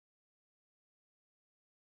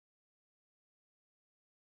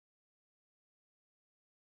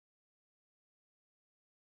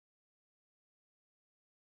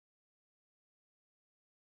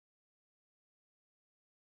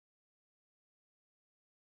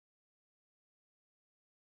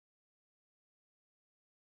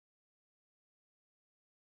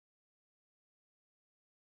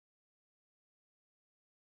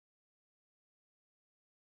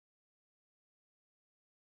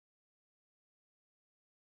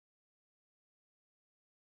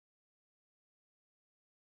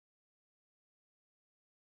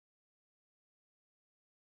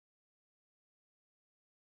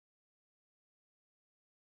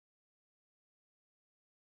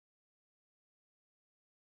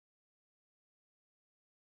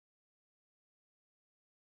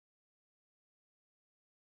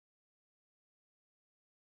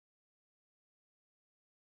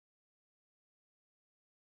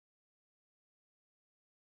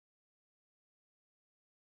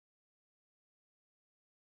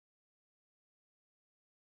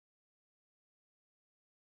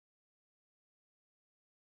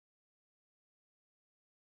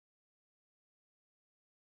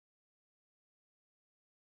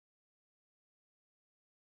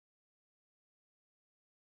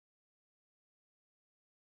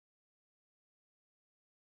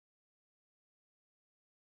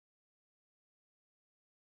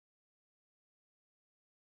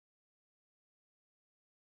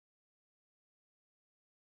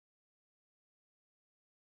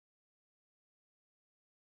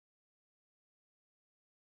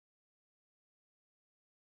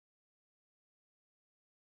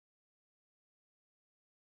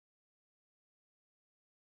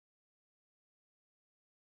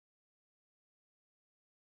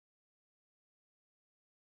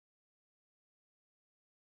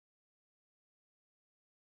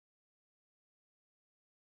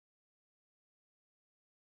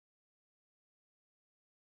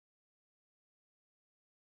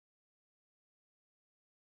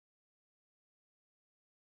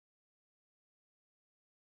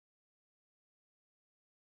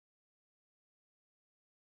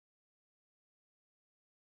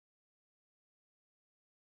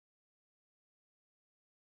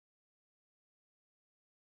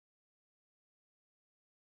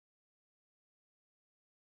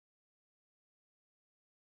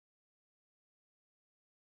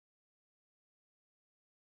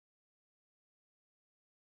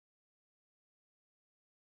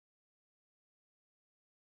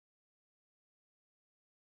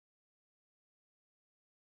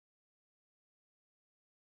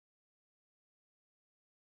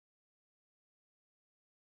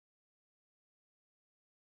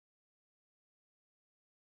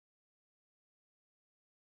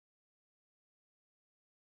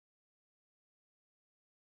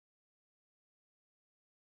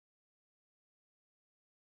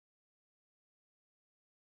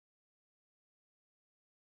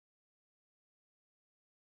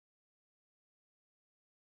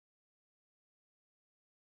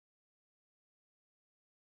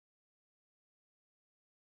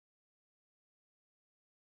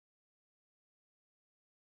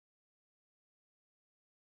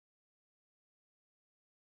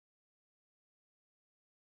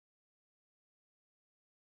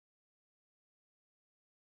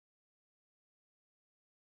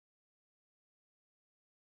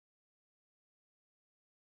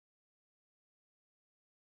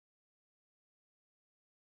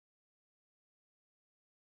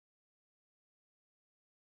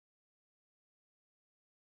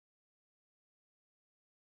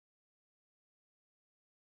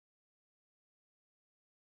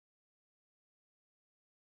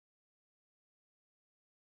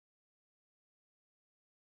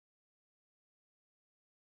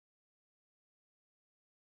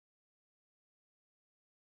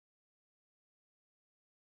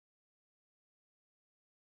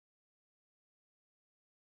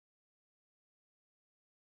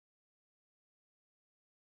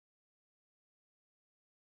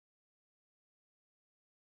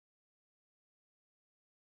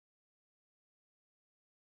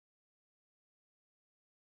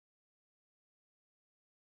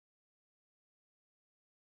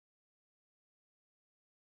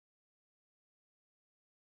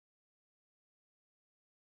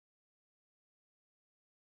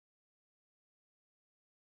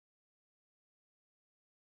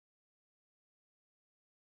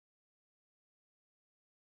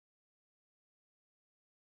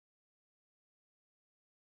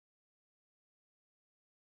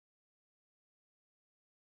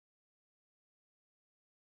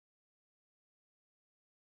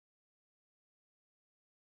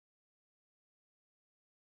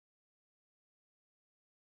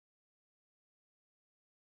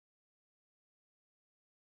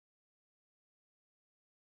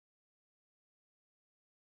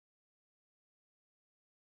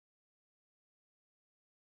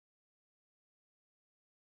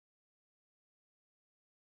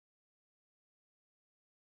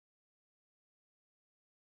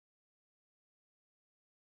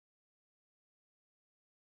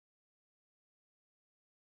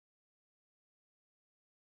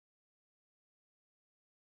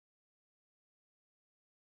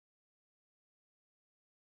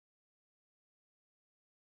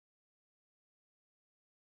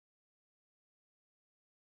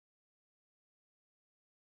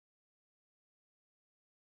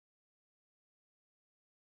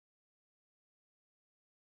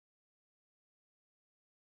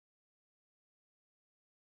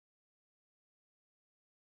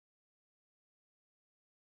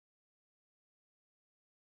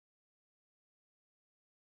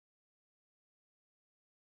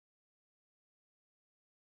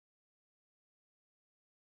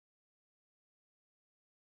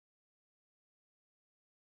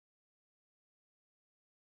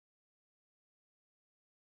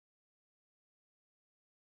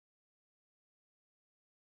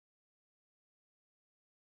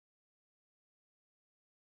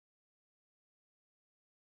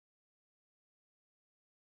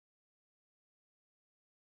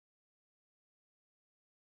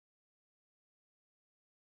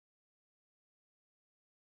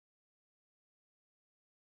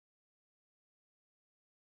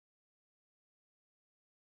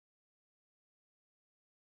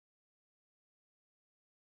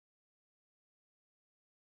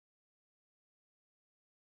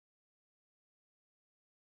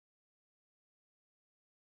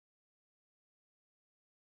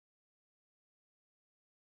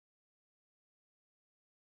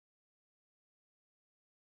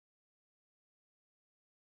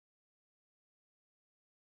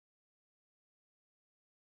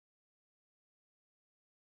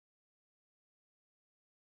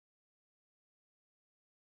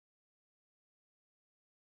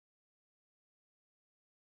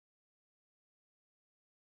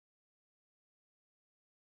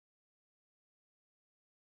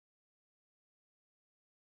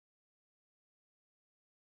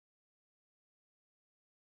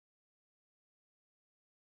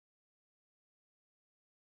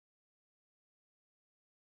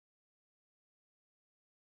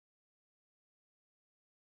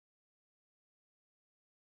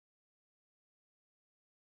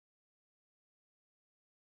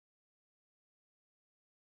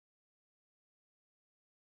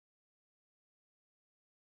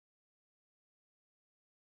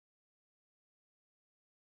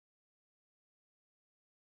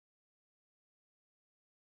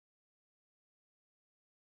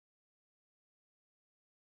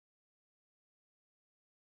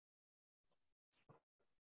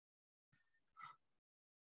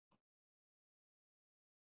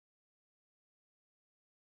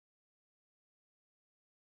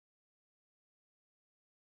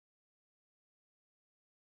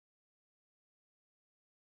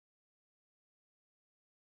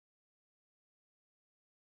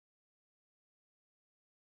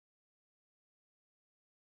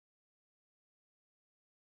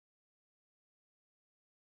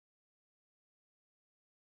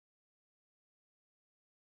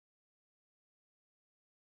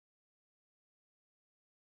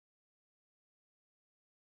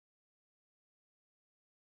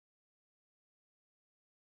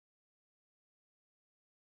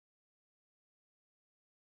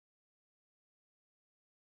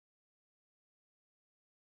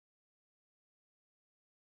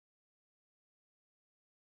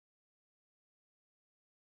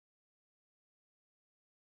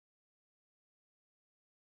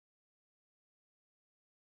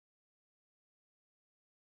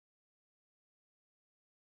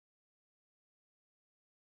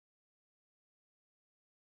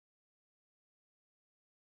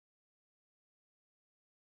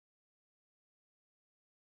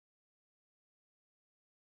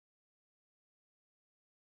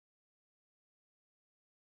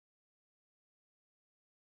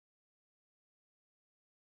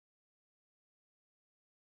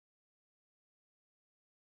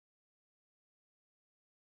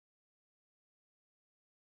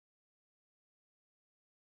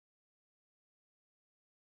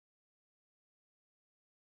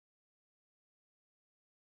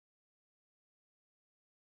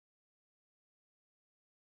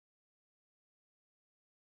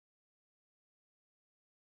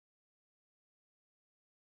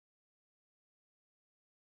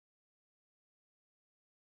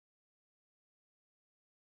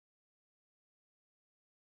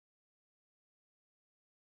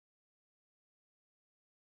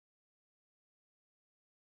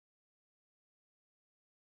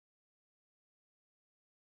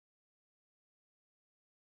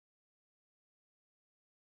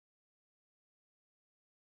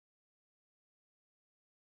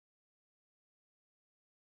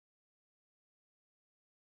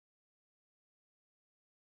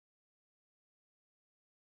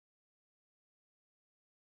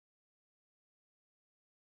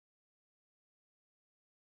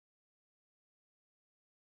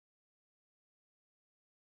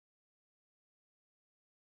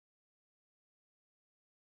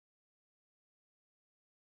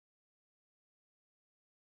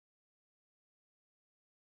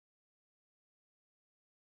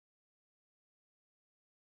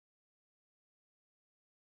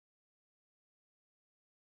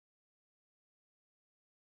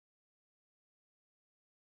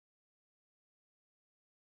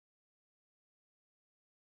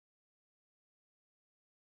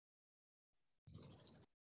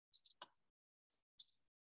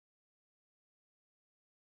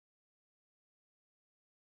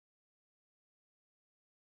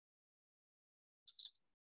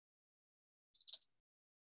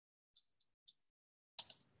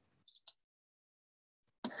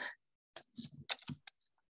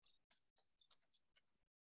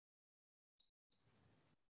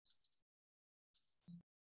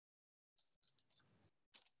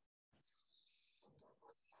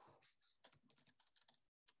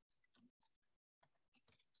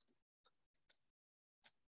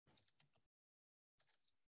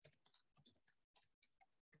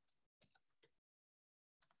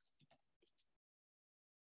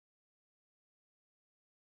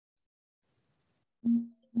Hello,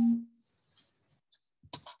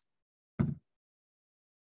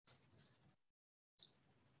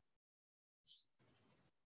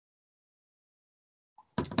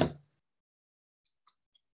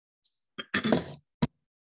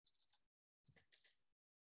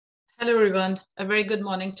 everyone. A very good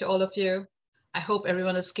morning to all of you. I hope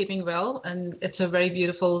everyone is keeping well, and it's a very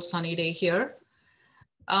beautiful sunny day here.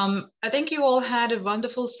 I think you all had a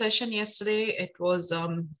wonderful session yesterday. It was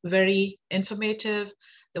very informative.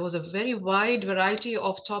 There was a very wide variety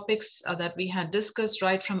of topics that we had discussed,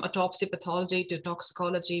 right from autopsy pathology to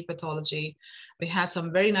toxicology pathology. We had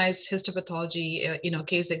some very nice histopathology,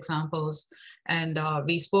 case examples, and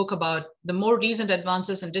we spoke about the more recent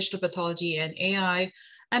advances in digital pathology and AI,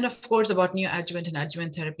 and of course about neoadjuvant and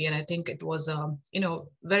adjuvant therapy. And I think it was,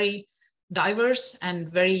 very diverse and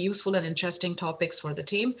very useful and interesting topics for the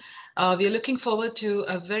team. We are looking forward to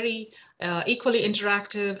a very equally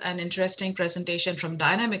interactive and interesting presentation from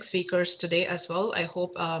dynamic speakers today as well. I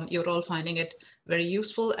hope you're all finding it very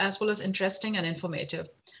useful as well as interesting and informative.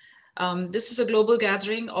 This is a global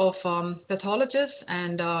gathering of pathologists,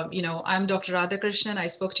 and I'm Dr. Radhakrishnan. I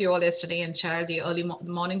spoke to you all yesterday and chaired the early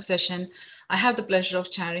morning session. I have the pleasure of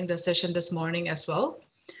chairing the session this morning as well.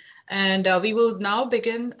 And we will now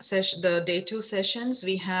begin the day 2 sessions.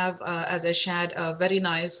 We have, as I shared, a very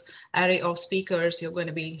nice array of speakers. You're going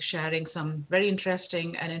to be sharing some very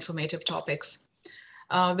interesting and informative topics.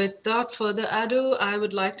 Without further ado, I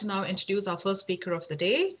would like to now introduce our first speaker of the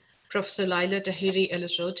day, Professor Laila Tahiri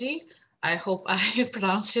El-Roti. I hope I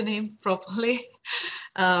pronounced your name properly.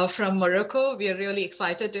 From Morocco. We are really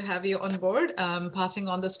excited to have you on board. Passing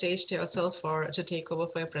on the stage to yourself to take over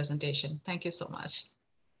for your presentation. Thank you so much.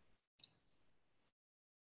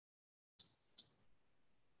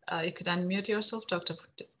 You could unmute yourself,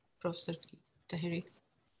 Professor Tahiri.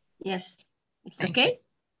 Yes, it's okay.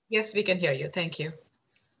 Yes, we can hear you. Thank you.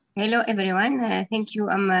 Hello, everyone. Thank you.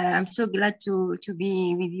 I'm so glad to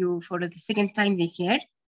be with you for the second time this year.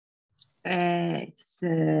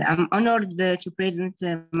 I'm honored to present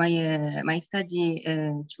my study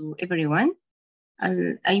to everyone.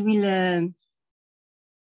 I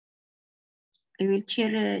will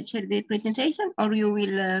share the presentation, or you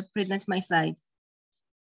will present my slides.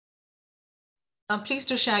 Please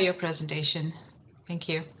do share your presentation. Thank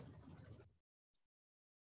you.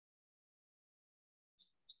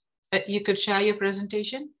 You could share your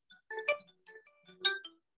presentation.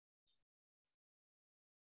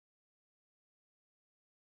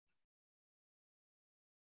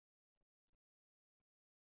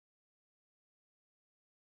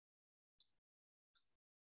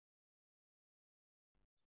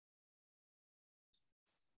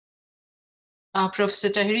 Professor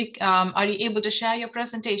Tahiri, are you able to share your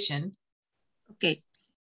presentation? Okay.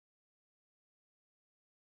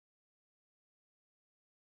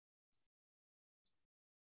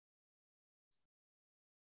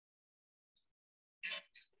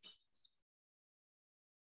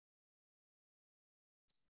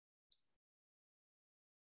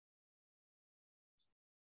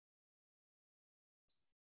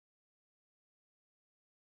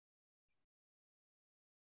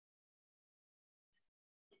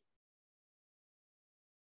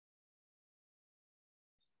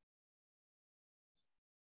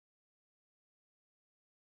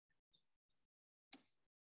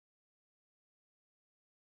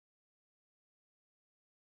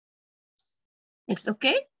 It's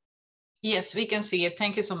okay? Yes, we can see it.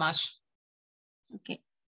 Thank you so much. Okay.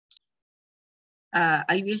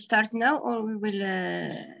 I will start now, or we will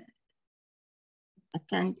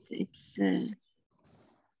attend its...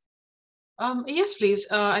 Yes, please.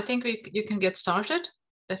 I think you can get started.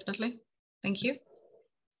 Definitely. Thank you.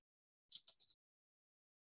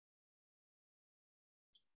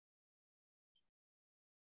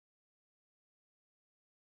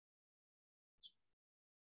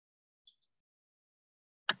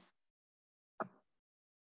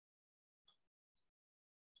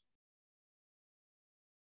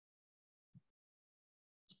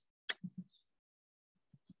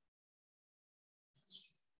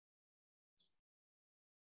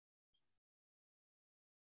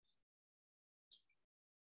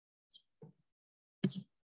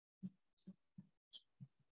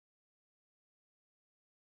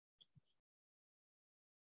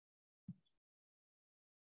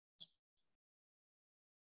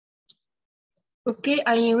 Okay,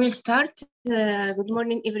 I will start. Good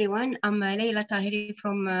morning, everyone. I'm Laila Tahiri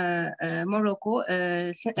from Morocco,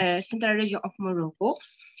 Central Region of Morocco.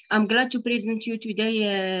 I'm glad to present you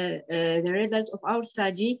today the results of our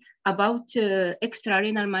study about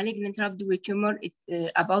extrarenal malignant rhabdoid tumor,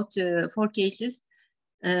 about 4 cases.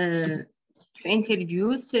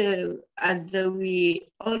 introduce, as we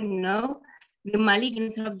all know, the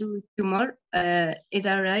malignant rhabdoid tumor is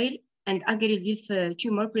a rare and aggressive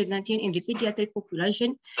tumor presenting in the pediatric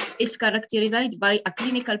population. It's characterized by a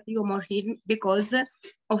clinical pleomorphism because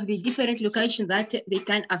of the different locations that they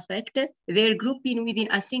can affect. Their grouping within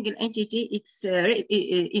a single entity is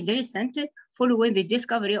recent, following the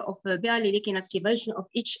discovery of biallelic inactivation of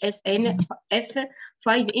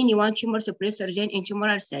HSNF5-NE1 tumor suppressor gene in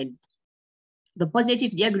tumoral cells. The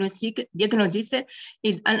positive diagnosis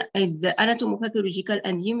is anatomopathological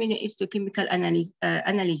and immunohistochemical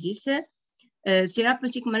analysis.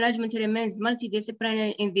 Therapeutic management remains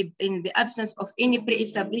multidisciplinary in the absence of any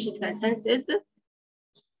pre-established consensus.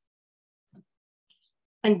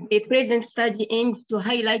 And the present study aims to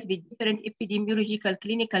highlight the different epidemiological,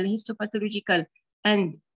 clinical, histopathological,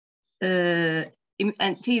 and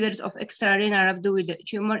features of extrarenal rhabdoid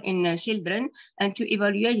tumor in children, and to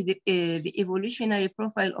evaluate the evolutionary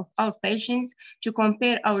profile of our patients to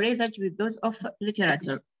compare our results with those of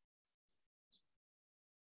literature.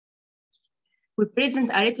 We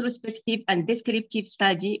present a retrospective and descriptive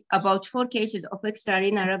study about 4 cases of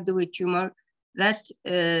extrarenal rhabdoid tumor that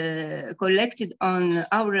collected on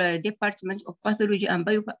our Department of Pathology and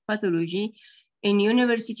Biopathology in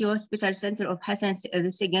University Hospital Center of Hassan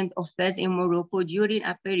II of Fez in Morocco during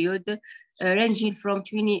a period ranging from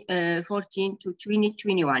 2014 to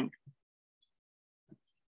 2021.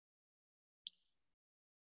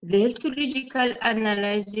 The histological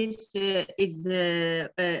analysis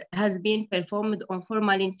has been performed on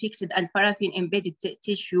formalin-fixed and paraffin-embedded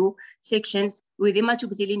tissue sections with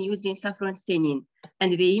hematoxylin using saffron staining,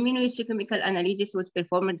 and the immunohistochemical analysis was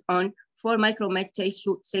performed on 4 micromet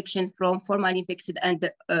tissue sections from formalin-fixed and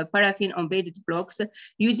paraffin-embedded blocks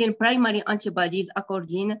using primary antibodies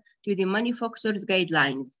according to the manufacturer's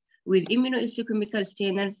guidelines with immunohistochemical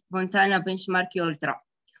stainers Montana Benchmark Ultra.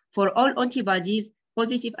 For all antibodies,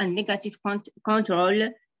 positive and negative control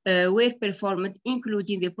were performed,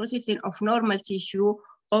 including the processing of normal tissue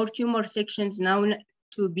or tumor sections known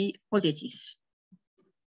to be positive.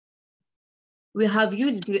 We have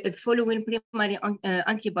used the following primary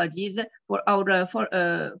antibodies for our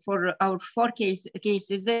 4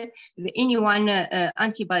 cases: the NE1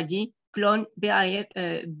 antibody clone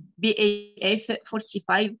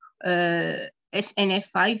BAF45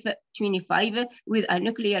 SNF525 with a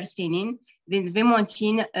nuclear staining, then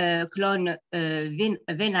Vimontin clone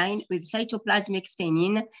V9 with cytoplasmic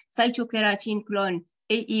staining, cytokeratin clone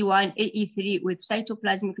AE1, AE3 with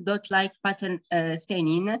cytoplasmic dot-like pattern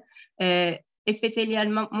staining,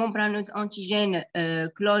 epithelial membranous antigen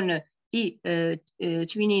clone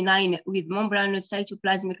E29 with membranous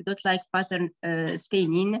cytoplasmic dot-like pattern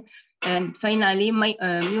staining, and finally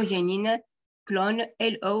myogenin clone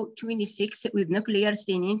LO26 with nuclear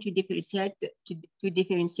staining to differentiate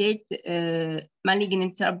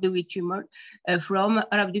malignant rhabdoid tumor from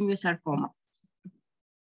rhabdomyosarcoma.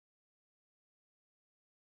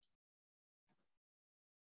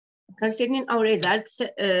 Concerning our results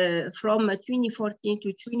from 2014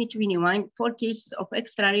 to 2021, 4 cases of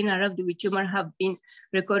extrarenal rhabdoid tumor have been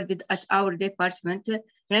recorded at our department,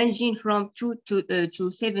 ranging from 2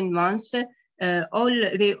 to 7 months. They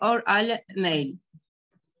are all male.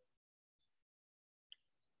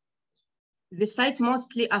 The site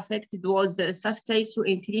mostly affected was soft tissue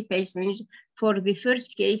in 3 patients. For the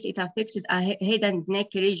first case, it affected a head and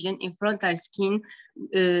neck region in frontal skin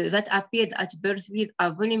that appeared at birth with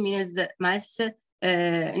a voluminous mass,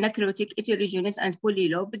 necrotic, heterogeneous, and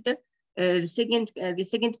polylobed. The second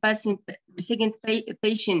patient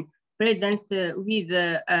present with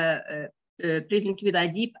a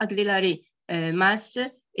deep axillary mass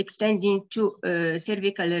extending to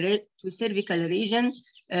cervical region.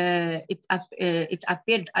 It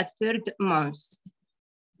appeared at 3rd month.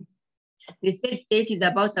 The third case is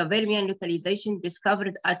about a vermian localization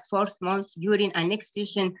discovered at 4th month during an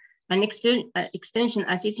extension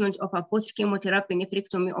assessment of a post-chemotherapy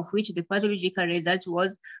nephrectomy, of which the pathological result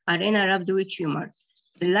was a renal rhabdoid tumor.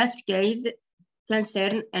 The last case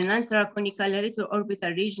concerned an intraconical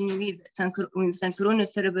retroorbital region with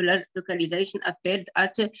synchronous cerebellar localization appeared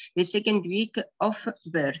at the 2nd week of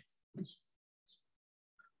birth.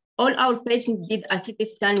 All our patients did a CT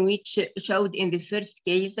scan, which showed in the first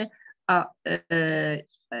case,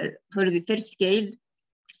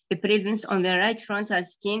 the presence on the right frontal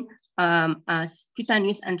skin as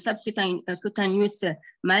cutaneous and subcutaneous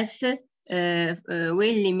mass,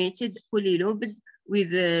 well-limited, polylobed,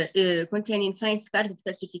 with containing fine scars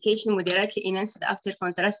calcification moderately enhanced after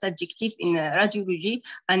contrast adjective in radiology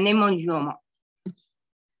and hemangioma.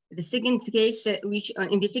 The second case,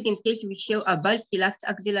 in the second case, we show a bulky left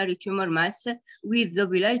axillary tumor mass with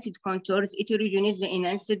lobulated contours, heterogeneous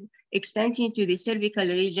enhanced, extending to the cervical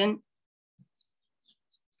region.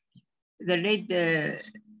 The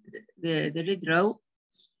red row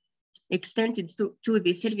extended to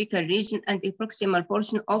the cervical region and the proximal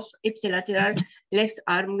portion of ipsilateral left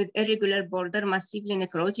arm with irregular border, massively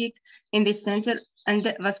necrotic in the center and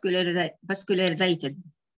vascularized.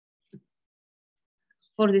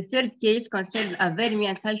 For the third case, concerned a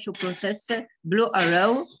vermian tissue process below a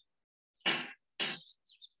row,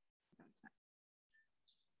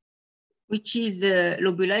 which is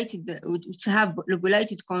which have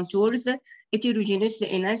lobulated contours, heterogeneous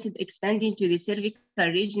enhanced, extending to the cervical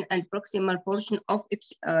region and proximal portion of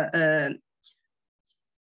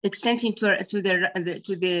extending to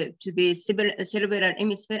the cerebral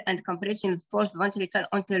hemisphere and compressing the fourth ventricle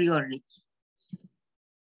anteriorly.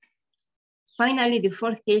 Finally, the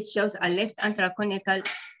fourth case shows a left antraconical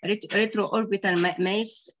retroorbital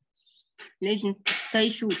mass lesion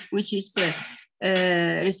tissue, which is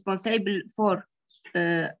responsible for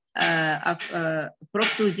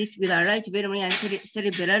proptosis with a right vermian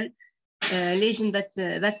cerebral lesion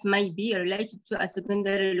that might be related to a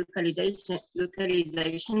secondary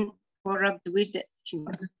localization for rhabdoid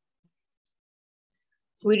tumor.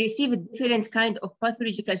 We received different kind of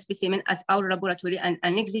pathological specimen at our laboratory and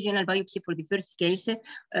an excisional biopsy for the first case,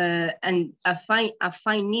 and a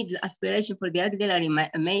fine needle aspiration for the axillary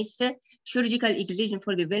mass, surgical excision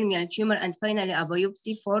for the vermian tumor, and finally a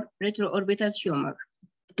biopsy for retroorbital tumor.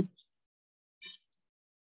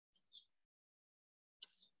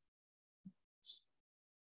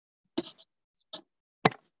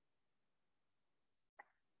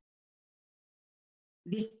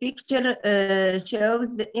 This picture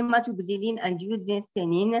shows hematoxylin and usine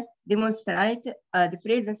demonstrate the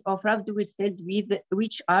presence of rhabdoid cells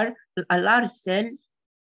which are large cells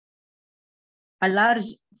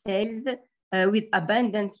with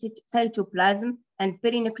abundant cytoplasm and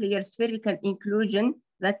perinuclear spherical inclusion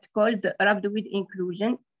that's called rhabdoid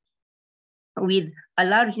inclusion, with a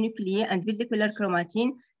large nuclei and vesicular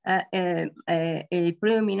chromatin, a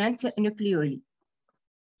predominant nucleoli.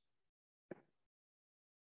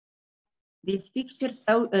 These pictures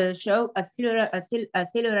show a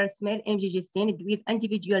cellular smear MGG stained with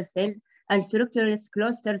individual cells and structural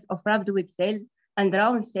clusters of rhabdoid cells and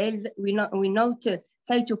round cells. We note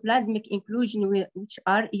cytoplasmic inclusion which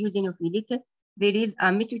are eosinophilic. There is a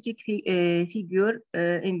mitotic figure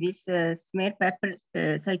in this smear paper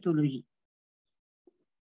cytology.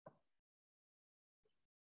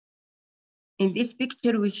 In this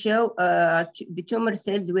picture, we show the tumor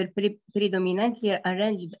cells were predominantly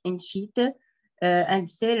arranged in sheet, and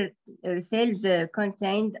cells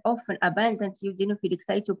contained often abundant eosinophilic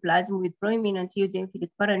cytoplasm with prominent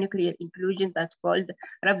eosinophilic paranuclear inclusion that's called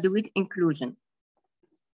rhabdoid inclusion.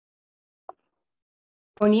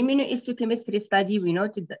 On immunohistochemistry study, we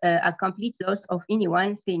noted a complete loss of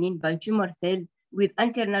any1 staining by tumor cells with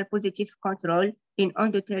internal positive control in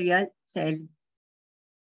endothelial cells.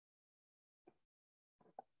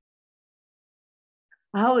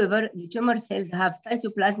 However, the tumor cells have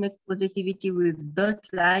cytoplasmic positivity with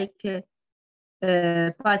dot-like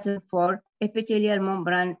pattern for epithelial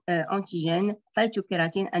membrane antigen,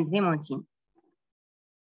 cytokeratin, and hemantin.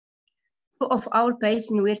 Two of our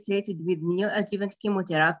patients were treated with neoadjuvant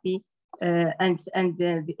chemotherapy, and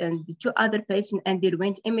the two other patients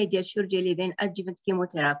underwent immediate surgery, then adjuvant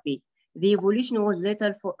chemotherapy. The evolution was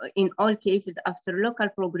lethal in all cases after local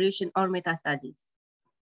progression or metastasis.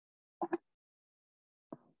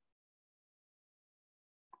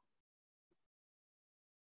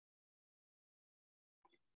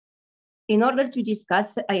 In order to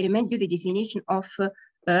discuss, I remind you the definition of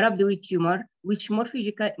rhabdoid tumor, which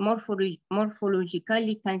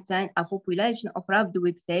morphologically contain a population of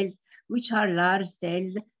rhabdoid cells, which are large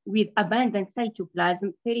cells with abundant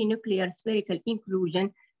cytoplasm, perinuclear spherical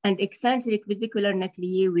inclusion, and eccentric vesicular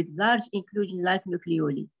nuclei with large inclusion like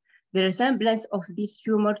nucleoli. The resemblance of this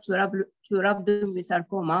tumor to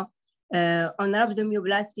rhabdomyosarcoma on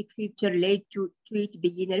rhabdomyoblastic feature led to it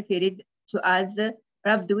being referred to as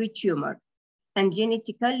rhabdoid tumor, and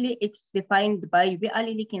genetically it's defined by the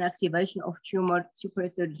allelic inactivation of tumor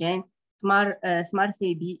suppressor gene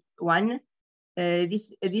SMARCB1.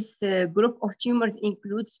 This group of tumors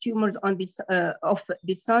includes tumors on this of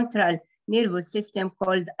the central nervous system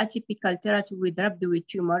called atypical teratoid rhabdoid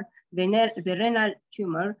tumor, the renal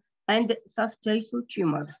tumor, and soft tissue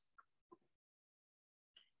tumors.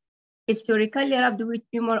 Historically, rhabdoid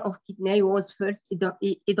tumor of kidney was first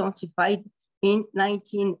identified in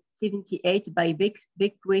 19 78 by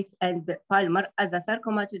Beckwith and Palmer as a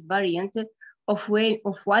sarcomatous variant of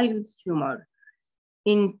Weil's tumor.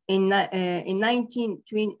 In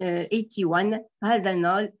 1981,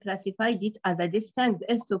 Hazanol classified it as a distinct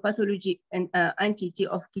histopathology entity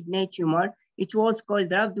of kidney tumor. It was called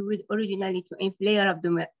rhabdoid originally to imply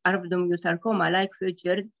rhabdomyosarcoma-like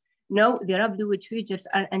features. Now, the rhabdoid features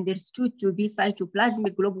are understood to be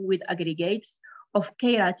cytoplasmic globoid aggregates of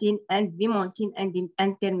keratin and vimentin and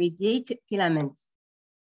intermediate filaments.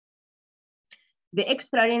 The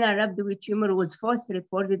extrarenal rhabdoid tumor was first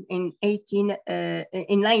reported in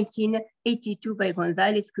 1982 by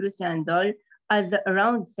Gonzalez, Cruciandol as the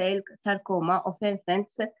round cell sarcoma of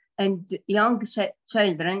infants and young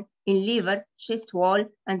children in liver, chest wall,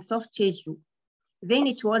 and soft tissue. Then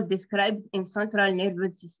it was described in central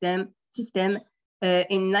nervous system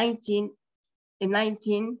in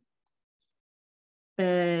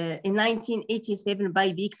 1987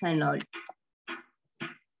 by Bixanol.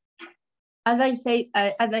 As I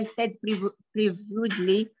said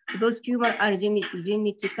previously, those tumors are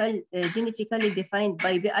genetically defined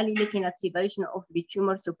by the allelic inactivation of the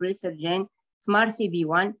tumor suppressor gene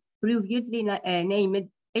SMARCB1, previously named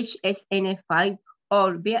HSNF5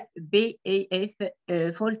 or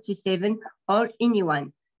BAF47 or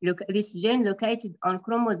NE1. Look, this gene located on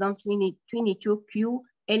chromosome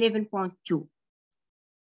 22q11.2.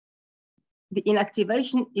 This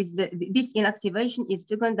inactivation is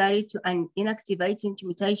secondary to an inactivating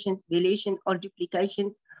mutations, deletion, or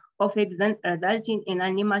duplications of exon, resulting in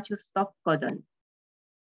an immature stop codon.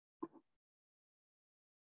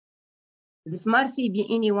 The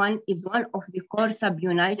SMARCB1 is one of the core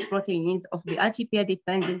subunit proteins of the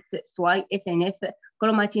ATP-dependent SY-SNF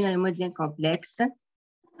chromatin remodeling complex.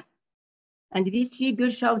 And this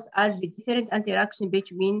figure shows us the different interaction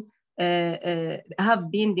between have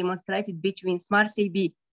been demonstrated between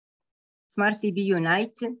SMARCB1,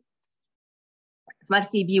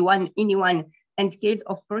 NE1, and case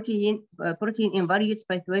of protein in various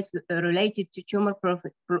pathways related to tumor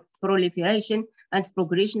proliferation and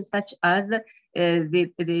progression, such as the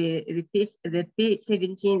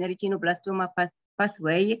P17 retinoblastoma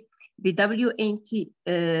pathway, the WNT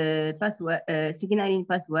signaling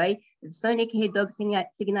pathway, the sonic head dog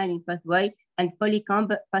signaling pathway, and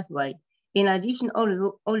polycomb pathway. In addition,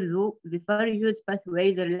 although the various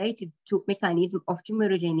pathways related to mechanism of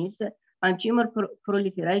tumorigenesis and tumor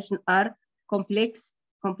proliferation are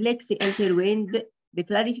complexly intertwined, the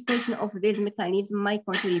clarification of this mechanism might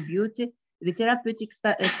contribute the therapeutic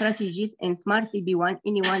strategies in SMARCB1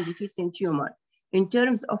 NE1 deficient tumor. In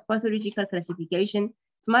terms of pathological classification,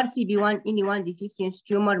 SMARCB1 NE1 deficient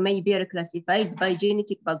tumor may be reclassified by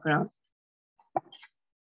genetic background.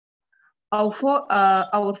 Our four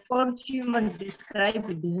tumors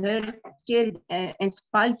described here shared, in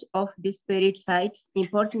spite of disparate sites,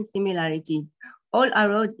 important similarities. All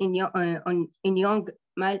arose in young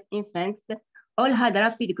male infants. All had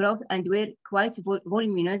rapid growth and were quite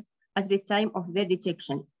voluminous at the time of their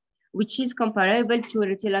detection, which is comparable to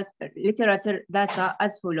literature data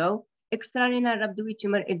as follows. Extrarenal rhabdoid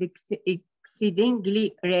tumor is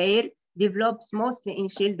exceedingly rare, develops mostly in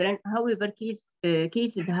children. However, cases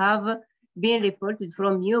have been reported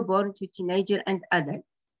from newborn to teenager and adults.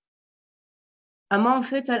 Among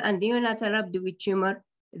fetal and neonatal rhabdoid tumor,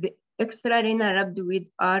 the extrarenal rhabdoid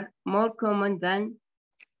are more common than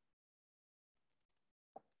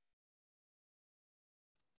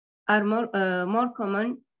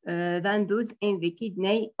those in the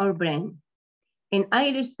kidney or brain. In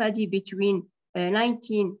Irish study between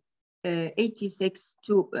 1986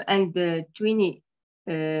 and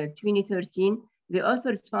 2013, the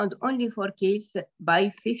authors found only 4 cases by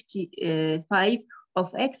 55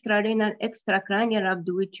 of extracranial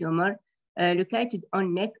rhabdoid tumor located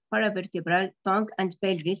on neck, paravertebral, tongue, and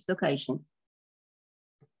pelvis location.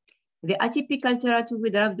 The atypical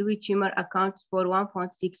teratoid rhabdoid tumor accounts for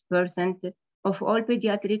 1.6% of all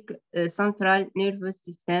pediatric central nervous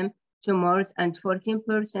system tumors and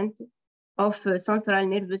 14% of central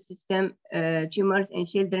nervous system tumors in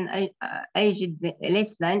children aged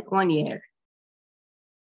less than 1 year.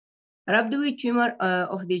 Rhabdoid tumor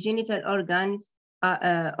of the genital organs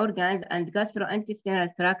and gastrointestinal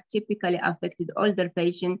tract typically affected older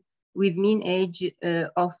patients with mean age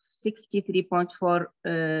of 63.4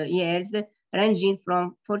 years, ranging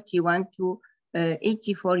from 41 to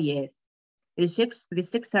 84 years. The sex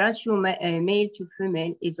ratio male to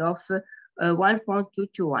female is of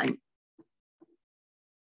 1.2 to 1.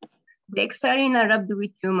 The extrarenal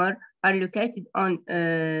rhabdoid tumor are located on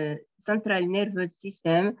central nervous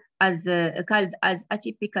system called as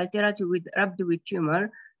atypical teratoid rhabdoid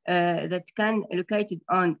tumor. that can located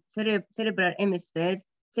on cerebral hemispheres,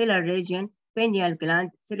 cellular region, pineal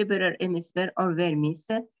gland, cerebral hemisphere, or vermis.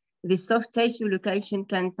 The soft tissue location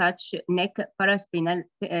can touch neck, paraspinal,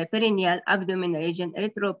 perineal, abdomen region,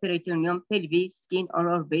 retroperitoneum, pelvis, skin, or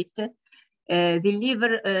orbit. The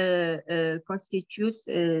liver constitutes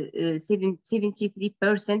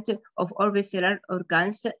 73% of orbicellular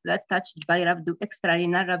organs that touched by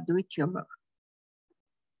extrarenal rhabdoid tumor.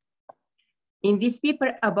 In this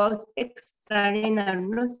paper about extrarenal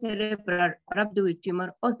non-cerebral rhabdoid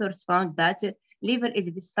tumor, authors found that liver is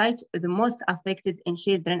the site the most affected in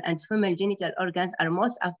children and female genital organs are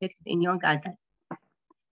most affected in young adults.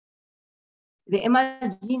 The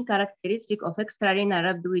imaging characteristics of extrarenal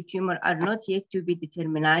rhabdoid tumor are not yet to be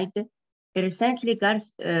determined. Recently,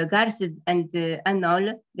 Garces and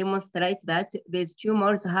Annol demonstrate that these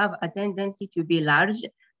tumors have a tendency to be large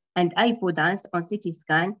and hypodense on CT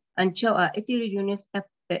scan and show a heterogeneous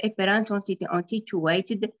apparent density on T2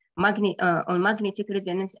 weighted on magnetic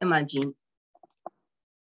resonance imaging.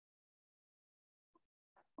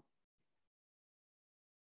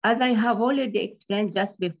 As I have already explained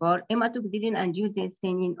just before, hematoxylin and using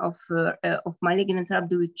staining of malignant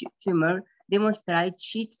rhabdoid tumor demonstrate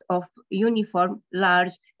sheets of uniform,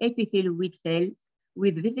 large epithelial cells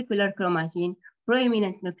with vesicular chromatin,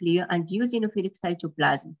 proeminent nuclei, and eosinophilic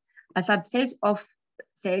cytoplasm. A subset of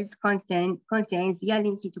cells contains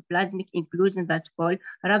hyaline cytoplasmic inclusion that called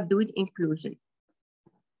rhabdoid inclusion.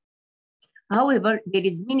 However, there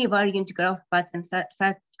is many variant graph patterns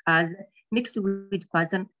such as mixed with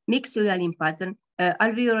pattern, mixed hyaline pattern,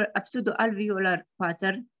 alveolar, pseudo-alveolar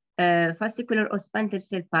pattern, fascicular or spindle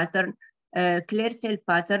cell pattern, clear cell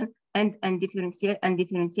pattern, and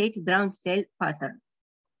differentiated round cell pattern.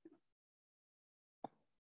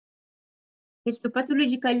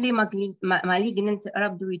 Histopathologically malignant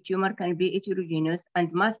rhabdoid tumor can be heterogeneous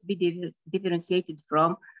and must be differentiated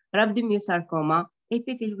from rhabdomyosarcoma,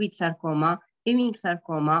 epithelioid sarcoma, Ewing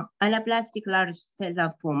sarcoma, anaplastic large cell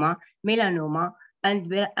lymphoma, melanoma, and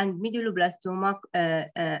medulloblastoma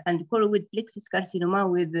and choroid plexus carcinoma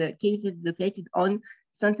with cases located on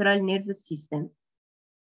central nervous system.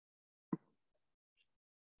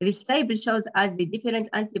 This table shows us the different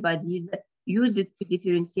antibodies used to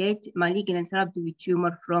differentiate malignant rhabdoid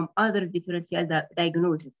tumor from other differential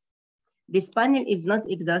diagnoses. This panel is not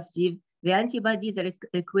exhaustive. The antibodies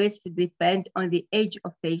requested depend on the age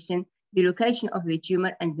of patient, the location of the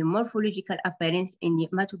tumor, and the morphological appearance in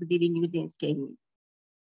hematoxylin using staining.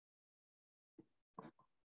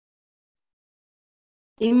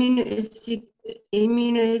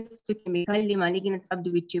 Immunohistochemically malignant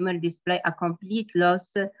rhabdoid tumor display a complete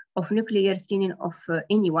loss of nuclear staining of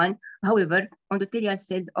anyone. However, endothelial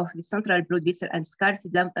cells of the central blood vessel and scarred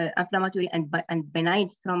inflammatory and benign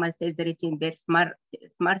stromal cells retain their SMART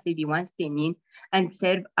CV1 staining and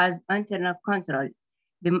serve as internal control.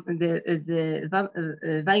 The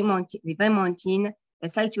vimentin,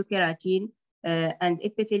 cytokeratin, and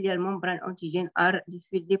epithelial membrane antigen are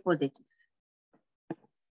diffusely positive.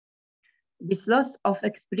 This loss of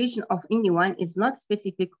expression of anyone is not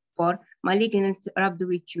specific for malignant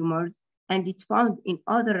rhabdoid tumors, and it's found in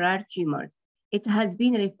other rare tumors. It has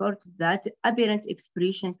been reported that aberrant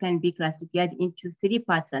expression can be classified into 3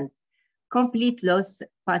 patterns: complete loss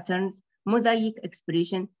patterns, mosaic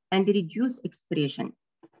expression, and reduced expression.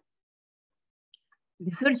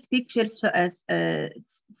 The first picture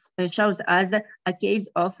shows us a case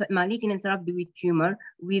of malignant rhabdoid tumor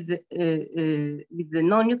with the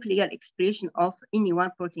non-nuclear expression of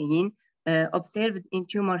NE1 protein observed in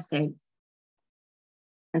tumor cells.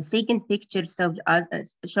 The second picture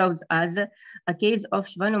shows us a case of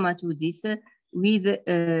schwannomatosis with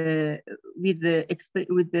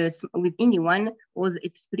NE1 with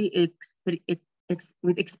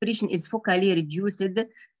expression is focally reduced.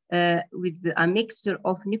 With a mixture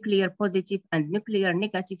of nuclear positive and nuclear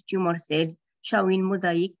negative tumor cells showing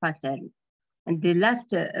mosaic pattern. And the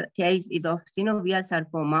last case is of synovial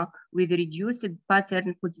sarcoma with reduced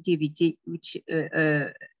pattern positivity, which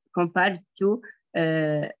compared to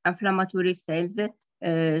inflammatory cells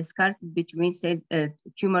scattered between cells,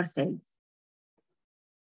 tumor cells.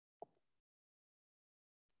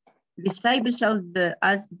 This table shows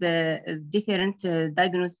us the different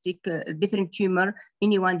diagnostic, different tumor,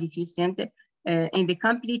 NE1 deficient. In the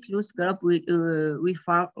complete loose group, we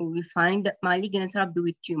find malignant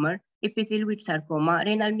rhabdoid tumor, epithelioid sarcoma,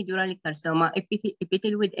 renal medullary carcinoma,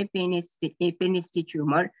 epithelioid epinesty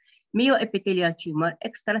tumor, myoepithelial tumor,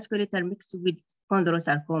 extraskeletal mixed with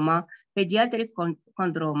chondrosarcoma, pediatric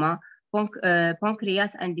chondroma,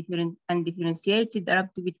 pancreas and differentiated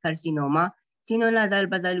rhabdoid carcinoma, sinonadal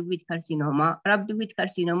basaloid carcinoma, rhabdoid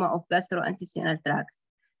carcinoma of gastrointestinal tracts.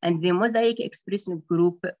 And the mosaic expression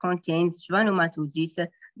group contains schwannomatosis,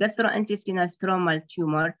 gastrointestinal stromal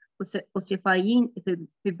tumor, ossifying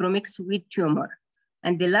fibromyxoid tumor.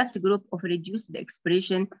 And the last group of reduced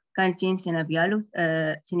expression contains synovial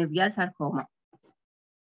sarcoma.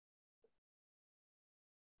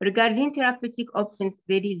 Regarding therapeutic options,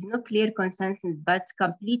 there is no clear consensus, but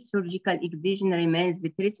complete surgical excision remains the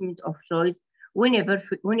treatment of choice whenever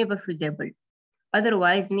feasible.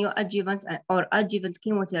 Otherwise, neoadjuvant or adjuvant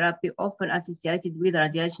chemotherapy often associated with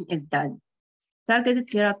radiation is done. Targeted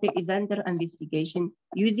therapy is under investigation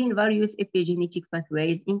using various epigenetic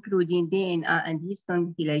pathways, including DNA and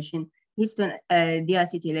histone methylation, histone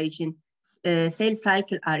deacetylation, cell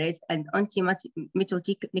cycle arrest, and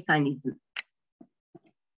anti-mitotic mechanism.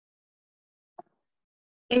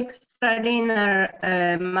 Extrarenal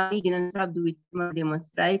malignant rhabdoid tumor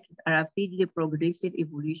demonstrates a rapidly progressive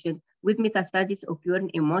evolution with metastasis occurring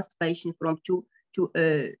in most patients from 2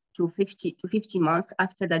 to 50 months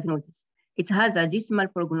after diagnosis. It has a dismal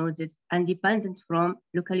prognosis independent from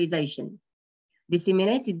localization.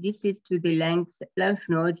 Disseminated disease to the lungs, lymph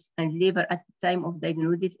nodes, and liver at the time of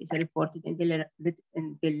diagnosis is reported in the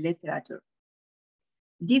literature.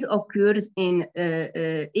 This occurs in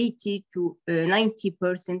 80 to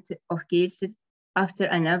 90% of cases after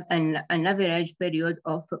an average period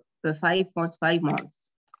of 5.5 months.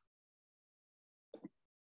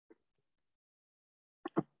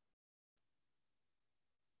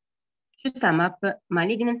 To sum up,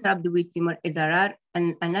 malignant rhabdoid tumor is a rare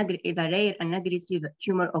and aggressive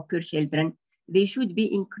tumor occurs children. They should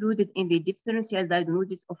be included in the differential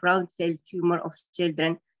diagnosis of round cell tumor of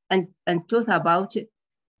children and talk about it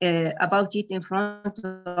in front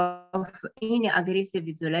of any aggressive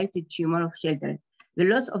isolated tumor of children. The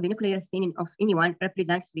loss of the nuclear staining of anyone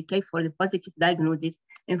represents the case for the positive diagnosis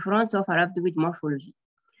in front of a rhabdoid morphology.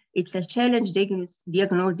 It's a challenge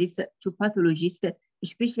diagnosis to pathologists,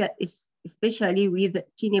 especially with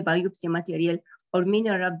tiny biopsy material or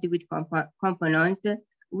minor rhabdoid component,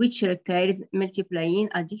 which requires multiplying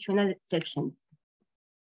additional sections.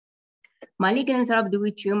 Malignant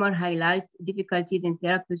rhabdoid tumor highlights difficulties in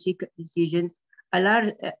therapeutic decisions. A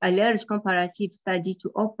large comparative study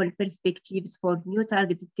to open perspectives for new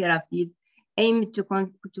targeted therapies aimed to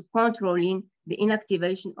controlling the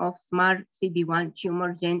inactivation of SMARCB1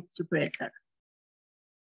 tumor gene suppressor.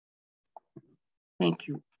 Thank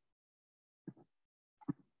you.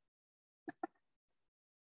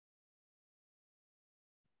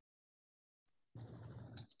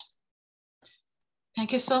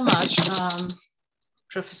 Thank you so much,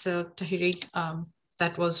 Professor Tahiri.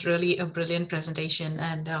 That was really a brilliant presentation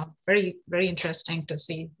and very, very interesting to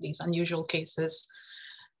see these unusual cases.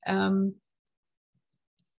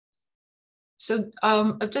 So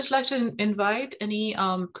I'd just like to invite any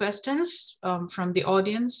questions from the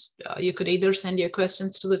audience. You could either send your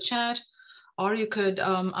questions to the chat or you could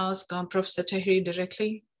ask Professor Tahiri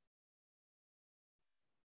directly.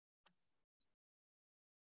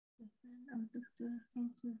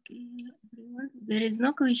 There is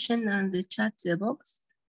no question on the chat box.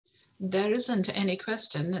 There isn't any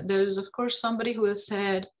question. There is, of course, somebody who has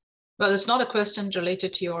said, well, it's not a question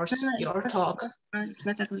related to your talk. It's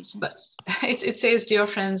not a question. But it says, dear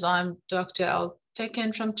friends, I'm Dr.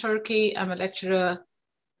 Altekin from Turkey. I'm a lecturer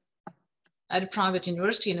at a private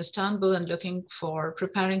university in Istanbul and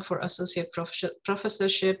preparing for associate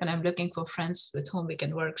professorship. And I'm looking for friends with whom we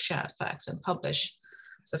can work, share facts, and publish.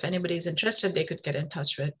 So if anybody is interested, they could get in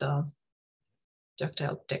touch with Dr.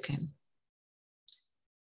 Altekin.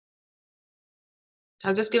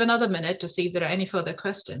 I'll just give another minute to see if there are any further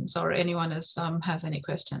questions or anyone has any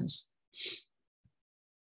questions.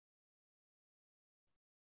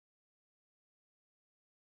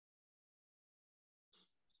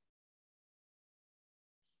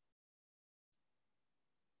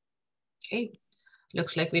 Okay,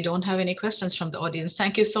 looks like we don't have any questions from the audience.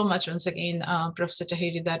 Thank you so much once again, Professor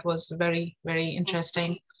Tahiri. That was very, very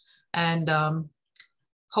interesting. And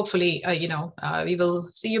hopefully, we will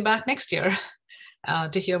see you back next year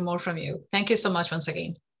to hear more from you. Thank you so much once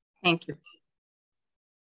again. Thank you.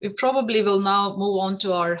 We probably will now move on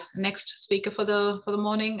to our next speaker for the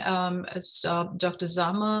morning. It's Dr.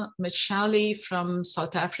 Zama Mitchali from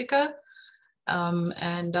South Africa.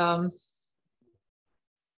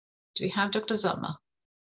 Do we have Dr. Zama?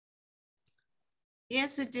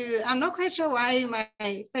 Yes, we do. I'm not quite sure why my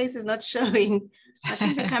face is not showing. I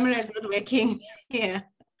think the camera is not working here.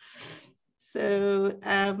 So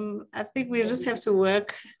I think we just have to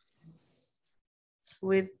work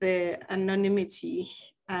with the anonymity.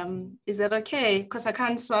 Is that okay? Because I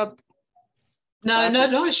can't swap No, about no,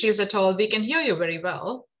 it. no issues at all. We can hear you very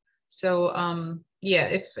well. So yeah,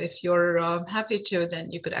 if you're happy to,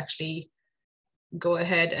 then you could actually go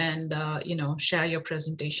ahead and you know, share your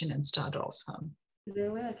presentation and start off. Is there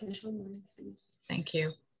a way I can show my thing? Thank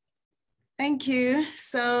you. Thank you.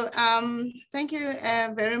 So thank you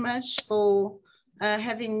very much for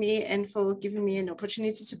having me and for giving me an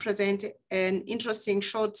opportunity to present an interesting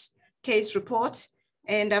short case report.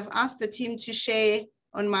 And I've asked the team to share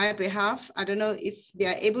on my behalf. I don't know if they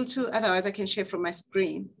are able to, otherwise I can share from my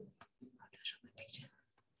screen.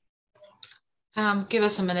 Give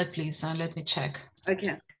us a minute, please. Let me check.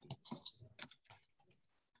 Okay.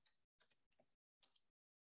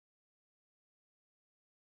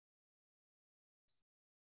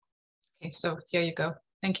 Okay, so here you go.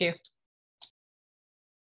 Thank you.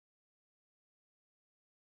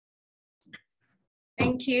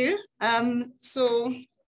 Thank you. So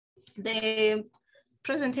the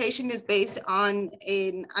presentation is based on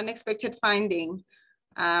an unexpected finding,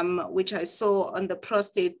 which I saw on the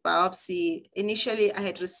prostate biopsy. Initially, I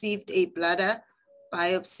had received a bladder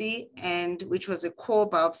biopsy, and which was a core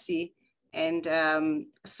biopsy. And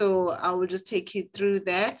so I will just take you through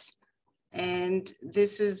that. And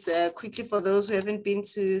this is quickly for those who haven't been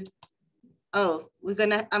to, oh,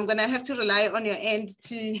 I'm gonna have to rely on your end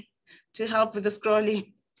to help with the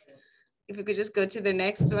scrolling. If we could just go to the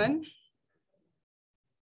next one.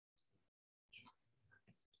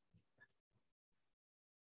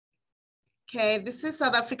 Okay, this is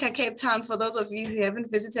South Africa, Cape Town. For those of you who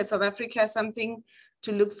haven't visited South Africa, something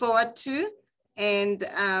to look forward to. And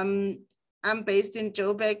I'm based in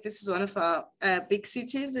Joburg. This is one of our big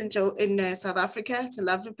cities in South Africa. It's a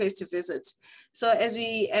lovely place to visit. So as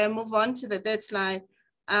we move on to the third slide,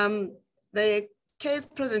 the case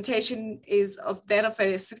presentation is of that of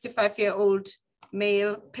a 65-year-old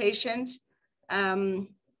male patient who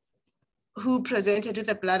presented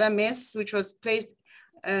with a bladder mass, which was placed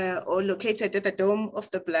or located at the dome of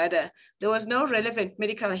the bladder. There was no relevant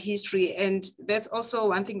medical history. And that's also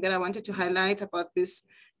one thing that I wanted to highlight about this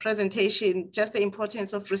presentation, just the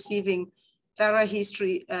importance of receiving thorough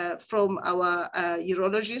history from our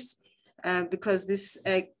urologists, because this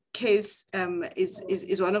case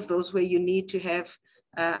is one of those where you need to have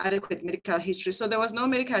adequate medical history. So there was no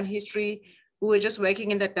medical history. We were just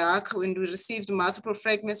working in the dark when we received multiple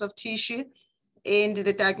fragments of tissue, and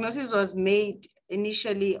the diagnosis was made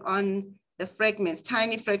initially on the fragments,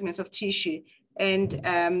 tiny fragments of tissue. And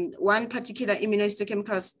one particular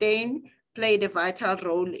immunohistochemical stain played a vital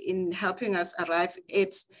role in helping us arrive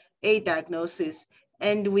at a diagnosis.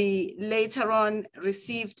 And we later on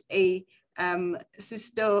received a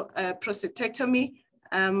cystoprostatectomy.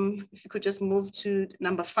 If you could just move to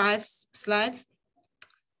number 5 slides.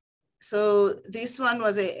 So this one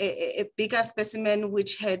was a bigger specimen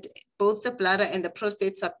which had both the bladder and the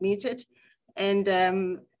prostate submitted. And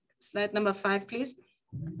slide number 5, please.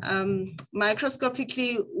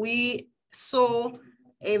 Microscopically, we saw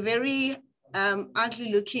a very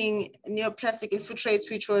ugly looking neoplastic infiltrate,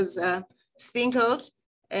 which was sprinkled.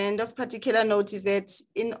 And of particular note is that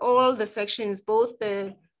in all the sections, both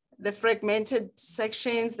the fragmented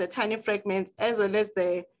sections, the tiny fragments, as well as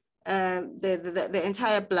the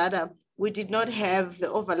entire bladder, we did not have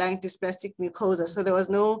the overlying dysplastic mucosa. So there was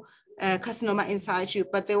no carcinoma in situ,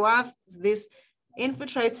 but there was this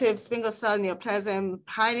infiltrative single cell neoplasm,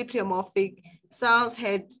 highly pleomorphic. Cells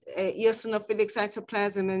had eosinophilic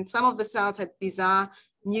cytoplasm, and some of the cells had bizarre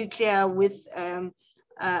nuclei with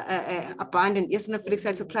abundant eosinophilic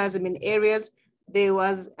cytoplasm in areas. There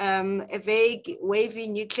was a vague wavy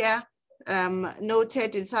nuclear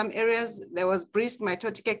noted in some areas. There was brisk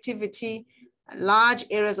mitotic activity. Large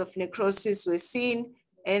areas of necrosis were seen,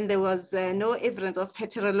 and there was no evidence of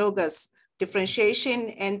heterologous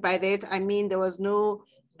differentiation. And by that, I mean there was no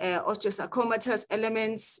osteosarcomatous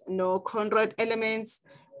elements, no chondroid elements,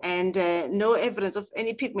 and no evidence of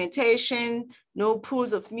any pigmentation, no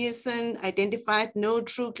pools of mucin identified, no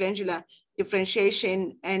true glandular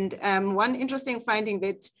differentiation. And one interesting finding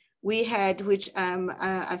that we had, which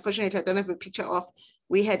unfortunately I don't have a picture of,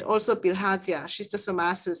 we had also bilharzia,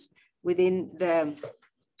 schistosomiasis within the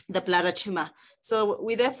bladder tumor. So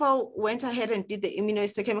we therefore went ahead and did the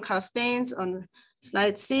immunohistochemical stains on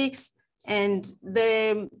slide 6. And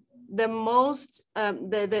I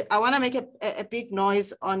want to make a big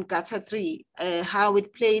noise on GATA3, how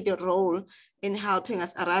it played a role in helping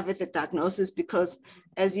us arrive at the diagnosis, because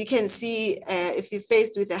as you can see, if you're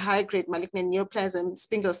faced with a high-grade malignant neoplasm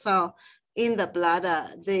spindle cell in the bladder,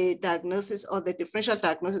 the diagnosis or the differential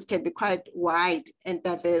diagnosis can be quite wide and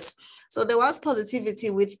diverse. So there was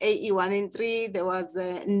positivity with AE1 and 3. There was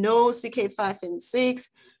no CK5 and 6.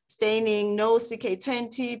 staining, no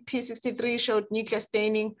CK20, P63 showed nuclear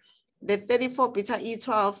staining. The 34 beta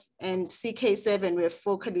E12 and CK7 were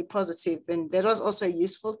focally positive, and that was also a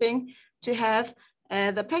useful thing to have.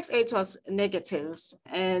 The PAX8 was negative.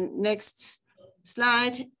 And next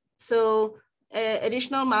slide. So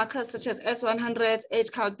additional markers such as S100,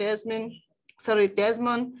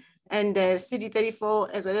 Desmond, and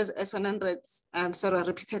CD34 as well as S100, sorry, I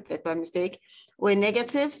repeated that by mistake, were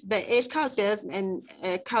negative. The Desmond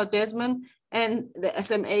and Desmond and the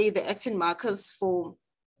SMA, the actin markers for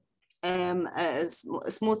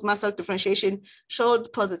smooth muscle differentiation,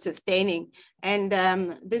 showed positive staining. And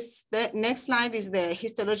the next slide is the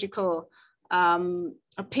histological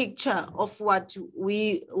a picture of what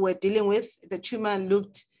we were dealing with. The tumor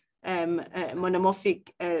looked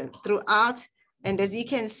monomorphic throughout. And as you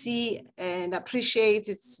can see and appreciate,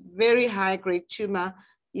 it's very high grade tumor.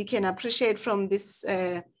 You can appreciate from this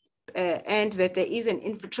end that there is an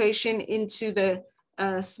infiltration into the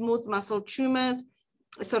smooth muscle tumors,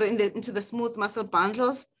 sorry, into the smooth muscle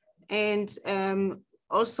bundles. And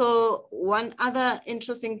also one other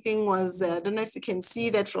interesting thing was, I don't know if you can see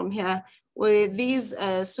that from here, where these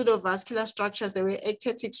pseudovascular structures, they were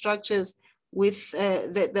ectatic structures with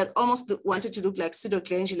that almost wanted to look like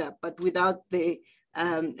pseudoglandular, but without the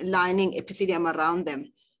lining epithelium around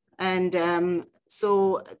them. And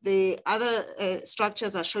so the other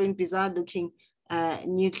structures are showing bizarre looking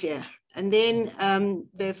nuclear. And then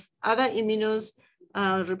the other immunos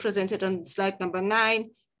represented on slide number 9,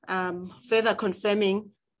 further confirming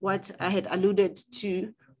what I had alluded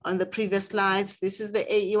to on the previous slides. This is the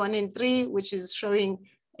AE1N3, which is showing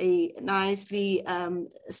a nicely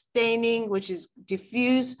staining, which is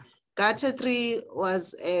diffuse. GATA3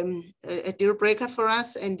 was a deal breaker for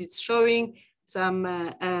us, and it's showing some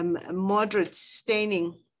moderate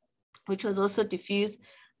staining, which was also diffuse,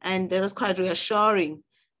 and that was quite reassuring.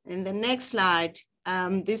 In the next slide,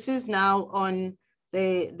 this is now on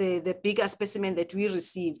the bigger specimen that we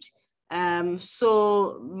received.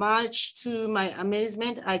 So much to my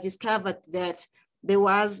amazement, I discovered that there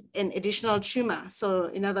was an additional tumor. So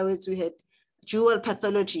in other words, we had dual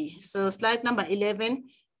pathology. So slide number 11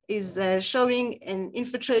 is showing an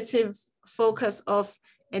infiltrative focus of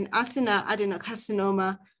an acinar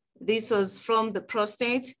adenocarcinoma. This was from the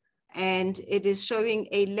prostate, and it is showing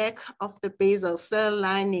a lack of the basal cell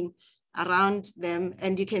lining around them.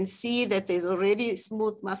 And you can see that there's already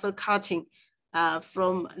smooth muscle cutting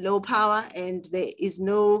from low power, and there is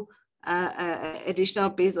no additional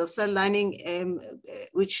basal cell lining,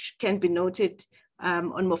 which can be noted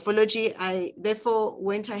on morphology. I therefore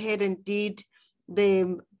went ahead and did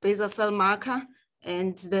the basal cell marker,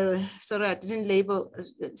 and sorry, I didn't label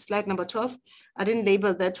slide number 12. I didn't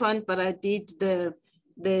label that one, but I did the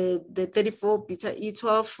 34 beta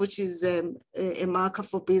E12, which is a marker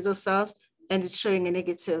for basal cells, and it's showing a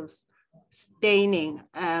negative staining.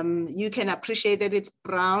 You can appreciate that it's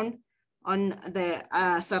brown on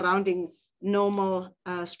the surrounding normal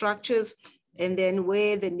structures. And then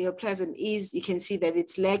where the neoplasm is, you can see that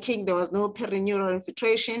it's lacking. There was no perineural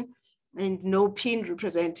infiltration and no pin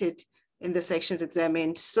represented in the sections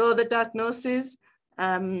examined. So the diagnosis,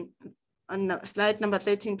 on slide number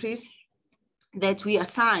 13, please, that we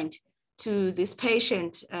assigned to this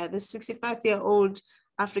patient, this 65-year-old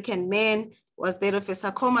African man, was that of a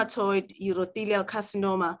sarcomatoid urothelial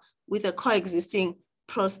carcinoma with a coexisting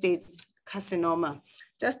prostate carcinoma.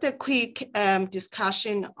 Just a quick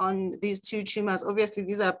discussion on these two tumors. Obviously,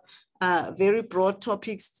 these are very broad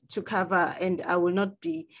topics to cover, and I will not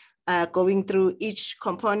be going through each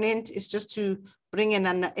component. It's just to bring in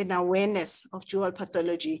an awareness of dual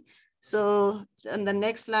pathology. So on the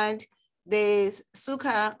next slide, the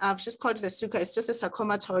SUCA, I've just called it a SUCA, it's just a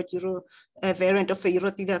sarcomatoid variant of a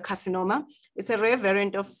urothelial carcinoma. It's a rare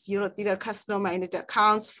variant of urothelial carcinoma, and it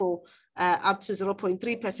accounts for up to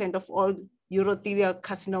 0.3% of all urothelial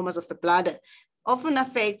carcinomas of the bladder. Often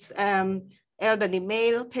affects elderly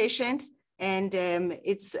male patients, and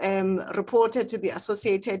it's reported to be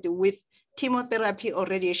associated with chemotherapy or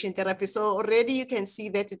radiation therapy. So already you can see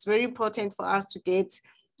that it's very important for us to get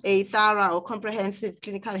a thorough or comprehensive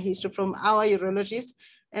clinical history from our urologist.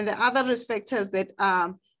 And the other risk factors that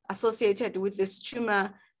are associated with this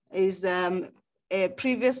tumor is a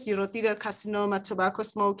previous urothelial carcinoma, tobacco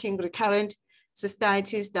smoking, recurrent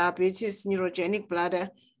cystitis, diabetes, neurogenic bladder,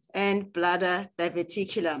 and bladder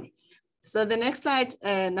diverticulum. So the next slide,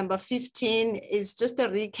 number 15, is just a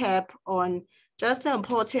recap on just the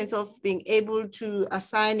importance of being able to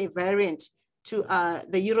assign a variant to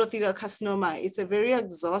the urothelial carcinoma. It's a very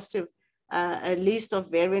exhaustive list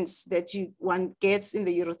of variants that one gets in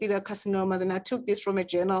the urothelial carcinomas. And I took this from a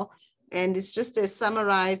journal And it's just a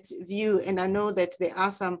summarized view. And I know that there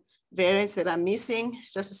are some variants that are missing.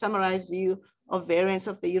 It's just a summarized view of variants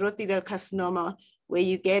of the urothelial carcinoma, where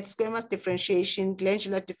you get squamous differentiation,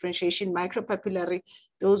 glandular differentiation, micropapillary.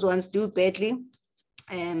 Those ones do badly.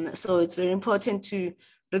 And so it's very important to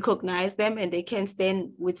recognize them, and they can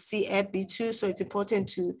stand with CAB2. So it's important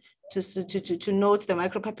to note the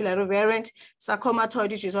micropapillary variant.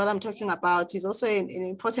 Sarcomatoid, which is what I'm talking about, is also an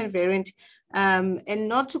important variant. And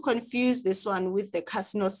not to confuse this one with the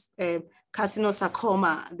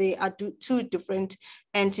carcinosarcoma. They are two different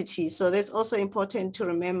entities. So that's also important to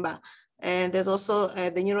remember. And there's also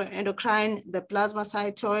the neuroendocrine, the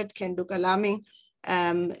plasmacytoid can look alarming.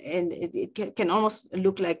 And it can almost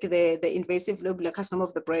look like the invasive lobular carcinoma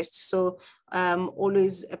of the breast. So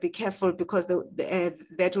always be careful, because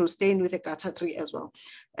that will stain with the GATA3 as well.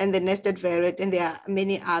 And the nested variant, and there are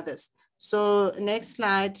many others. So next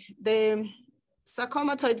slide, the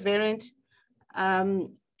sarcomatoid variant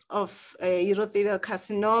of urothelial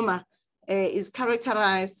carcinoma is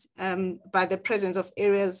characterized by the presence of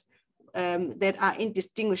areas that are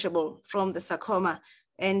indistinguishable from the sarcoma.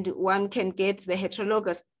 And one can get the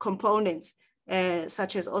heterologous components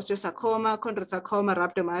such as osteosarcoma, chondrosarcoma,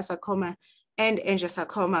 rhabdomyosarcoma, and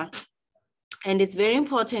angiosarcoma. And it's very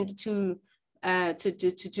important to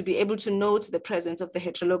be able to note the presence of the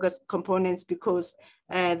heterologous components, because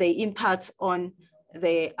they impact on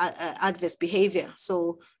the adverse behavior.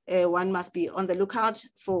 So one must be on the lookout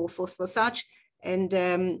for such. And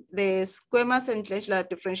the squamous and glandular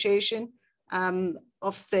differentiation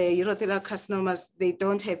of the urothelial carcinomas, they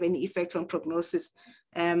don't have any effect on prognosis.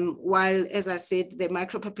 While, as I said, the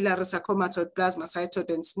micropapillary sarcomatoid, plasmacytoid,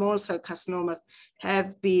 and small cell carcinomas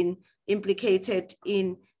have been implicated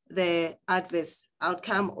in the adverse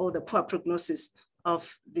outcome or the poor prognosis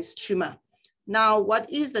of this tumor. Now, what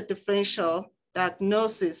is the differential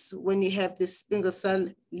diagnosis when you have this single cell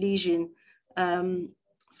lesion?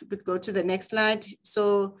 If we could go to the next slide.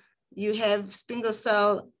 So you have single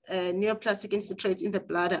cell neoplastic infiltrates in the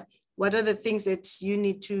bladder. What are the things that you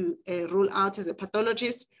need to rule out as a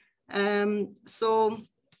pathologist? So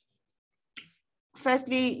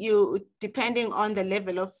firstly, depending on the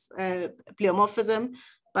level of pleomorphism,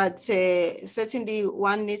 but certainly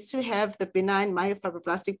one needs to have the benign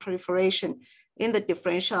myofibroblastic proliferation in the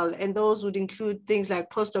differential, and those would include things like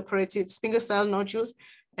postoperative single cell nodules,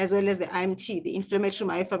 as well as the IMT, the inflammatory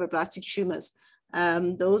myofibroblastic tumors.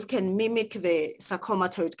 Those can mimic the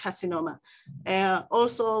sarcomatoid carcinoma.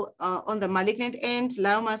 Also on the malignant end,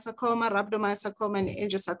 leiomyosarcoma, rhabdomyosarcoma, and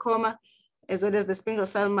angiosarcoma, as well as the single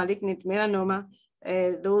cell malignant melanoma,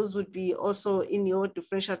 those would be also in your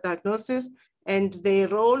differential diagnosis. And the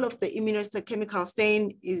role of the immunohistochemical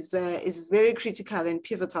stain is very critical and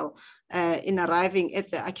pivotal in arriving at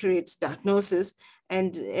the accurate diagnosis.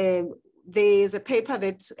 And there's a paper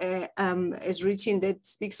that is written that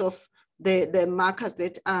speaks of the markers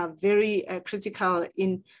that are very critical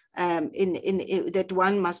in that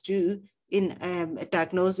one must do in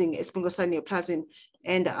diagnosing a spingal cell neoplasm.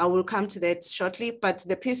 And I will come to that shortly, but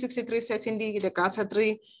the P63, certainly the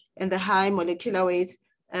GATA3 and the high molecular weight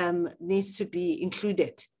needs to be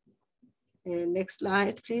included. Next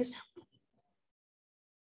slide, please.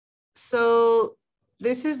 So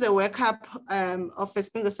this is the workup of a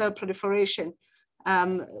spingal cell proliferation,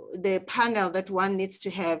 the panel that one needs to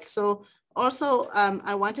have. So also,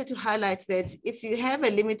 I wanted to highlight that if you have a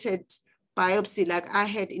limited biopsy like I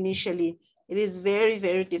had initially, it is very,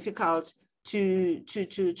 very difficult to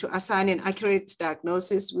assign an accurate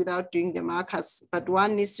diagnosis without doing the markers. But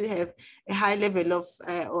one needs to have a high level of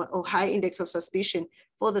or high index of suspicion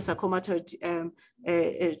for the sarcomatoid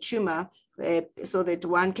tumor, so that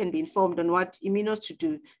one can be informed on what immunos to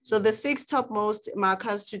do. So the 6 topmost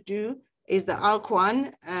markers to do is the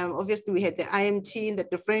ALK1. Obviously, we had the IMT in the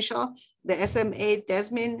differential, the SM8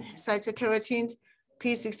 desmin cytokeratins,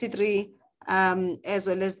 P63, as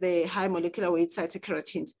well as the high molecular weight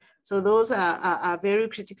cytokeratins. So those are very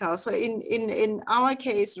critical. So in our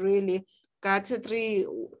case, really, GATA3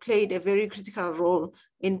 played a very critical role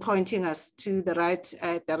in pointing us to the right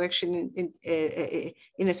direction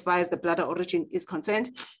in as far as the bladder origin is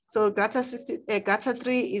concerned. So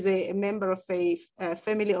GATA3 is a member of a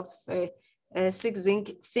family of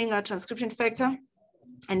 6-zinc finger transcription factor,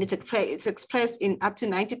 and it's expressed in up to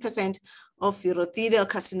 90% of urothelial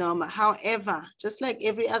carcinoma. However, just like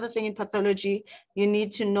every other thing in pathology, you need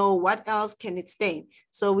to know what else can it stain.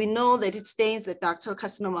 So we know that it stains the ductal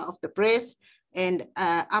carcinoma of the breast and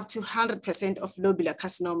up to 100% of lobular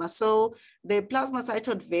carcinoma. So the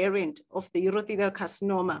plasmacytoid variant of the urothelial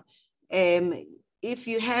carcinoma, if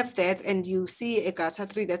you have that and you see a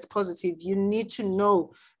GATA3 that's positive, you need to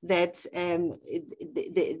know that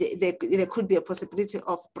there could be a possibility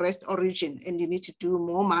of breast origin, and you need to do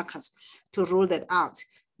more markers to rule that out.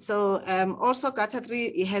 So also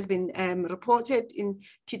GATA3, it has been reported in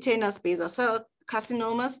cutaneous basal cell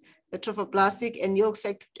carcinomas, the trophoblastic and yolk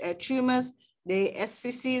sac tumors, the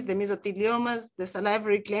SCCs, the mesotheliomas, the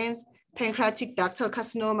salivary glands, pancreatic ductal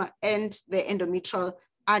carcinoma, and the endometrial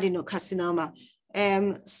adenocarcinoma.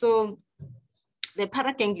 So the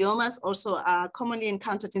paragangliomas also are commonly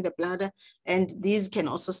encountered in the bladder, and these can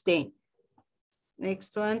also stain.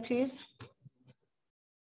 Next one, please.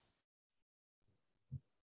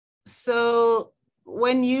 So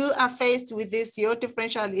when you are faced with this, your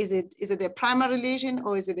differential, is it a primary lesion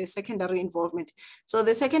or is it a secondary involvement? So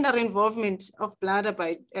the secondary involvement of bladder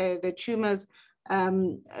by the tumors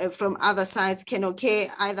from other sites can occur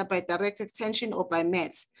either by direct extension or by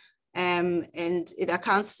mets. And it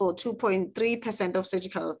accounts for 2.3% of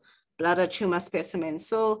surgical bladder tumor specimens.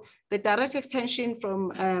 So the direct extension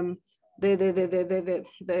from the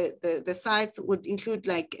sites would include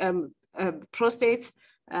like prostates.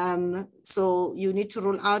 So you need to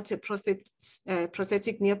rule out a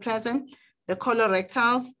prostatic neoplasm, the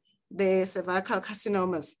colorectals, the cervical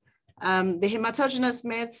carcinomas. The hematogenous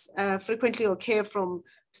mets frequently occur from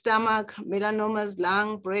stomach, melanomas,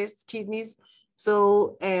 lung, breast, kidneys.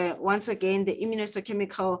 So once again, the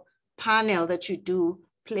immunohistochemical panel that you do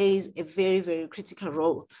plays a very, very critical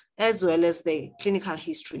role, as well as the clinical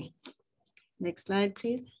history. Next slide,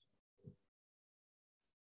 please.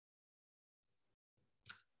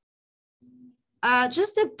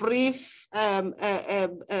 Just a brief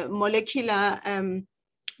molecular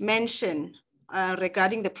mention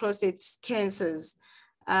regarding the prostate cancers.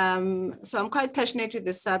 So I'm quite passionate with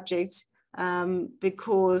the subject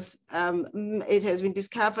because it has been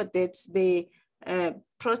discovered that the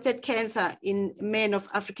prostate cancer in men of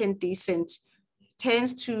African descent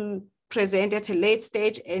tends to present at a late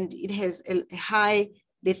stage, and it has a high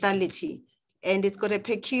lethality, and it's got a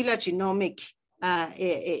peculiar genomic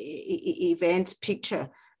event picture,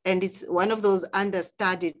 and it's one of those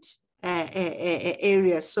understudied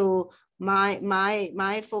areas. So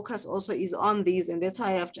my focus also is on these, and that's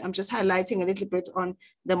why I'm just highlighting a little bit on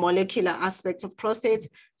the molecular aspect of prostates.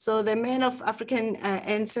 So the men of African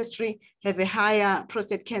ancestry have a higher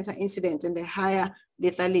prostate cancer incidence and a higher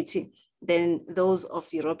lethality than those of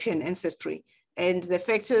European ancestry. And the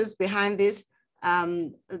factors behind this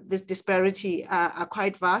disparity are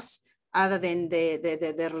quite vast, other than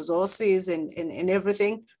the resources and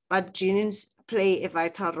everything, but genes play a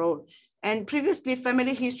vital role. And previously,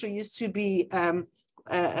 family history used to be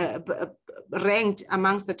ranked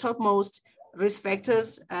amongst the topmost risk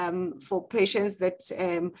factors for patients that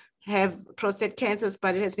have prostate cancers,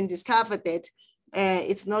 but it has been discovered that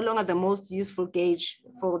it's no longer the most useful gauge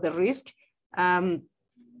for the risk,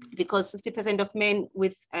 because 60% of men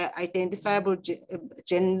with identifiable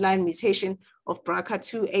germline mutation of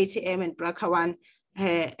BRCA2, ATM, and BRCA1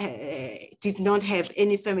 did not have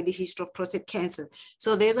any family history of prostate cancer.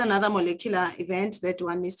 So there's another molecular event that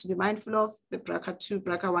one needs to be mindful of, the BRCA2,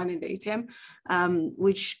 BRCA1, and the ATM,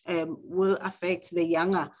 which will affect the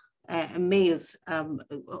younger males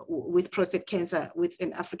with prostate cancer with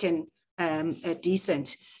an African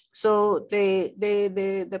descent. So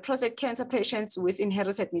the prostate cancer patients with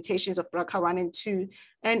inherited mutations of BRCA1 and 2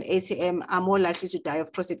 and ATM are more likely to die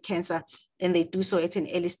of prostate cancer, and they do so at an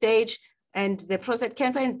early stage. And the prostate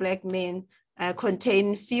cancer in Black men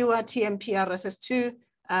contain fewer TMPRSS2,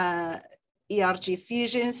 ERG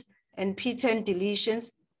fusions, and P10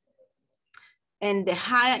 deletions, and the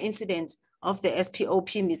higher incidence of the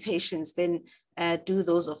SPOP mutations than do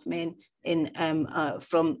those of men in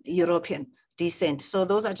from European descent. So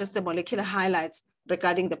those are just the molecular highlights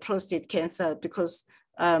regarding the prostate cancer, because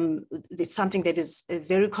it's something that is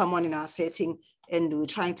very common in our setting, and we're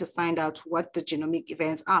trying to find out what the genomic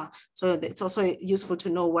events are. So it's also useful to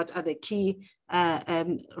know what are the key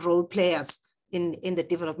role players in the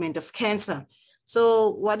development of cancer. So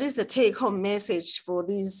what is the take-home message for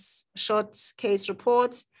these short case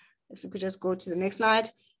reports? If we could just go to the next slide.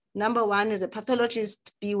 Number one, is a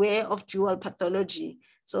pathologist, beware of dual pathology.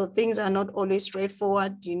 So things are not always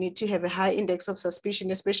straightforward. You need to have a high index of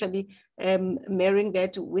suspicion, especially marrying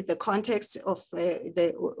that with the context of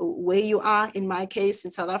where you are. In my case,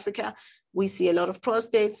 in South Africa, we see a lot of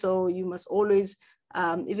prostate. So you must always,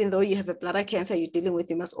 even though you have a bladder cancer you're dealing with,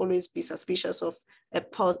 you must always be suspicious of a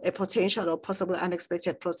potential or possible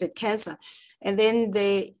unexpected prostate cancer. And then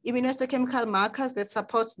the immunohistochemical markers that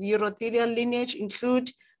support the urothelial lineage include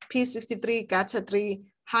P63, GATA3,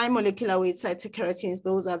 high molecular weight cytokeratins.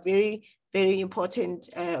 Those are very, very important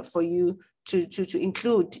for you to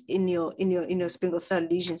include in your spinal cell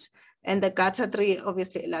lesions. And the GATA3,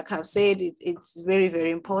 obviously, like I've said, it's very,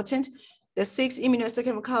 very important. The 6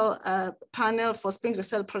 immunohistochemical panel for spinal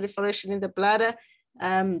cell proliferation in the bladder.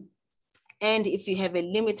 And if you have a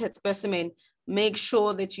limited specimen, make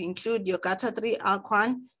sure that you include your GATA3,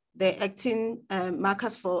 ALK1, the actin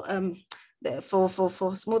markers for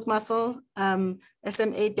smooth muscle,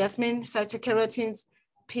 SMA, desmin, cytokeratins,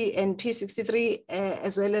 and P63,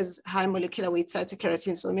 as well as high molecular weight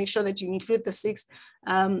cytokeratin. So make sure that you include the 6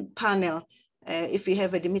 panel if you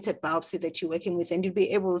have a limited biopsy that you're working with, and you'll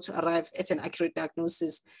be able to arrive at an accurate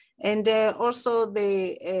diagnosis. And also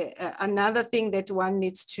another thing that one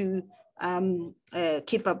needs to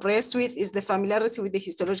keep abreast with is the familiarity with the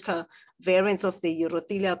histological variants of the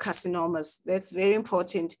urothelial carcinomas. That's very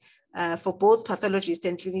important for both pathologists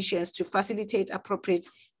and clinicians to facilitate appropriate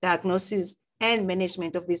diagnosis and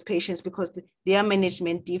management of these patients, because their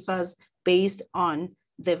management differs based on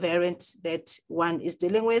the variant that one is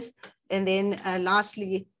dealing with. And then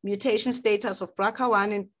lastly, mutation status of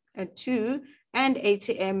BRCA1 and 2 and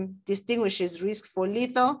ATM distinguishes risk for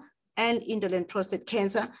lethal and indolent prostate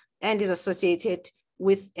cancer and is associated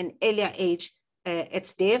with an earlier age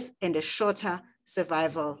at death and a shorter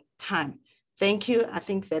survival time. Thank you. I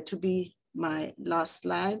think that will be my last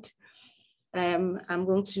slide. I'm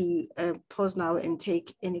going to pause now and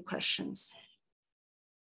take any questions.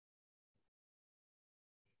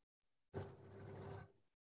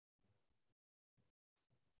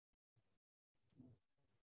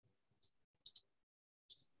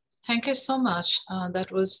 Thank you so much.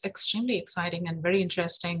 That was extremely exciting and very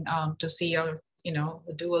interesting to see your,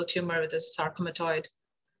 the dual tumor with the sarcomatoid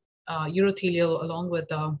urothelial along with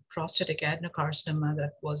the prostatic adenocarcinoma.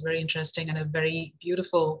 That was very interesting and a very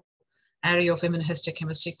beautiful area of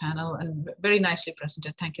immunohistochemistry panel, and very nicely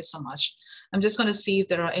presented. Thank you so much. I'm just going to see if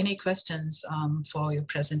there are any questions for your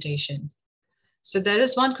presentation. So there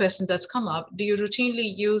is one question that's come up. Do you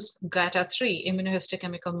routinely use GATA3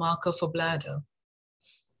 immunohistochemical marker for bladder?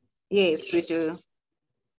 Yes, we do.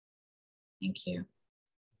 Thank you.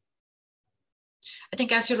 I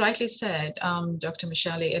think, as you rightly said, Dr.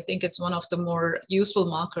 Michele, I think it's one of the more useful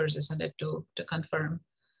markers, isn't it, to confirm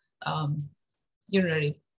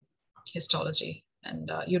urinary histology and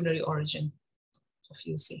urinary origin of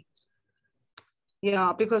UC.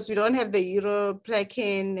 Yeah, because we don't have the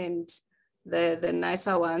uroplakin and the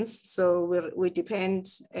nicer ones, so we depend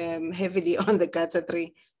heavily on the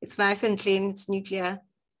GATA3. It's nice and clean, it's nuclear.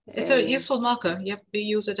 It's a useful marker. Yep, we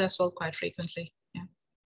use it as well quite frequently. Yeah.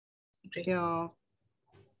 Agree. Yeah.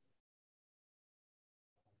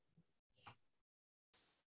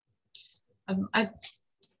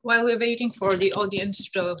 While we're waiting for the audience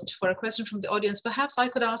for a question from the audience, perhaps I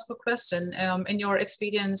could ask a question. In your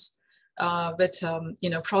experience with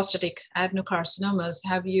prostatic adenocarcinomas,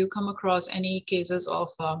 have you come across any cases of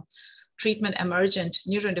treatment emergent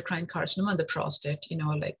neuroendocrine carcinoma in the prostate?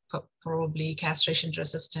 Like probably castration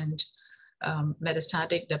resistant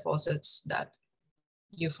metastatic deposits that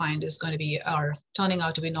you find is going to be turning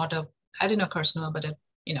out to be not a adenocarcinoma, but a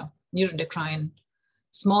neuroendocrine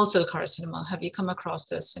small cell carcinoma. Have you come across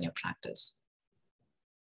this in your practice?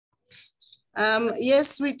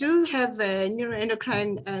 Yes, we do have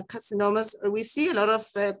neuroendocrine carcinomas. We see a lot of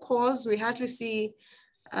cores. We hardly see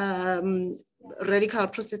radical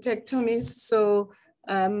prostatectomies. So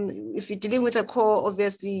if you're dealing with a core,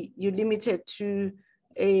 obviously you're limited to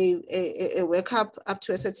a workup up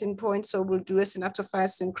to a certain point. So we'll do a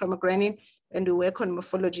synaptophysin chromogranin and we work on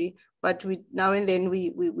morphology. But now and then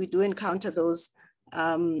we do encounter those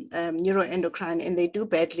neuroendocrine, and they do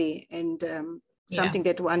badly, and something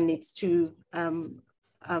that one needs to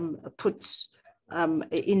put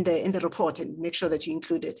in the report and make sure that you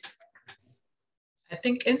include it. I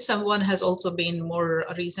think INSAM one has also been more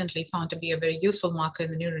recently found to be a very useful marker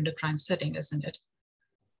in the neuroendocrine setting, isn't it?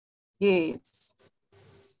 Yes.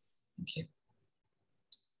 Thank you.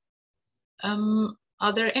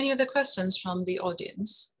 Are there any other questions from the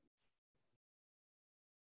audience?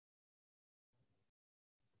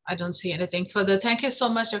 I don't see anything further. Thank you so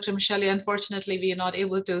much, Dr. Michele. Unfortunately, we are not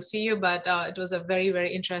able to see you, but it was a very,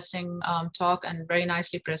 very interesting talk and very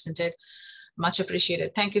nicely presented. Much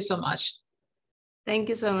appreciated. Thank you so much. Thank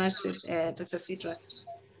you so much, Dr. Sidra.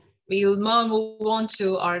 We'll now move on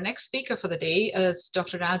to our next speaker for the day, is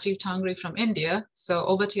Dr. Rajiv Tangri from India. So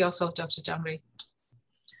over to yourself, Dr. Tangri.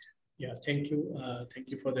 Yeah, thank you. Thank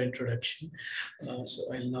you for the introduction.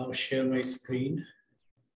 So I'll now share my screen.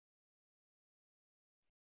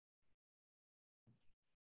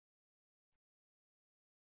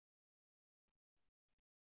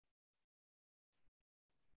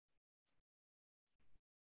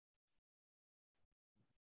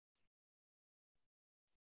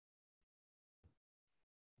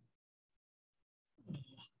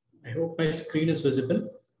 I hope my screen is visible.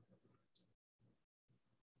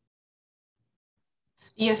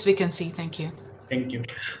 Yes, we can see. Thank you. Thank you.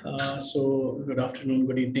 So good afternoon,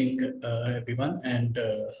 good evening, everyone, and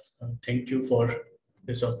thank you for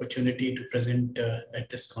this opportunity to present at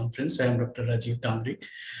this conference. I am Dr. Rajiv Tamri,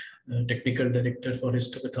 Technical Director for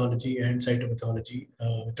Histopathology and Cytopathology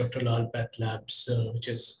with Dr. Lal Path Labs, which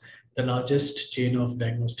is the largest chain of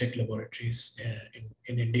diagnostic laboratories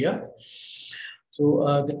in India.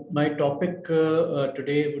 So my topic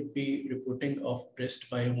today would be reporting of breast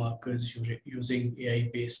biomarkers using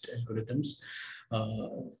AI-based algorithms.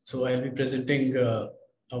 So I'll be presenting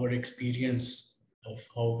our experience of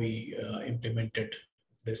how we implemented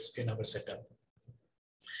this in our setup.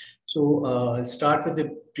 So I'll start with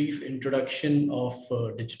a brief introduction of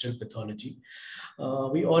digital pathology.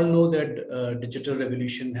 We all know that digital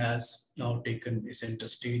revolution has now taken a center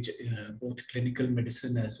stage in both clinical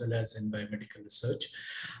medicine as well as in biomedical research.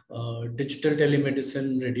 Digital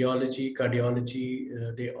telemedicine, radiology,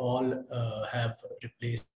 cardiology, they all have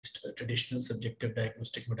replaced traditional subjective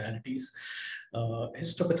diagnostic modalities.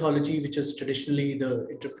 Histopathology, which is traditionally the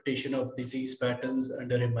interpretation of disease patterns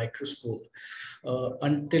under a microscope,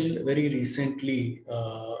 until very recently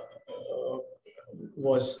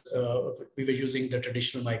we were using the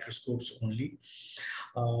traditional microscopes only.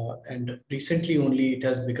 And recently only it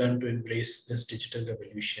has begun to embrace this digital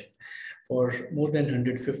revolution. For more than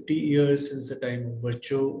 150 years since the time of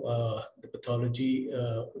Virchow, the pathology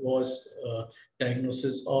was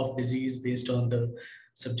diagnosis of disease based on the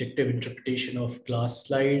subjective interpretation of glass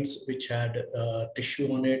slides, which had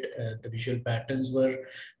tissue on it. The visual patterns were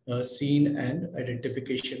seen and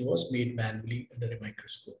identification was made manually under a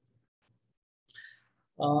microscope.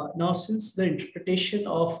 Now, since the interpretation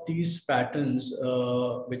of these patterns,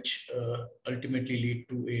 which ultimately lead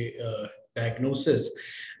to a diagnosis,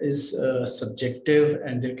 is subjective,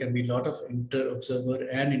 and there can be a lot of inter-observer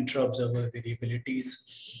and intra-observer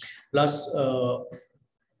variabilities, plus a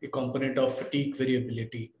component of fatigue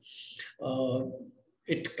variability,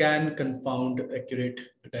 it can confound accurate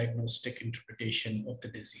diagnostic interpretation of the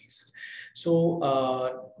disease. So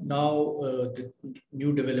now the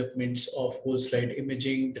new developments of whole slide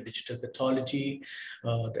imaging, the digital pathology,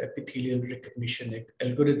 the epithelial recognition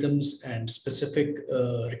algorithms, and specific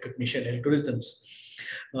recognition algorithms,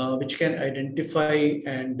 which can identify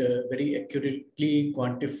and very accurately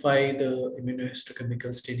quantify the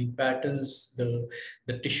immunohistochemical staining patterns, the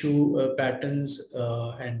tissue patterns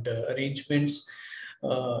and arrangements,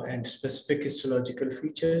 and specific histological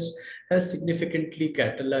features, has significantly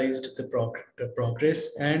catalyzed the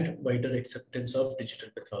progress and wider acceptance of digital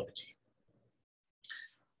pathology.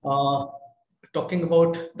 Talking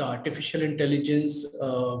about the artificial intelligence,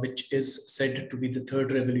 which is said to be the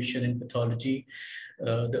third revolution in pathology,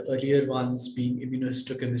 the earlier ones being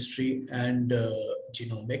immunohistochemistry and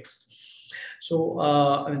genomics. So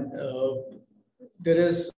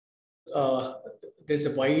there's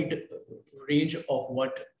a wide range of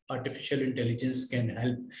what artificial intelligence can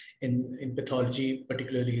help in pathology,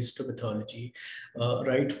 particularly histopathology,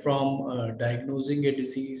 right from diagnosing a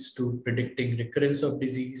disease to predicting recurrence of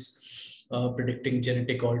disease, predicting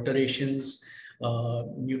genetic alterations,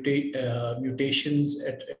 mutations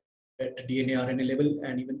at DNA RNA level,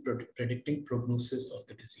 and even predicting prognosis of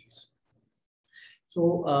the disease.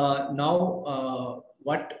 So now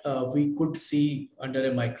what we could see under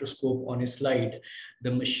a microscope on a slide, the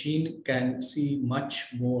machine can see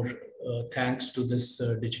much more thanks to this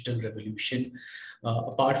digital revolution.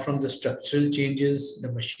 Apart from the structural changes,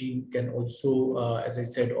 the machine can also, as I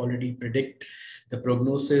said, already predict the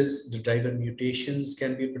prognosis, the driver mutations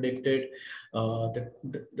can be predicted,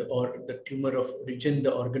 the tumor of origin,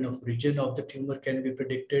 the organ of origin of the tumor can be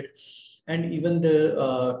predicted, and even the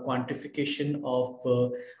quantification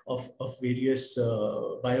of various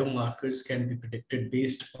biomarkers can be predicted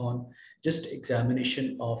based on just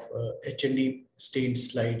examination of HND stained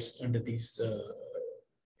slides under these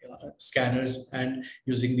scanners and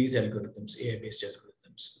using these algorithms, AI-based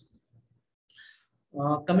algorithms.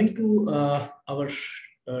 Coming to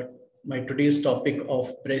my today's topic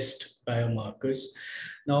of breast biomarkers.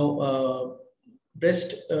 Now,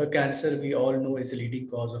 breast cancer, we all know, is a leading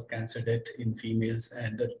cause of cancer death in females,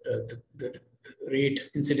 and the rate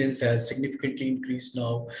incidence has significantly increased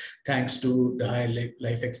now thanks to the high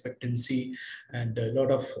life expectancy and a lot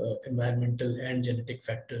of environmental and genetic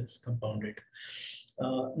factors compounded.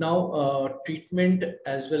 Now, treatment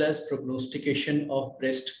as well as prognostication of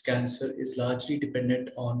breast cancer is largely dependent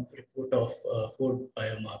on report of 4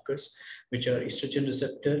 biomarkers, which are estrogen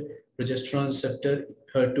receptor, progesterone receptor,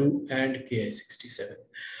 HER2, and Ki67.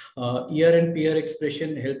 ER and PR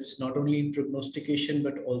expression helps not only in prognostication,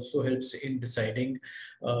 but also helps in deciding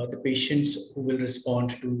the patients who will respond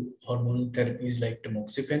to hormonal therapies like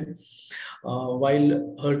tamoxifen.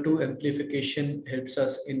 While HER2 amplification helps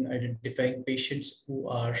us in identifying patients who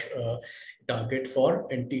are target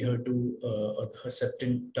for anti-HER2 or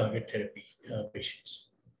Herceptin target therapy patients.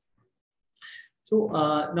 So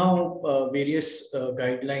now various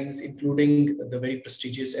guidelines, including the very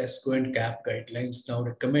prestigious ESCO and CAP guidelines, now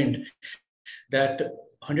recommend that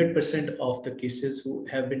 100% of the cases who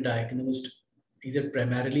have been diagnosed either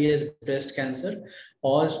primarily as breast cancer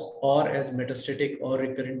or as metastatic or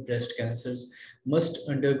recurrent breast cancers must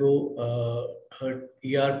undergo ER,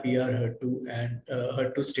 PR, HER2 and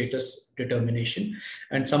HER2 status determination.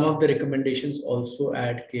 And some of the recommendations also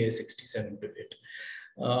add Ki67 to it.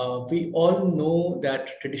 We all know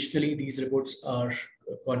that traditionally these reports are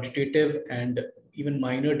quantitative, and even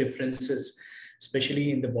minor differences,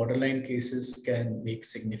 especially in the borderline cases, can make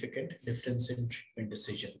significant difference in treatment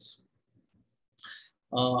decisions.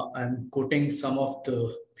 I'm quoting some of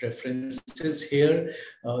the references here.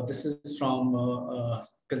 This is from a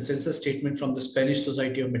consensus statement from the Spanish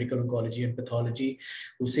Society of Medical Oncology and Pathology,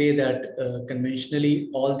 who say that conventionally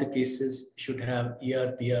all the cases should have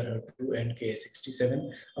ER, PR, HER2, and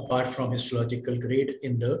Ki67, apart from histological grade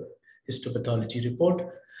in the histopathology report.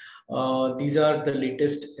 These are the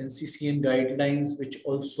latest NCCN guidelines, which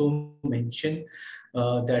also mention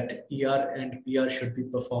that ER and PR should be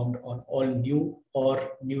performed on all new or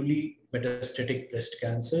newly metastatic breast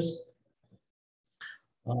cancers.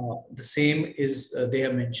 The same is they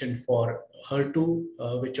have mentioned for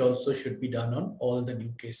HER2, which also should be done on all the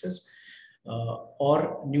new cases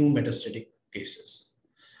or new metastatic cases.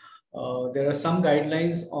 There are some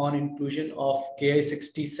guidelines on inclusion of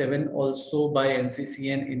Ki67 also by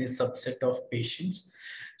NCCN in a subset of patients.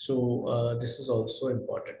 So this is also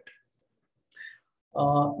important.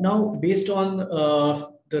 Now, based on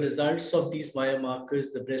the results of these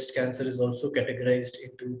biomarkers, the breast cancer is also categorized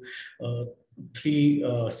into three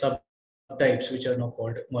subtypes, which are now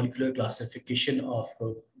called molecular classification of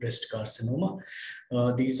breast carcinoma.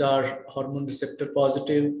 These are hormone receptor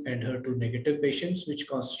positive and HER2 negative patients, which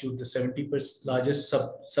constitute the 70% largest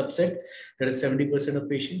subset, that is 70% of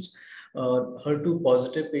patients. HER2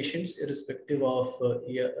 positive patients, irrespective of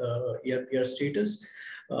ER/PR status,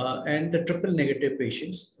 and the triple negative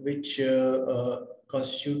patients, which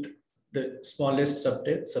constitute the smallest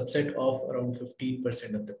subset of around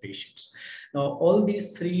 15% of the patients. Now, all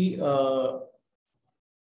these three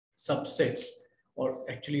subsets, or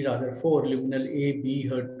actually rather four, luminal A, B,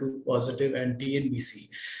 HER2 positive, and TNBC,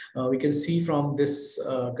 we can see from this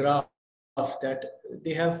graph that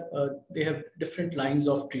they have different lines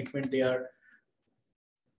of treatment. They are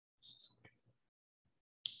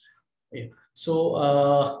so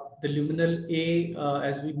the luminal A,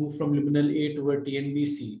 as we move from luminal A toward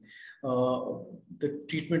TNBC, the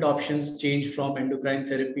treatment options change from endocrine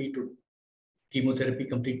therapy to chemotherapy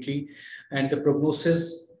completely, and the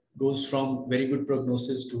prognosis goes from very good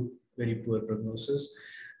prognosis to very poor prognosis.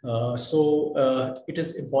 So it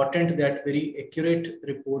is important that very accurate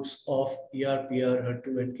reports of ER, PR,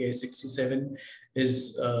 HER2, and Ki67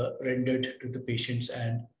 is rendered to the patients,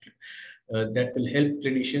 and that will help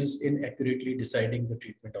clinicians in accurately deciding the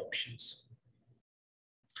treatment options.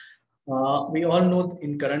 We all know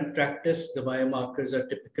in current practice, the biomarkers are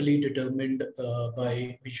typically determined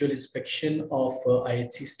by visual inspection of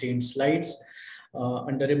IHC stained slides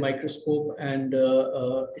under a microscope, and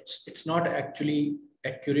it's not actually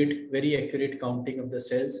accurate, very accurate counting of the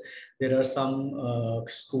cells. There are some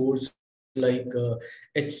scores like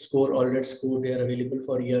H score or red score, they are available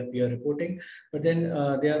for ER/PR reporting, but then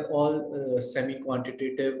they are all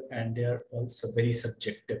semi-quantitative, and they are also very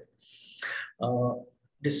subjective.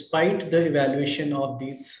 Despite the evaluation of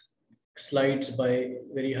these slides by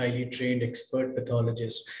very highly trained expert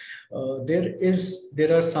pathologists,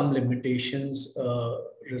 there are some limitations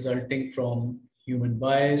resulting from human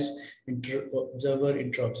bias, intra-observer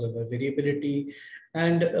variability,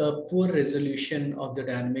 and poor resolution of the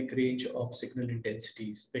dynamic range of signal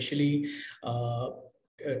intensity, especially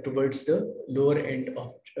towards the lower end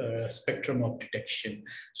of spectrum of detection.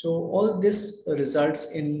 So all this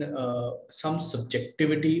results in some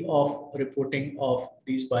subjectivity of reporting of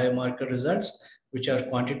these biomarker results, which are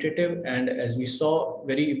quantitative, and as we saw,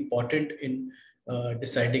 very important in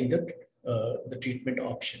deciding the treatment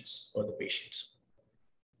options for the patients.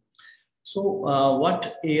 So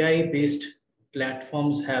what AI-based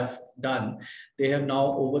platforms have done, they have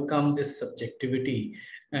now overcome this subjectivity,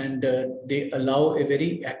 and they allow a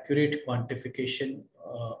very accurate quantification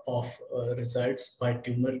results by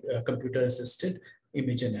computer-assisted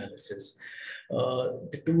image analysis.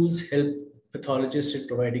 The tools help pathologists in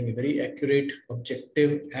providing a very accurate,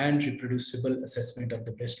 objective, and reproducible assessment of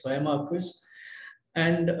the breast biomarkers.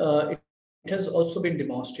 And it has also been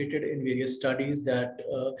demonstrated in various studies that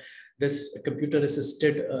this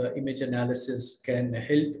computer-assisted image analysis can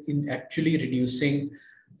help in actually reducing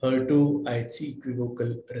HER2-IHC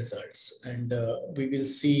equivocal results. And we will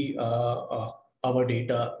see our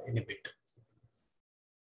data in a bit.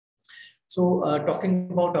 So talking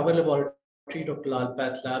about our laboratory, Dr. Lal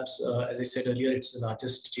Path Labs, as I said earlier, it's the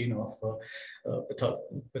largest chain of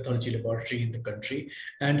pathology laboratory in the country.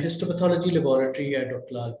 And histopathology laboratory at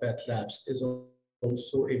Dr. Lal Path Labs is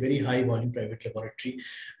also a very high volume private laboratory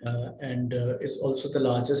and is also the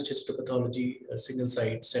largest histopathology single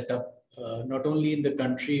site setup, not only in the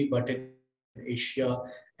country, but in Asia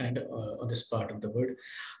and on this part of the world.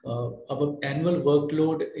 Our annual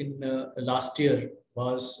workload in last year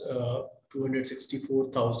was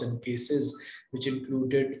 264,000 cases, which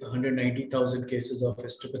included 190,000 cases of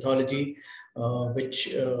histopathology,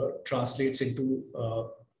 which translates into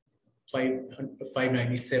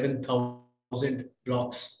 597,000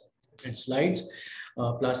 blocks and slides,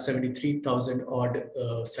 plus 73,000 odd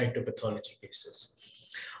cytopathology cases.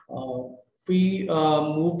 We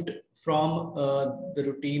moved from the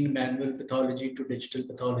routine manual pathology to digital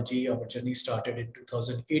pathology. Our journey started in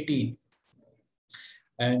 2018.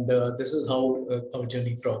 And this is how our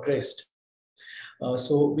journey progressed.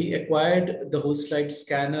 So we acquired the whole slide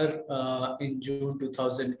scanner in June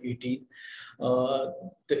 2018.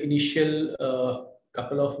 The initial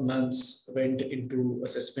couple of months went into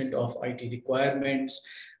assessment of IT requirements,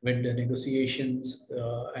 vendor negotiations,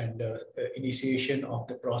 and initiation of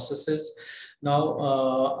the processes. Now,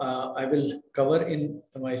 I will cover in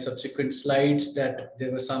my subsequent slides that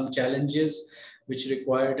there were some challenges which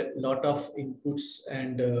required a lot of inputs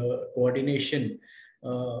and coordination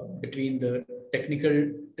between the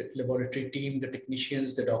technical laboratory team, the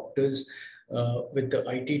technicians, the doctors, with the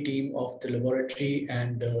IT team of the laboratory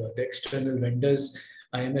and the external vendors,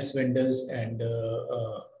 IMS vendors and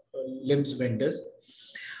LIMS vendors.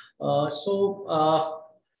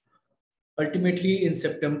 Ultimately, in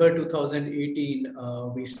September 2018,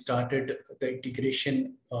 we started the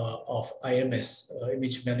integration of IMS,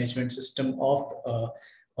 image management system of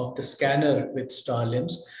the scanner with Star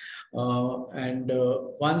LIMS.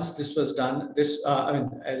 Once this was done, I mean,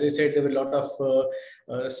 as I said, there were a lot of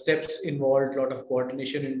steps involved, a lot of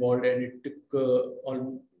coordination involved, and it took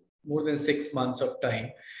more than 6 months of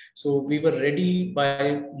time. So we were ready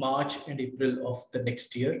by March and April of the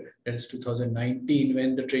next year, that is 2019,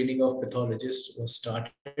 when the training of pathologists was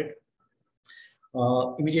started.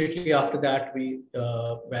 Immediately after that, we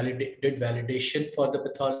did validation for the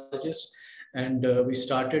pathologists, and we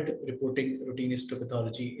started reporting routine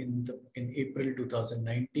histopathology in April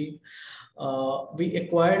 2019. We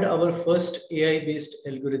acquired our first AI-based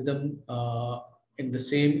algorithm in the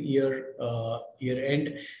same year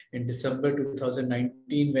end in December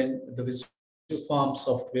 2019, when the Farm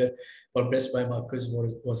software for breast biomarkers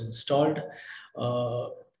was installed.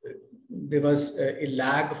 There was a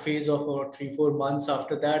lag phase of about 3-4 months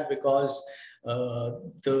after that, because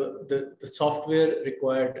the software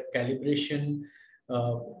required calibration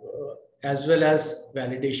as well as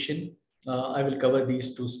validation. I will cover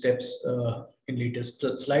these two steps in latest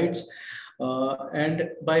slides.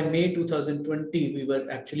 And by May 2020, we were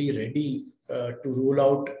actually ready to roll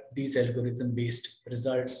out these algorithm-based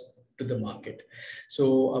results to the market.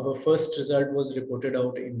 So our first result was reported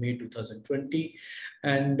out in May 2020,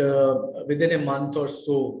 and within a month or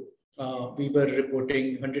so, we were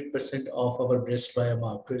reporting 100% of our breast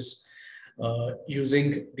biomarkers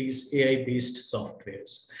using these AI-based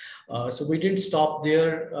softwares. So we didn't stop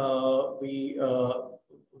there.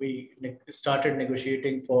 We started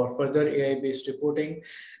negotiating for further AI-based reporting,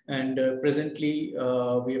 and presently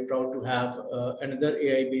we are proud to have another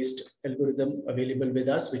AI-based algorithm available with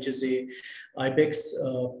us, which is a IBEX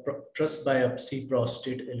trust biopsy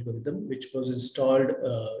prostate algorithm, which was installed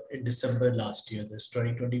in December last year, this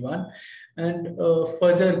 2021. And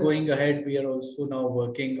further going ahead, we are also now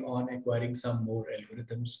working on acquiring some more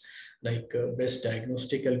algorithms, like breast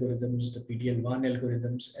diagnostic algorithms, the PDL1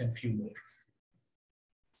 algorithms, and few more.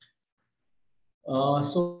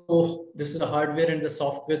 So this is the hardware and the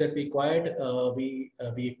software that we acquired. We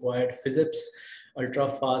acquired Philips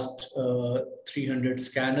ultra-fast 300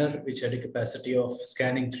 scanner, which had a capacity of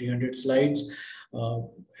scanning 300 slides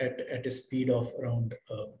at a speed of around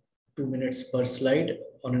 2 minutes per slide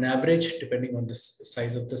on an average, depending on the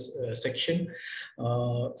size of this section.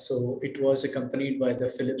 So it was accompanied by the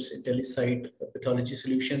Philips IntelliSight pathology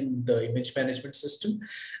solution, the image management system,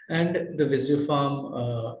 and the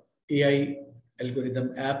Visiopharm AI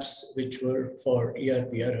algorithm apps, which were for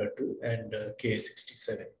ERPR, HER2, and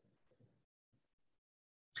Ka67.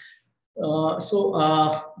 The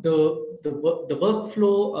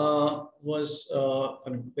workflow was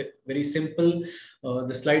very simple.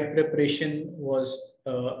 The slide preparation was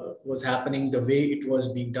happening the way it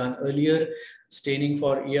was being done earlier. Staining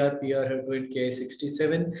for ERPR, HER2, and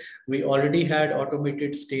Ka67. We already had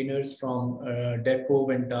automated stainers from Deco,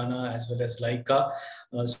 Ventana, as well as Leica.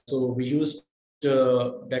 So we used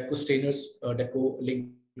Deco stainers, Deco Link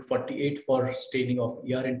 48 for staining of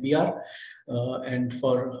ER and PR. And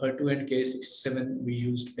for HER2 and Ka67, we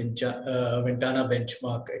used Ventana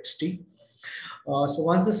Benchmark XT. So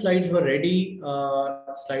once the slides were ready,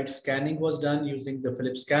 slide scanning was done using the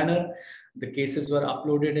Philips scanner. The cases were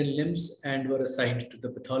uploaded in LIMS and were assigned to the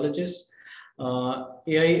pathologist. AI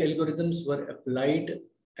algorithms were applied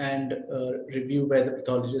and review by the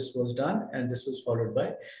pathologist was done, and this was followed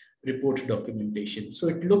by report documentation. So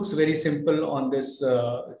it looks very simple on this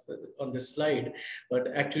slide, but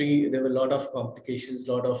actually there were a lot of complications,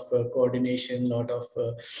 a lot of coordination, a lot of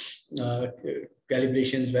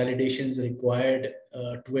calibrations, validations required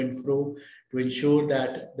to and fro to ensure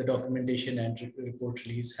that the documentation and report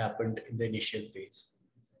release happened in the initial phase.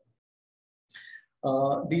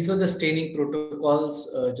 These are the staining protocols,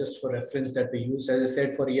 just for reference, that we use. As I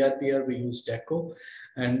said, for ERPR, we used DECO,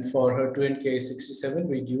 and for HER2 and Ka67,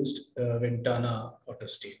 we used Ventana auto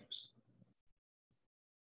stainers.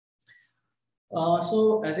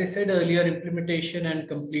 So as I said earlier, implementation and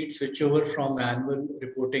complete switchover from manual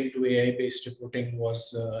reporting to AI-based reporting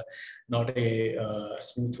was not a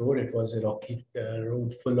smooth road. It was a rocky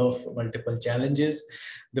road full of multiple challenges.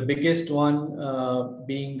 The biggest one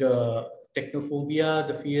being technophobia,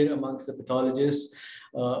 the fear amongst the pathologists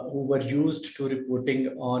who were used to reporting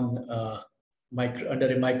on under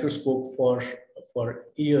a microscope for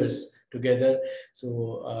years together.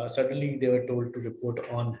 So suddenly they were told to report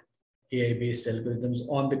on AI-based algorithms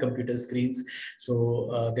on the computer screens.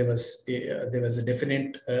 So there was a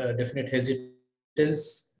definite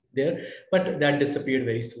hesitance there, but that disappeared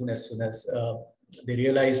very soon as they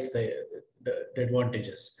realized the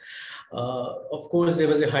advantages. Of course, there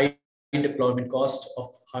was a high deployment cost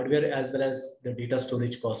of hardware as well as the data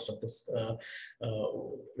storage cost of this,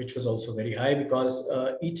 which was also very high, because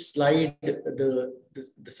each slide, the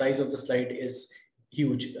size of the slide is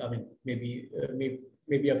huge. I mean,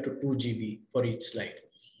 maybe up to 2 GB for each slide.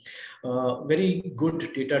 Very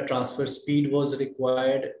good data transfer speed was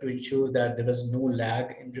required to ensure that there was no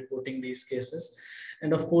lag in reporting these cases.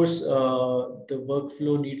 And of course, the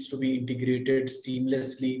workflow needs to be integrated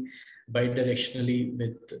seamlessly bidirectionally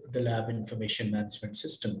with the lab information management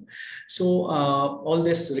system. So all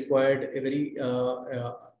this required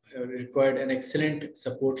required an excellent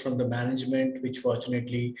support from the management, which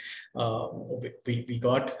fortunately we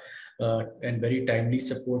got, and very timely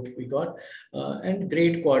support we got, and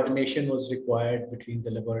great coordination was required between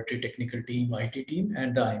the laboratory technical team, IT team,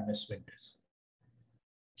 and the IMS vendors.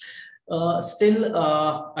 Still,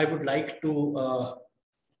 I would like to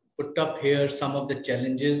put up here some of the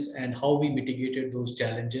challenges and how we mitigated those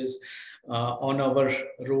challenges on our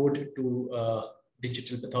road to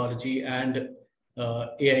digital pathology and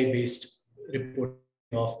AI-based reporting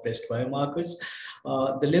of breast biomarkers.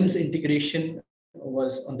 The LIMS integration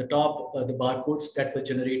was on the top. The barcodes that were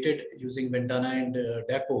generated using Ventana and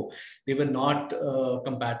DECO, they were not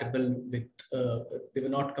compatible with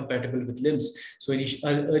LIMS. So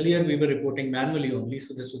earlier we were reporting manually only,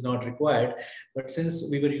 so this was not required. But since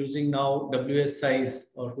we were using now WS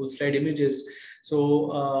size or whole slide images,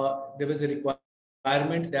 so there was a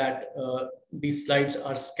requirement that these slides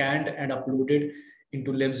are scanned and uploaded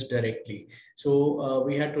into LIMS directly. So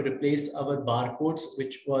we had to replace our barcodes,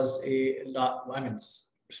 which was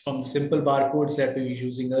from simple barcodes that we were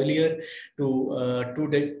using earlier to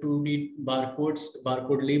 2D barcodes,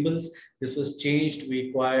 barcode labels. This was changed. We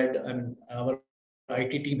required, our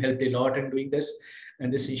IT team helped a lot in doing this,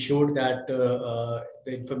 and this ensured that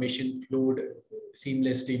the information flowed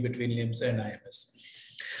seamlessly between LIMS and IMS.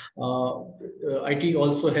 IT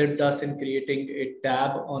also helped us in creating a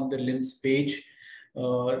tab on the LIMS page,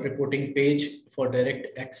 reporting page, for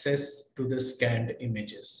direct access to the scanned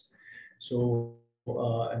images. So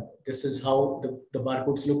this is how the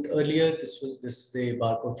barcodes looked earlier. This is a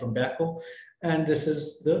barcode from DECO, and this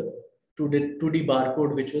is the 2D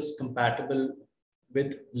barcode, which was compatible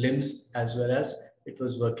with LIMS as well as it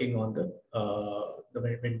was working on the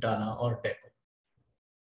the ventana or deco.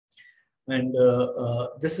 And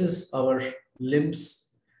this is our limbs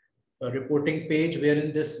reporting page,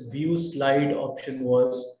 wherein this view slide option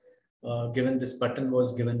was given, this button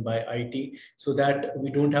was given by IT, so that we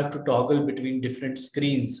don't have to toggle between different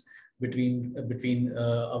screens between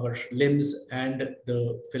our limbs and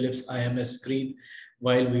the Philips IMS screen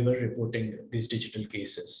while we were reporting these digital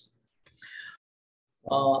cases.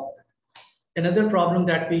 Another problem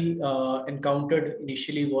that we encountered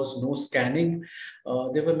initially was no scanning.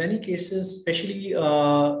 There were many cases, especially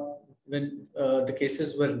when the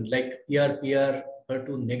cases were like ER,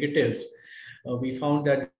 HER2 negatives. We found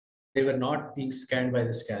that they were not being scanned by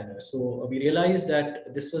the scanner. So we realized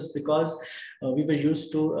that this was because we were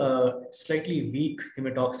used to slightly weak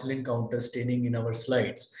hematoxylin counter staining in our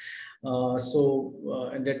slides.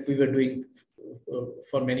 And that we were doing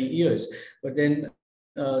for many years. But then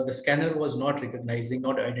the scanner was not recognizing,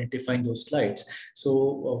 not identifying those slides. So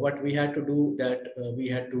what we had to do that we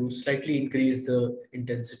had to slightly increase the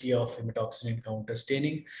intensity of hematoxylin counter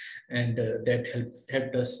staining, and that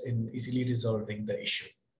helped us in easily resolving the issue.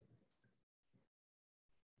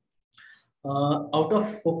 Out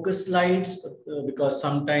of focus slides, because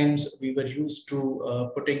sometimes we were used to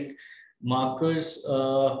putting markers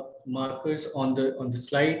on the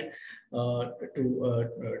slide to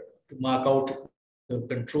mark out the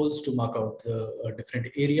controls, to mark out the different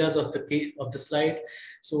areas of the case of the slide.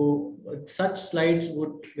 So such slides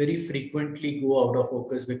would very frequently go out of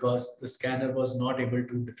focus because the scanner was not able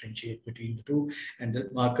to differentiate between the two, and the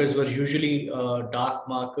markers were usually dark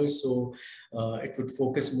markers, so it would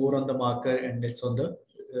focus more on the marker and less on the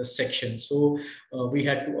section. So we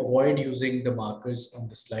had to avoid using the markers on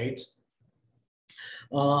the slides.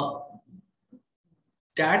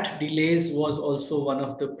 TAT delays was also one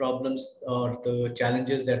of the problems or the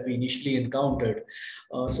challenges that we initially encountered.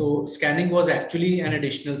 So scanning was actually an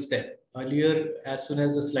additional step. Earlier, as soon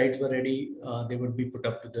as the slides were ready, they would be put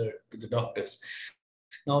up to the doctors.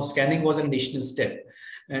 Now, scanning was an additional step.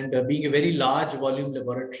 And being a very large volume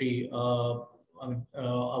laboratory,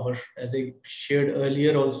 as I shared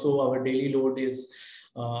earlier also, our daily load is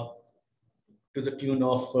to the tune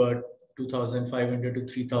of 2,500 to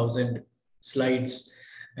 3,000 slides.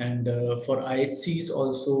 And for IHCs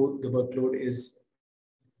also, the workload is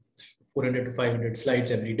 400 to 500 slides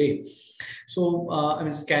every day. So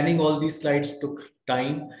scanning all these slides took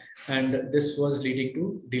time, and this was leading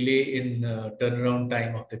to delay in turnaround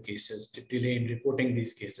time of the cases, delay in reporting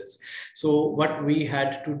these cases. So what we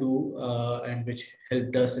had to do, and which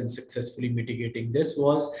helped us in successfully mitigating this,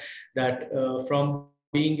 was that from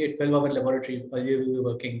being a 12-hour laboratory, earlier we were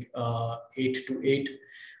working 8 to 8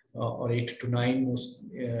 or 8 to 9 most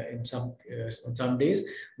on some days.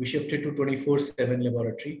 We shifted to 24/7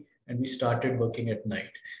 laboratory, and we started working at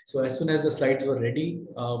night. So as soon as the slides were ready,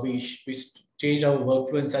 we changed our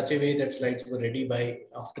workflow in such a way that slides were ready by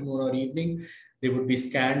afternoon or evening. They would be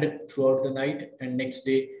scanned throughout the night, and next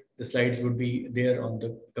day the slides would be there on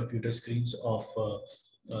the computer screens of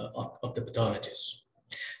the pathologists.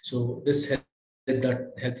 So this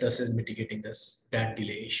helped us in mitigating this TAT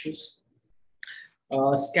delay issues.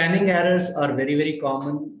 Scanning errors are very, very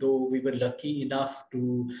common, though we were lucky enough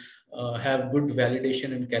to have good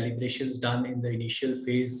validation and calibrations done in the initial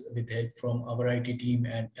phase with help from our IT team,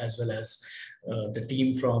 and as well as the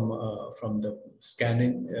team from the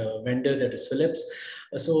scanning vendor, that is Philips.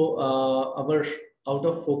 So our out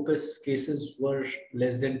of focus cases were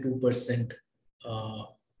less than 2%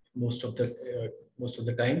 most of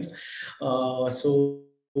the times.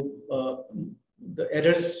 The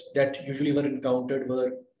errors that usually were encountered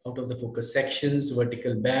were out of the focus sections,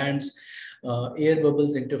 vertical bands, air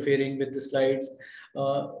bubbles interfering with the slides,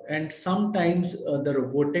 and sometimes the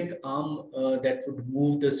robotic arm that would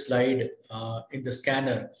move the slide in the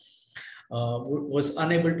scanner was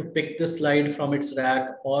unable to pick the slide from its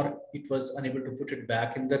rack, or it was unable to put it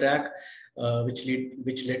back in the rack,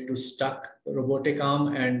 which led to stuck robotic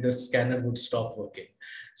arm, and the scanner would stop working.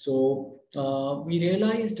 So we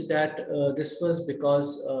realized that this was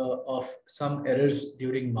because of some errors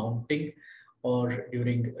during mounting or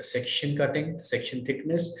during section cutting, section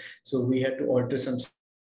thickness. So we had to alter some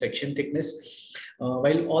section thickness.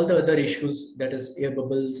 While all the other issues, that is air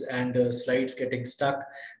bubbles and slides getting stuck,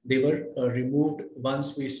 they were removed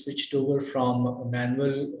once we switched over from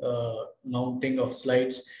manual mounting of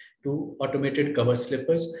slides to automated cover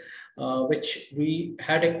slippers, which we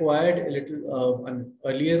had acquired a little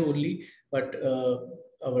earlier only, but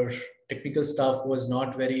our technical staff was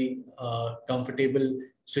not very comfortable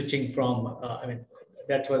switching from,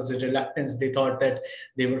 that was the reluctance. They thought that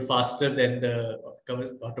they were faster than the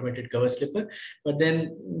automated cover slipper. But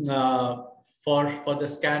then for the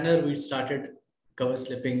scanner, we started cover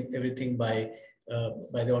slipping everything by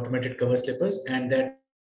the automated cover slippers, and that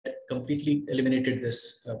completely eliminated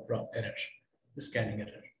this error, the scanning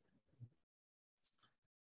error.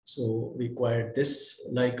 So we acquired this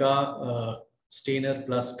Leica stainer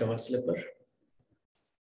plus cover slipper.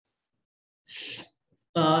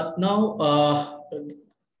 Now,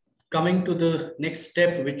 coming to the next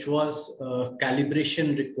step, which was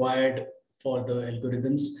calibration required for the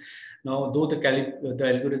algorithms. Now, though the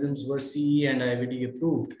algorithms were CE and IVD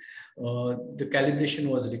approved, the calibration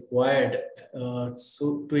was required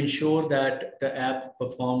so to ensure that the app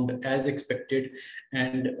performed as expected,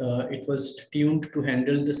 and it was tuned to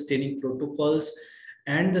handle the staining protocols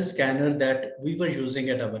and the scanner that we were using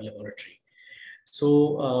at our laboratory.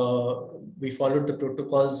 So we followed the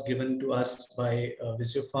protocols given to us by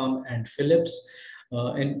Visiopharm and Philips,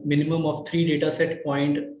 and minimum of 3 data set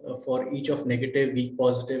point for each of negative, weak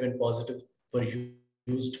positive, and positive were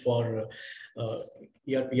used for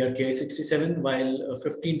ERPR-Ki67, while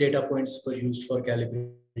 15 data points were used for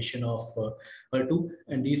calibration of HER2,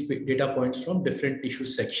 and these data points from different tissue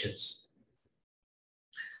sections.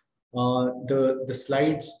 The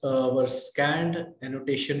slides were scanned,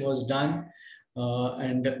 annotation was done,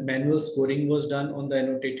 and manual scoring was done on the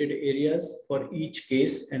annotated areas for each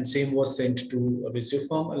case, and same was sent to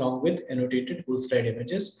Visiopharm along with annotated whole slide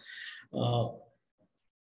images.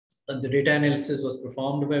 The data analysis was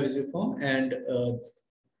performed by Visiopharm, and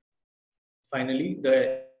finally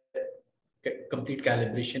the complete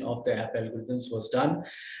calibration of the app algorithms was done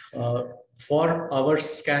for our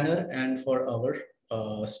scanner and for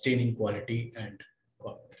our staining quality and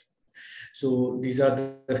quality. So these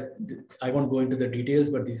are I won't go into the details,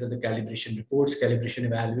 but these are the calibration reports, calibration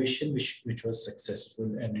evaluation, which was successful,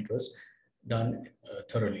 and it was done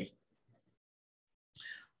thoroughly.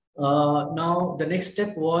 Now, the next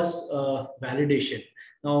step was validation.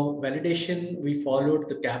 Now, validation, we followed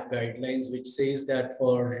the CAP guidelines, which says that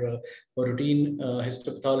for routine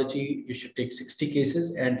histopathology, you should take 60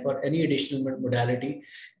 cases, and for any additional modality,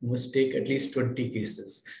 you must take at least 20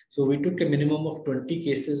 cases. So we took a minimum of 20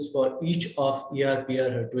 cases for each of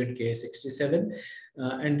ERPR, HER2, and Ki67,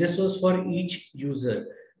 and this was for each user.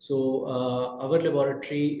 So our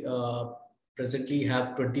laboratory presently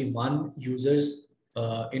have 21 users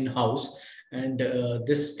in-house, and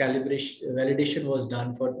this validation was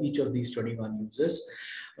done for each of these 21 users.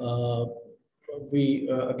 We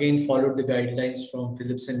again followed the guidelines from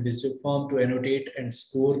Philips and Visiopharm to annotate and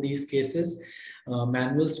score these cases.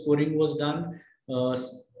 Manual scoring was done.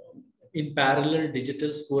 In parallel,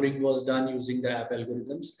 digital scoring was done using the app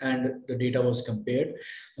algorithms, and the data was compared.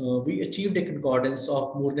 We achieved a concordance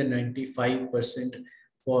of more than 95%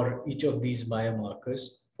 for each of these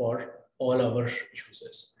biomarkers for all our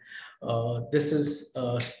users. This is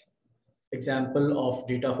example of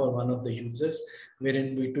data for one of the users,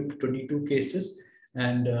 wherein we took 22 cases,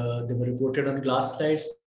 and they were reported on glass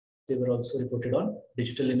slides. They were also reported on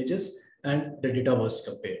digital images, and the data was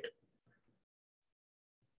compared.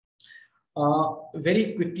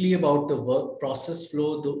 Very quickly about the work process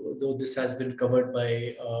flow, though this has been covered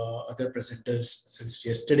by other presenters since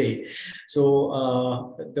yesterday.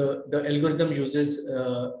 So the algorithm uses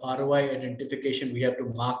ROI identification. We have to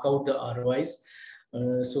mark out the ROIs.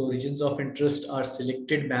 So regions of interest are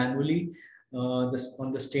selected manually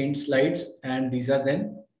on the stained slides, and these are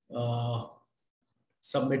then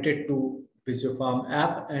submitted to Visiopharm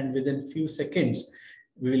app, and within few seconds,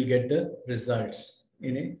 we will get the results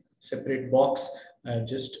in a separate box. I've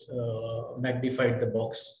just magnified the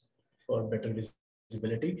box for better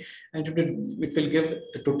visibility, and it will give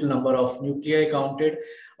the total number of nuclei counted.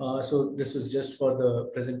 So this was just for the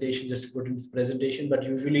presentation, just to put in the presentation, but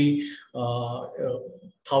usually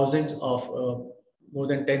thousands of more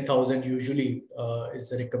than 10,000 usually is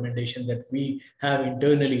the recommendation that we have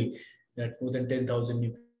internally, that more than 10,000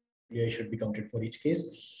 nuclei should be counted for each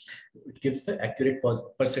case. It gives the accurate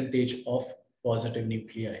percentage of positive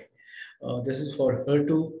nuclei. This is for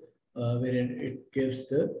HER2, wherein it gives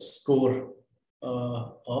the score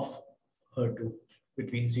of HER2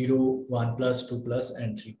 between 0, 1 plus, 2 plus,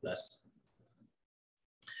 and 3 plus.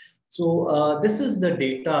 So this is the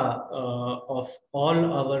data of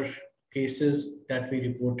all our cases that we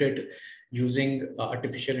reported using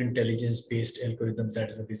artificial intelligence based algorithms, that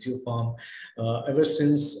is a Visiopharm, ever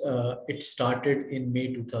since it started in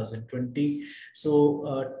May 2020.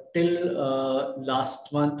 So till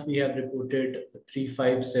last month, we have reported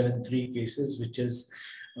 3573 cases, which is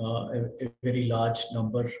a very large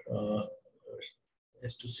number,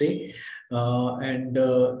 as to say. And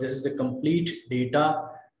this is the complete data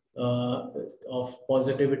of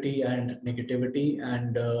positivity and negativity,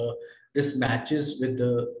 and this matches with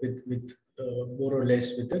the more or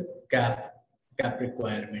less with the CAP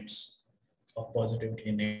requirements of positivity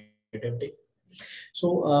and negativity.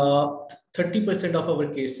 So 30% of our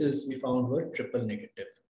cases we found were triple negative.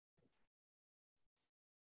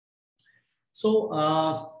 So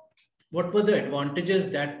what were the advantages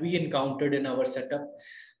that we encountered in our setup?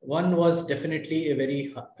 One was definitely a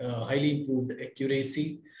very highly improved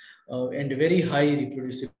accuracy and very high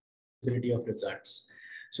reproducibility of results.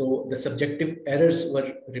 So the subjective errors were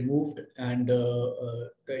removed, and the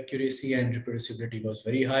accuracy and reproducibility was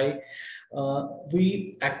very high.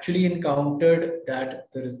 We actually encountered that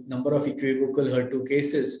the number of equivocal HER2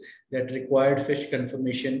 cases that required FISH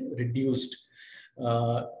confirmation reduced.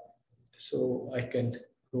 So I can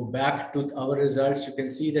go back to our results. You can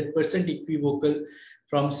see that percent equivocal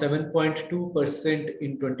from 7.2%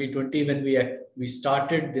 in 2020 when we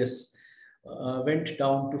started this went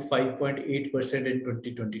down to 5.8% in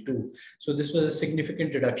 2022. So this was a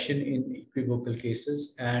significant reduction in equivocal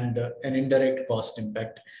cases and an indirect cost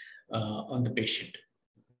impact on the patient.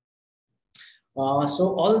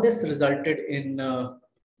 So all this resulted in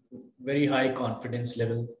very high confidence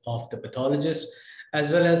level of the pathologist as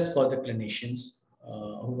well as for the clinicians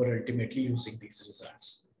who were ultimately using these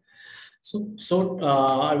results. So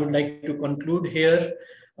I would like to conclude here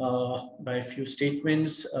by a few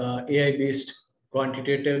statements. AI-based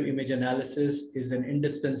quantitative image analysis is an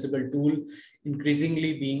indispensable tool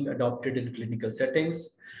increasingly being adopted in clinical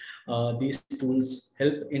settings. These tools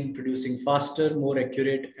help in producing faster, more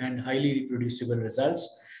accurate, and highly reproducible results,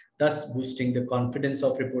 thus boosting the confidence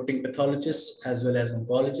of reporting pathologists as well as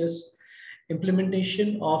oncologists.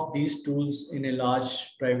 Implementation of these tools in a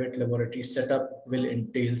large private laboratory setup will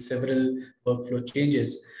entail several workflow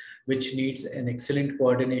changes, which needs an excellent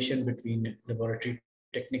coordination between laboratory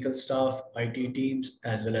technical staff, IT teams,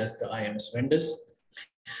 as well as the IMS vendors.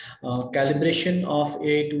 Calibration of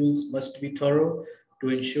AI tools must be thorough to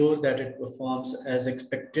ensure that it performs as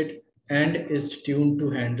expected and is tuned to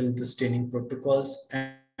handle the staining protocols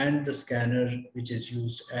and the scanner which is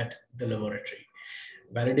used at the laboratory.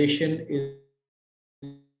 Validation is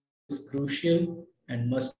crucial and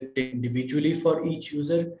must be undertaken individually for each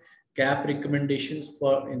user. CAP recommendations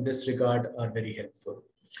for in this regard are very helpful.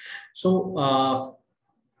 So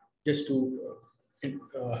just to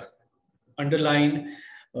underline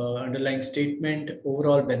statement,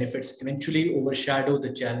 overall benefits eventually overshadow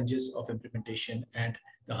the challenges of implementation and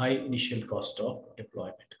the high initial cost of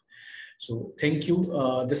deployment. So thank you.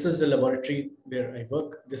 This is the laboratory where I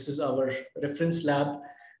work. This is our reference lab,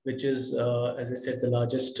 which is, as I said, the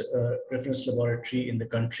largest reference laboratory in the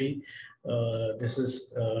country. This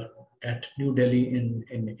is at New Delhi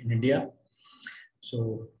in India.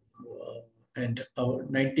 So, and our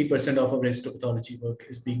 90% of our histopathology work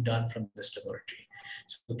is being done from this laboratory.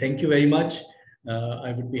 So thank you very much.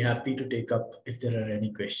 I would be happy to take up if there are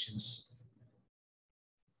any questions.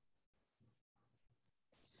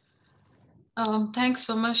 Thanks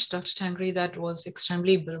so much, Dr. Tangri. That was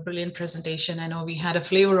extremely brilliant presentation. I know we had a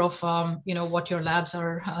flavor of what your labs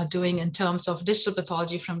are doing in terms of digital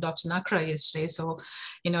pathology from Dr. Nakra yesterday. So,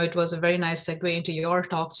 it was a very nice segue into your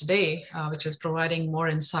talk today, which is providing more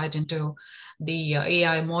insight into the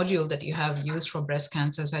AI module that you have used for breast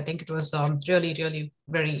cancers. I think it was really, really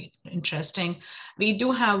very interesting. We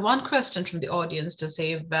do have one question from the audience to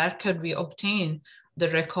say, where could we obtain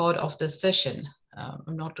the record of this session?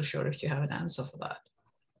 I'm not too sure if you have an answer for that.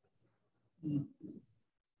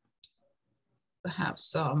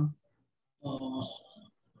 Perhaps. I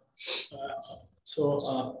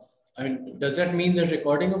mean, does that mean the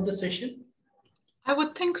recording of the session? I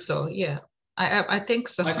would think so. Yeah, I think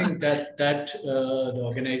so. I think that the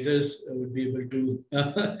organizers would be able to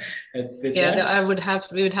help with yeah, that.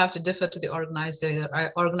 We would have to defer to the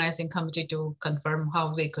organizing committee to confirm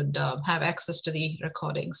how we could have access to the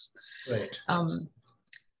recordings. Right.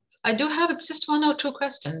 I do have just one or two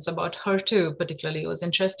questions about HER2 particularly. It was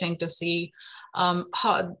interesting to see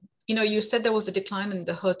how, you said there was a decline in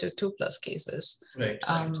the HER2 2+ cases. Right.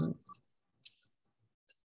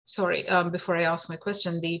 Sorry, before I ask my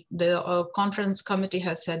question, the conference committee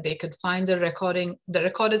has said they could find the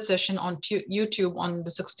recorded session on YouTube on the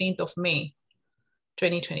 16th of May,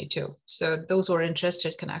 2022. So those who are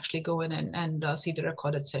interested can actually go in and see the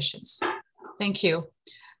recorded sessions. Thank you.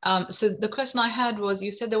 So the question I had was, you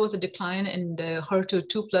said there was a decline in the HER2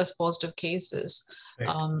 2+ positive cases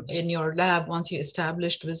in your lab once you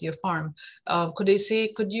established Visiopharm.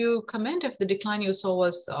 Could you comment if the decline you saw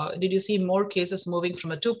was, did you see more cases moving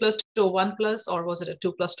from a 2+ to a 1+, or was it a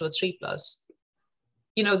 2+ to a 3+?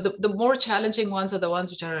 you know, the more challenging ones are the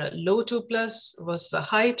ones which are a low 2+ versus a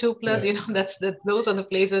high 2+. Correct. You know, those are the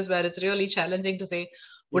places where it's really challenging to say,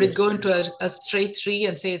 would it Yes, go into a straight 3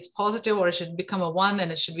 and say it's positive, or it should become a 1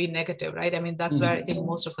 and it should be negative, right? I mean, that's where I think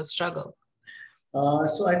most of us struggle.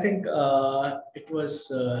 So I think it was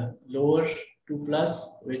lower 2+,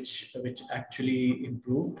 which actually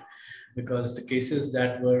improved, because the cases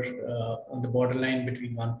that were on the borderline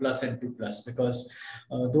between 1+ and 2+, because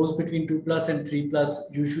those between 2+ and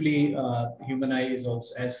 3+, usually human eye is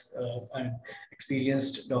also, as an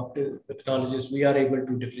experienced doctor pathologist, we are able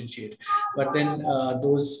to differentiate. But then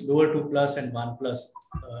those lower 2+ and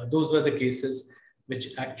 1+, those were the cases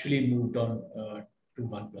which actually moved on to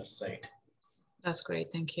 1+ side. That's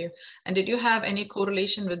great, thank you. And did you have any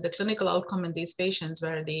correlation with the clinical outcome in these patients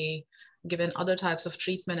where they given other types of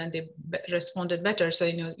treatment and they responded better? So,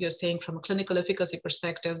 you know, you're saying from a clinical efficacy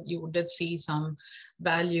perspective, you did see some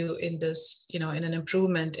value in this, you know, in an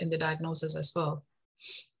improvement in the diagnosis as well.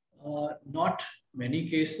 Not many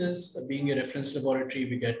cases. Being a reference laboratory,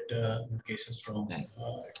 we get cases from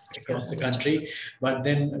across the country, but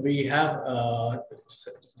then we have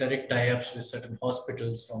direct tie-ups with certain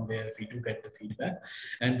hospitals from where we do get the feedback,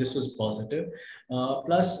 and this was positive.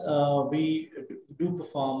 Plus, we do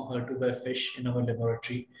perform HER2/FISH in our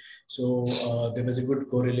laboratory, so there was a good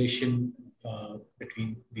correlation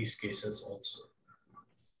between these cases also.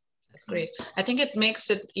 That's great. I think it makes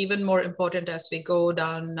it even more important as we go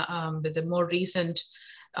down with the more recent,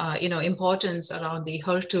 you know, importance around the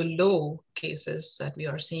HER2 low cases that we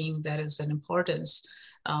are seeing. There is an importance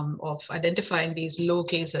of identifying these low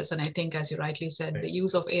cases. And I think, as you rightly said, the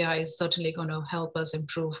use of AI is certainly going to help us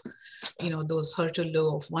improve, you know, those HER2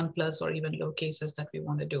 low of 1+ or even low cases that we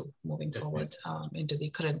want to do moving forward into the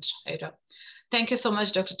current era. Thank you so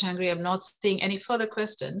much, Dr. Tangri. I'm not seeing any further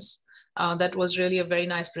questions. That was really a very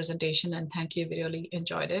nice presentation, and thank you. We really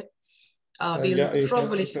enjoyed it. We'll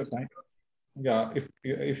probably.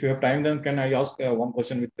 If you have time, then can I ask one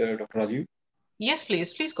question with Dr. Rajiv? Yes,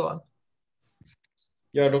 please. Please go on.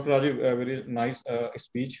 Yeah, Dr. Rajiv, a very nice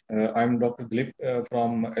speech. I'm Dr. Dilip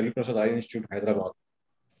from L. Prasad Eye Institute, Hyderabad.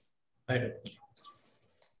 Hi, Dr.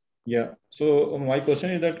 Yeah. So my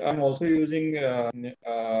question is that I'm also using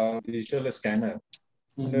digital scanner.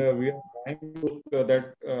 And, we are trying to look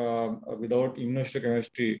that without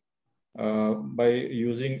immunohistochemistry by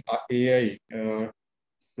using AI to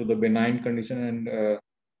the benign condition and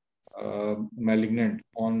malignant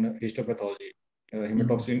on histopathology,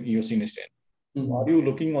 hematoxylin eosin stain. Are you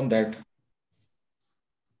looking on that?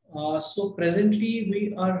 So presently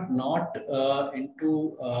we are not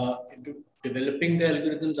into developing the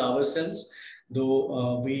algorithms ourselves,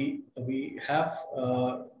 though we have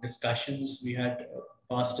discussions. We had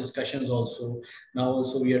past discussions also. Now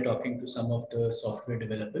also we are talking to some of the software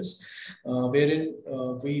developers, wherein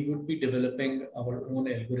we would be developing our own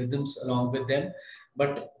algorithms along with them.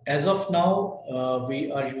 But as of now,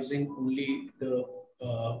 we are using only the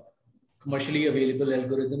commercially available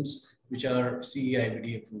algorithms which are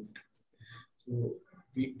CE-IVD approved. So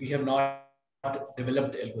we have not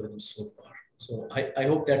developed algorithms so far. So I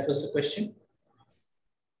hope that was the question.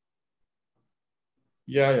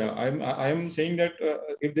 Yeah. I'm saying that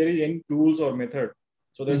if there is any tools or method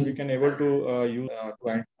so that we can able to use to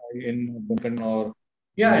identify in Bunkan or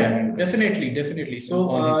definitely.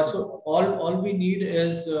 So so all we need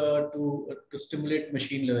is to stimulate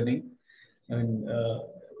machine learning. And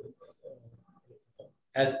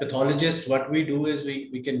as pathologists, what we do is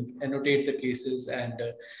we can annotate the cases and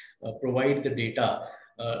provide the data.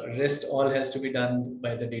 Rest all has to be done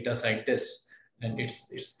by the data scientists, and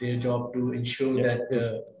it's their job to ensure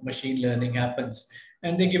that machine learning happens,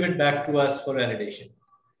 and they give it back to us for validation.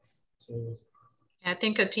 So I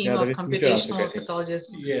think a team of computational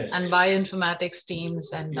pathologists and bioinformatics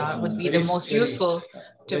teams and would be the most useful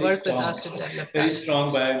to work with us to develop that. Very strong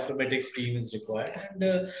bioinformatics team is required.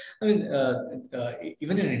 And I mean,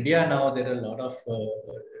 even in India now, there are a lot of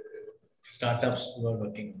startups who are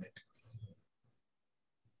working on it.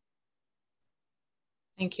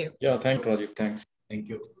 Thank you. Yeah, thanks, Rajiv. Thanks. Thank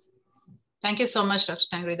you. Thank you so much, Dr.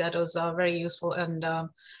 Tangri. That was a very useful and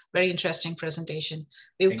very interesting presentation.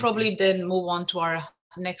 We'll probably then move on to our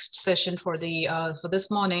next session for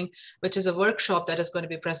this morning, which is a workshop that is going to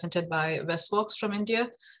be presented by Westvox from India.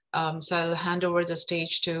 So I'll hand over the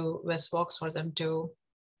stage to Westvox for them to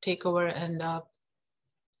take over and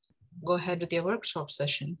go ahead with their workshop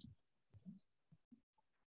session.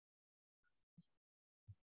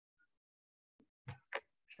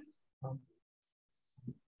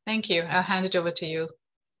 Thank you. I'll hand it over to you.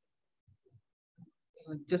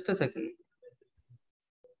 Just a second.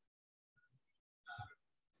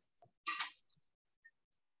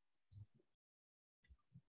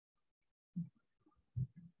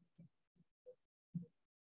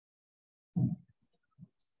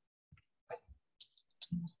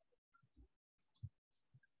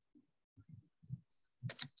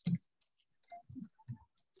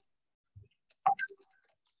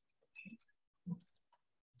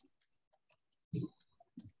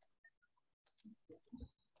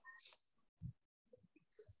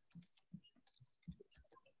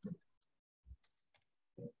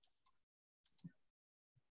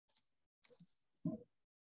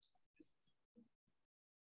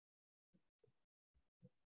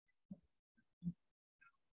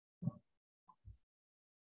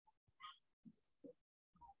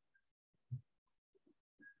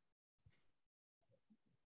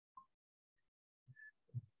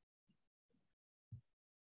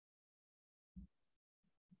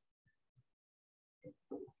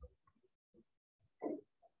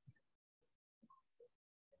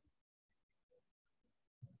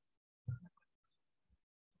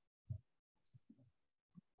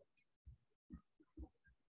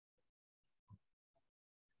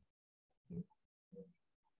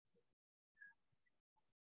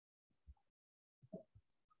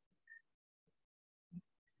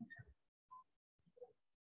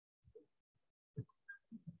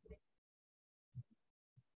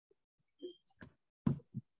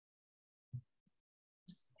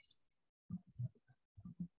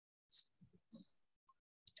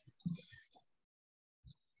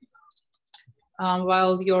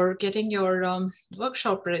 while you're getting your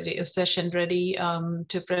workshop ready, a session ready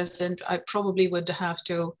to present, I probably would have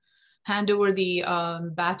to hand over the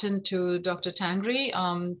baton to Dr. Tangri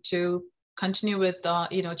to continue with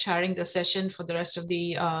chairing the session for the rest of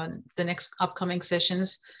the next upcoming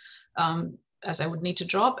sessions, as I would need to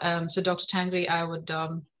drop. So Dr. Tangri, I would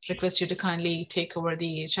request you to kindly take over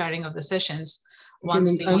the chairing of the sessions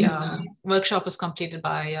once the workshop is completed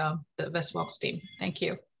by the Westbox team. Thank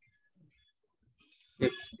you.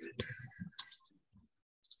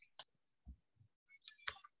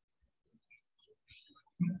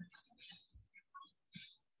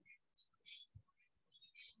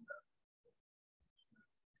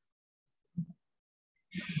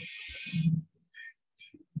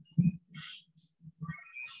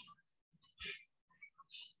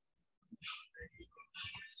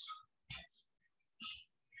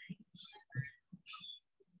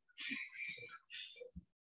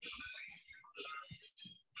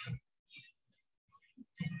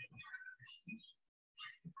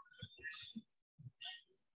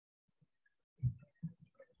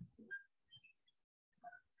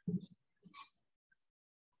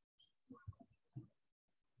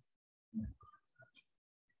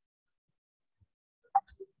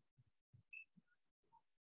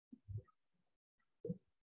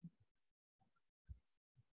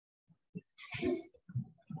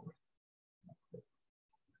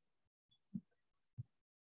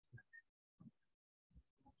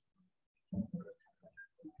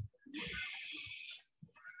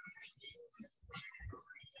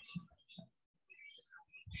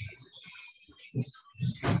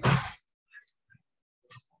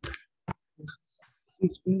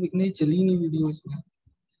 नहीं चली नहीं video इसमें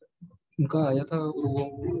उनका आया था और वो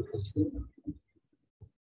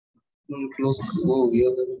close वो हो गया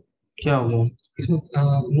क्या हो गया इसमें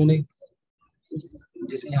उन्होंने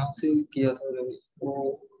जैसे यहाँ से किया था उन्होंने वो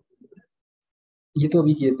ये तो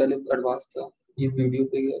अभी किया पहले एडवांस था ये वीडियो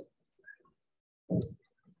पे गया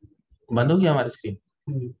बंद हो गया हमारी स्क्रीन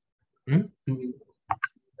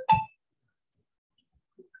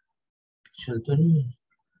चल तो नहीं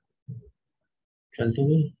चल तो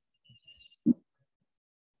गई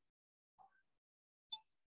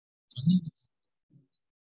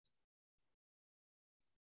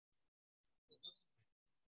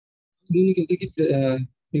नहीं कहते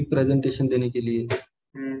कि प्रेजेंटेशन देने के लिए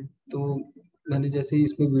तो मैंने जैसे ही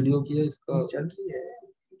इसमें वीडियो किया इसका चल रही है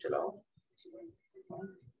चलाओ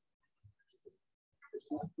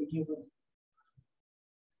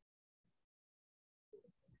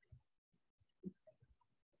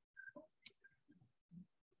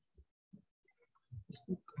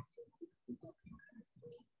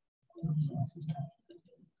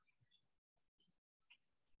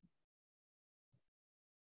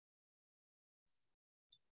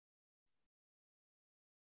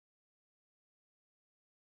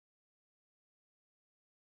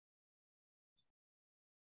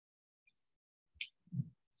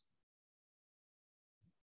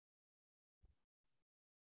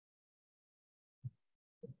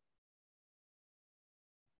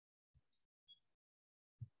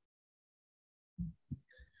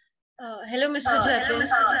Hello, Mr. Jatin.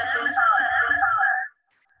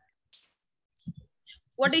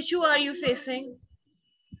 What issue are you facing?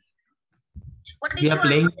 We are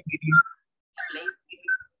playing video.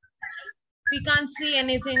 We can't see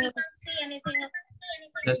anything.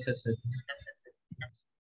 Yes.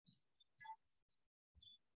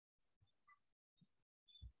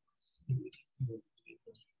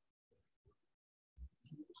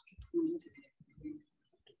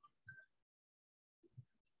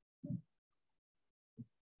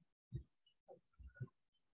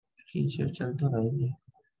 चल तो रहा है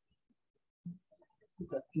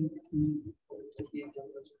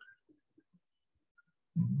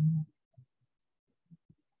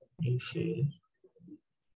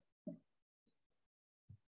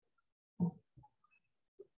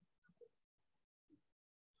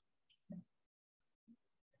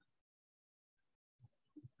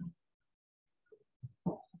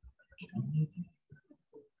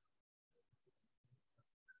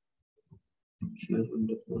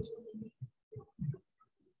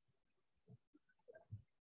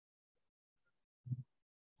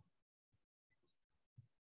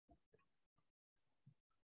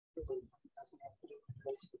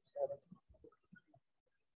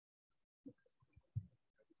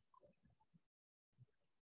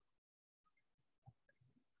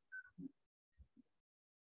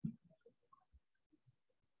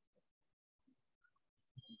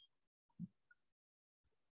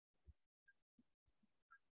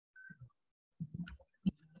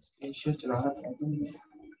चला रहा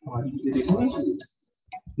था हाँ ये देखो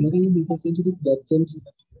मेरे ये दिलचस्प है जो वेबकैम से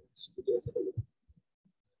जैसे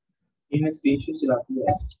ये मैं स्क्रीनशॉट चलाती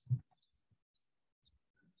है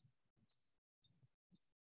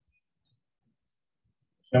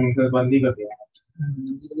हम फिर बंद ही कर दिया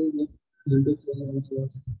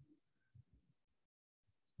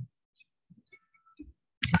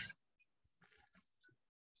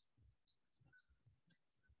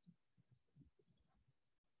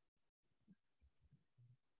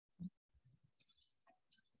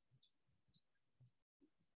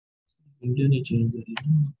विंडो नहीं चेंज करी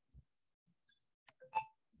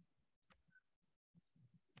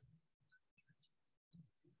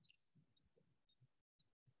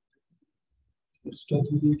स्टॉप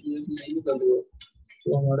वीडियो किया तो नहीं बंद हुआ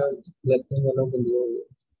तो हमारा लैपटॉप वाला बंद हुआ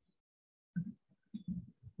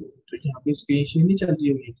तो यहाँ पे स्क्रीन नहीं चल रही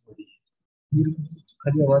होगी थोड़ी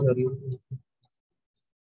खाली आवाज आ रही होगी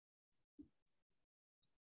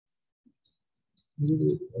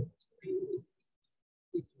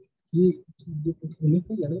ये उन्हीं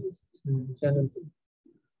को है ना चैनल पे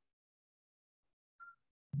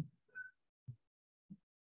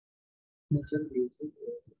चल रही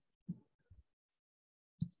है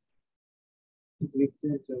देखते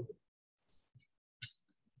हैं क्या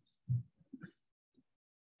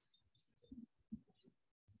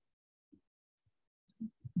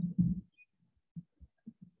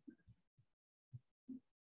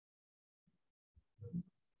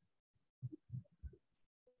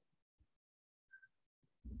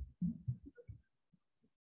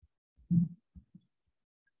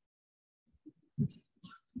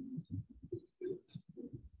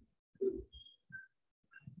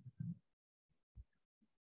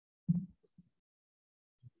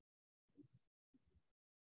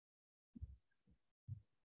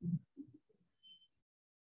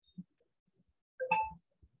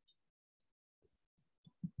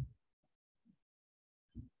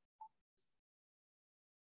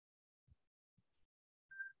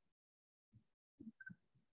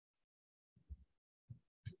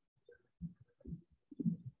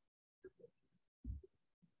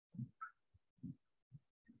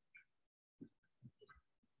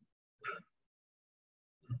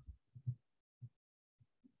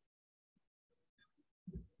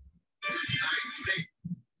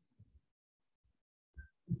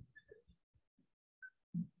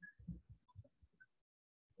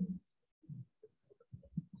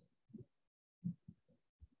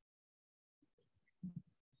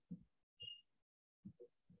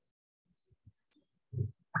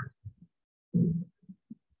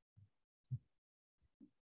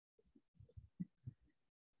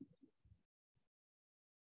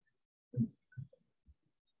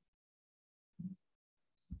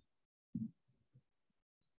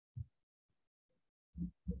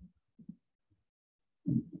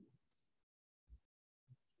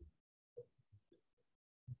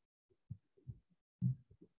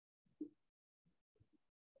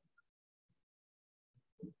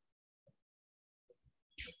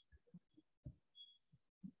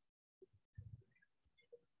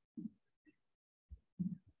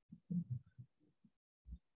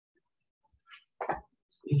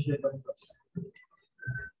इसलिए बंद कर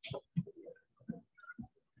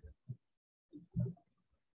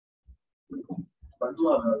बंद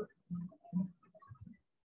हुआ अब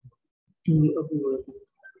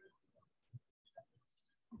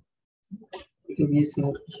ये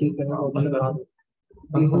शेयर करने का ऑप्शन आ रहा है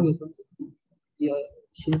ये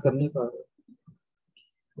शेयर करने का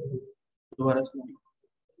दोबारा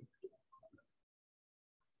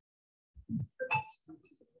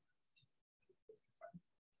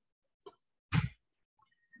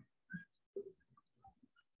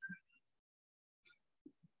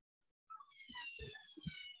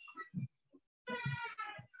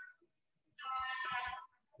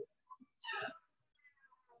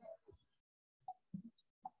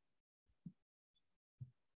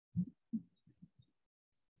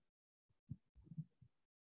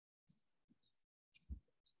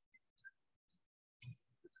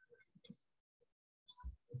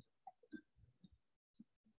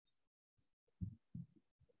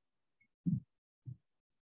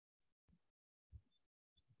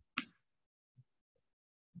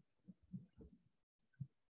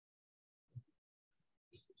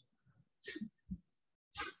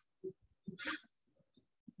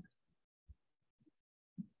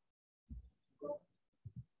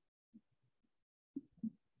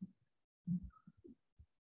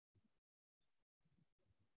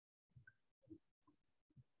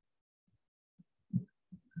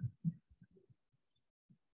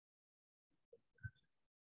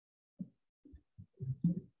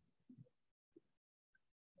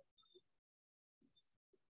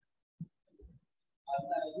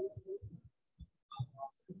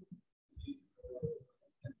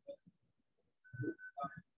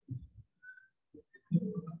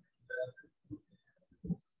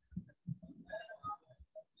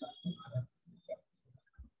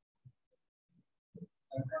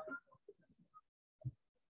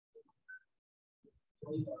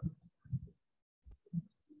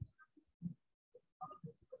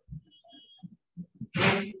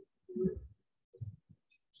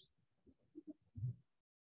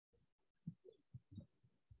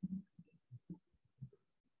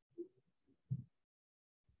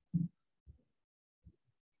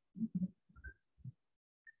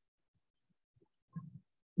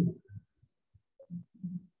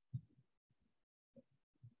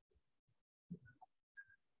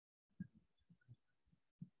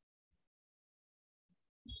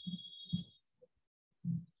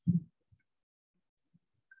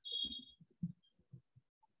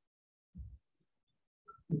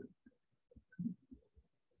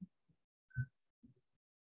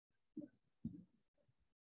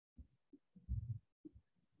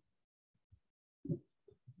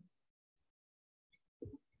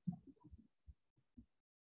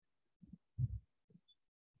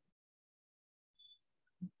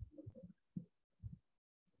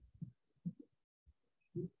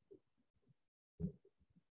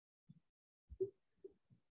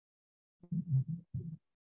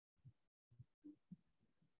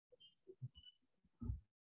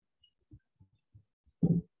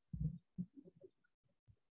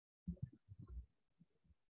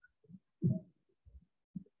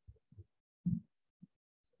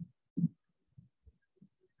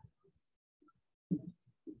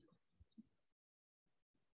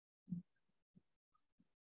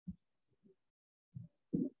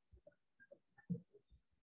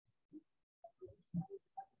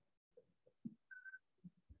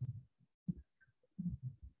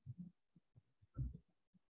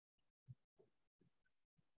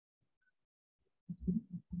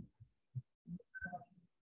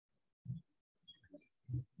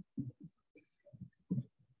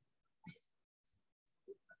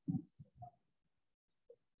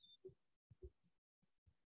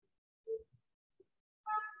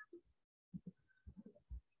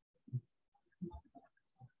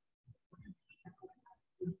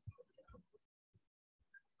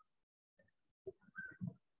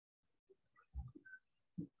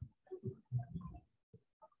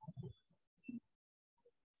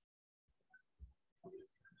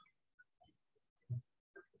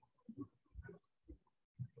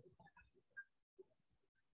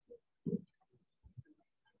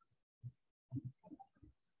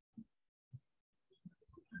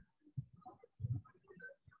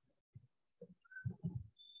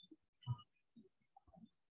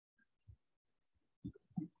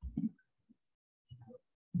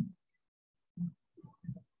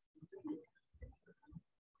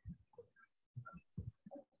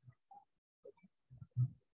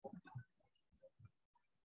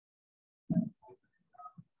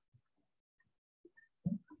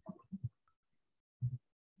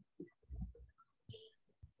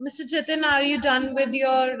Mr. Jatin, are you done with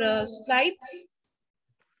your slides?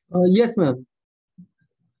 Yes, ma'am.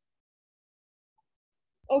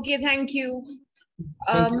 Okay, thank you.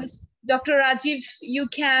 Thank you. Dr. Rajiv, you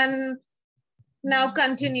can now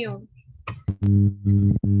continue.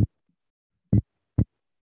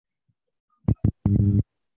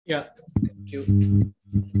 Yeah, thank you.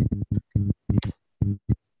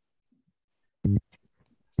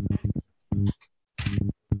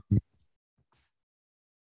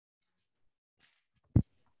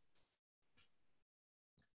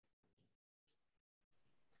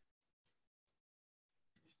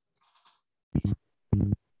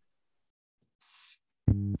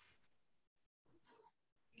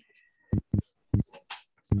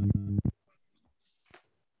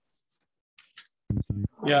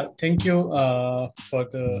 Yeah, thank you for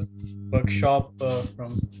the workshop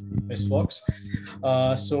from Ms. Fox.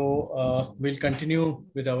 We'll continue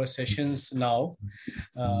with our sessions now.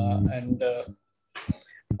 And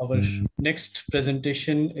our next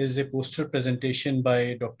presentation is a poster presentation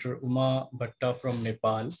by Dr. Uma Bhatta from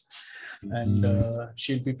Nepal. And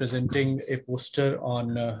she'll be presenting a poster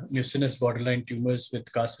on mucinous borderline tumors with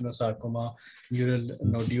carcinosarcoma neural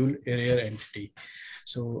nodule area entity.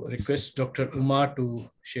 So request Dr. Uma to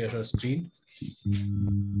share her screen.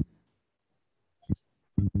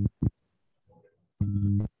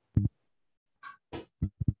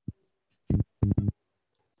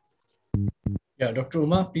 Yeah, Dr.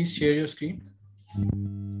 Uma, please share your screen.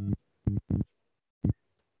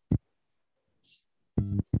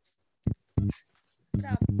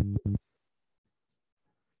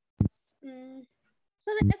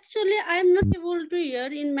 Sir, actually, I am not able to hear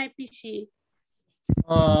in my PC.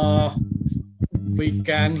 We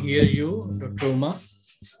can hear you, Dr. Uma.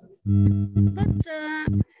 But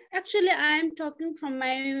actually, I am talking from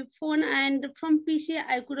my phone and from PC,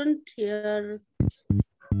 I couldn't hear.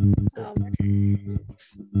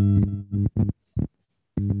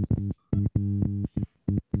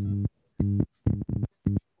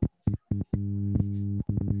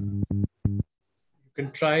 You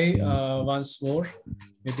can try once more.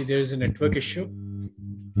 Maybe there is a network issue.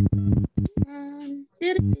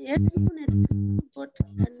 There is no network, but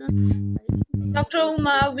I don't know. Dr.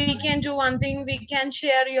 Uma, we can do one thing. We can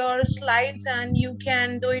share your slides and you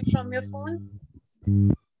can do it from your phone.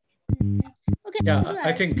 Okay. Yeah,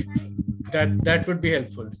 I think that would be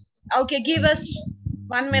helpful. Okay, give us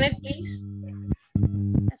 1 minute, please.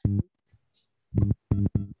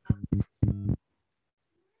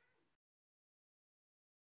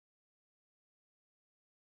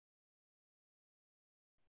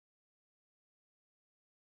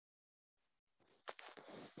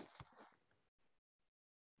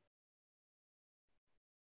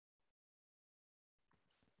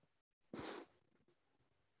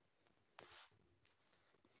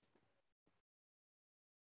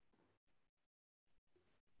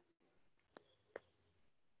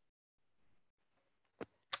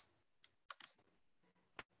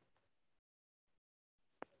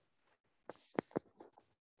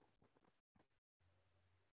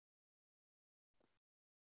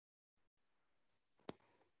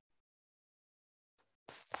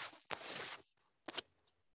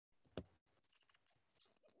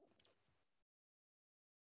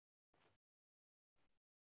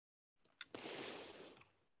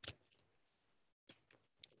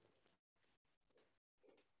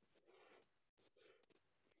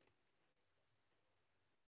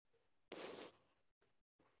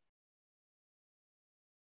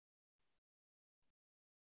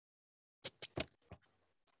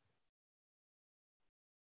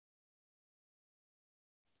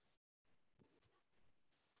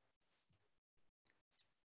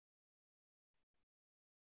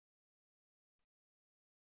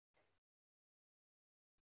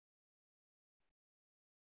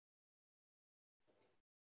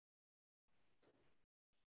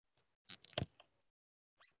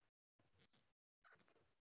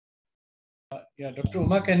 Yeah, Dr.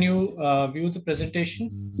 Uma, can you view the presentation?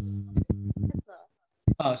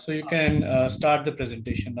 So you can start the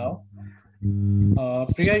presentation now.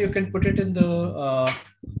 Priya, you can put it in the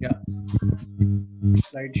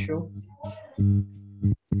slideshow.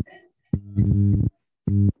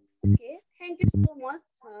 Okay, thank you so much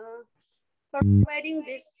for providing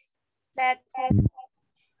this platform.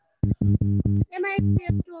 Am I clear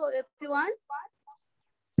to everyone?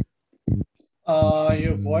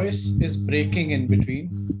 Your voice is breaking in between,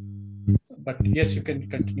 but yes, you can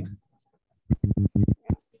continue.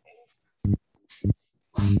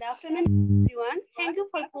 Good afternoon, everyone. Thank you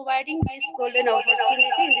for providing this golden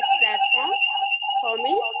opportunity in this platform for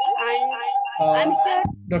me. I'm here.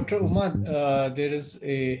 Dr. Uma, there is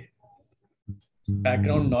a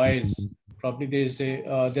background noise. Probably there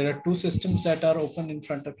are two systems that are open in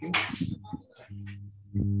front of you.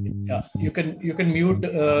 Yeah, you can mute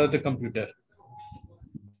the computer.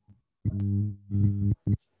 Good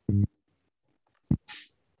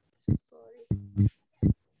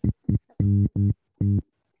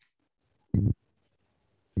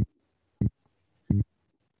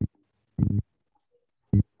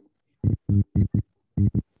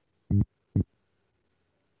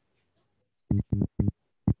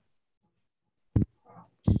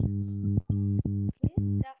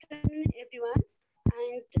afternoon, everyone.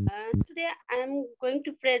 And today I'm going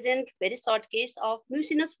to present very short case of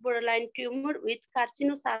mucinous borderline tumor with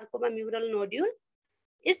carcinosarcoma mural nodule.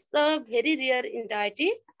 It's a very rare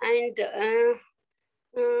entity and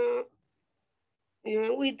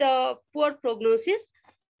with a poor prognosis.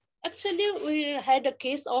 Actually, we had a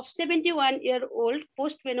case of 71-year-old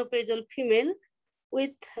postmenopausal female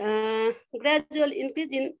with gradual increase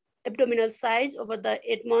in abdominal size over the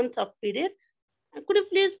 8 months of period. Could you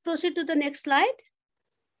please proceed to the next slide?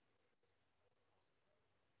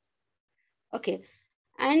 Okay,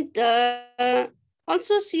 and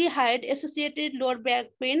also she had associated lower back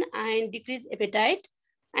pain and decreased appetite.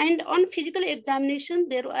 And on physical examination,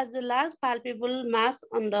 there was a large palpable mass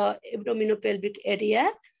on the abdominopelvic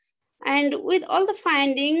area. And with all the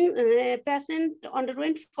findings, patient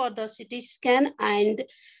underwent for the CT scan, and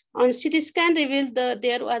on CT scan revealed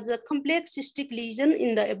there was a complex cystic lesion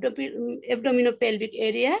in the abdominopelvic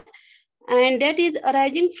area, and that is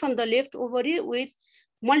arising from the left ovary with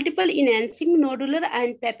multiple enhancing nodular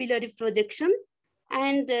and papillary projection,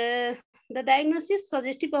 and the diagnosis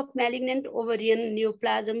suggestive of malignant ovarian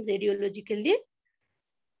neoplasm radiologically.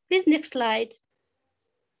 Please, next slide.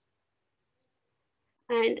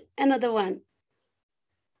 And another one.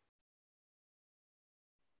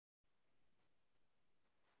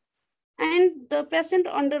 And the patient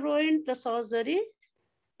underwent the surgery.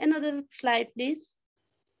 Another slide, please.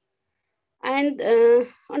 And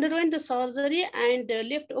underwent the surgery, and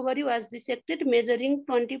left ovary was resected, measuring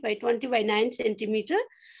 20 by 20 by 9 centimeter.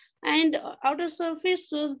 And outer surface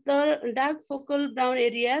shows the dark focal brown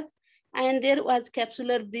areas, and there was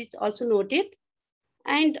capsular breach also noted.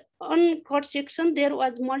 And on cut section, there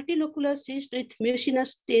was multilocular cyst with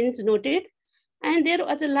mucinous stains noted. And there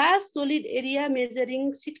was a large solid area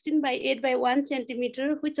measuring 16 by 8 by 1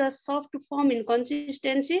 centimeter, which was soft to firm in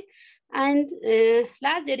consistency. And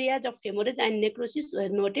large areas of hemorrhage and necrosis were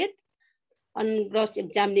noted on gross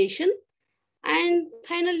examination. And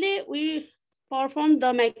finally, we performed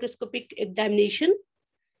the microscopic examination.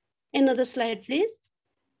 Another slide, please.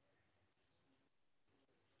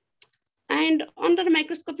 And under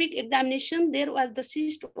microscopic examination, there was the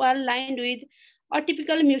cyst wall lined with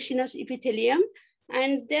atypical mucinous epithelium.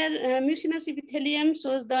 And their mucinous epithelium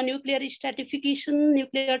shows the nuclear stratification,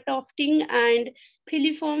 nuclear tufting, and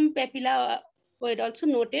filiform papilla were also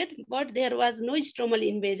noted, but there was no stromal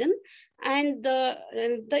invasion. And the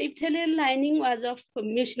epithelial lining was of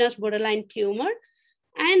mucinous borderline tumor.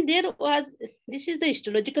 And there was, this is the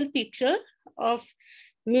histological picture of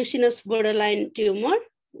mucinous borderline tumor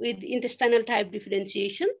with intestinal type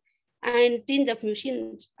differentiation, and tinge of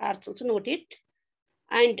mucin are also noted.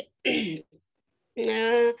 And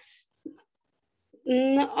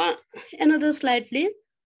another slide, please.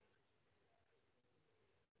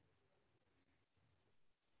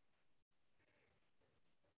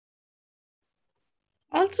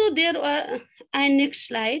 Also there were, and next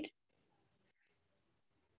slide.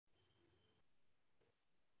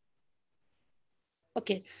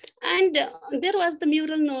 Okay, and there was the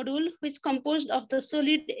mural nodule, which composed of the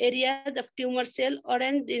solid areas of tumor cell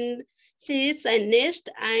arranged in sheaths and nest,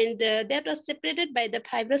 and that was separated by the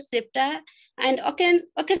fibrous septa, and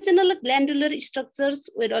occasional glandular structures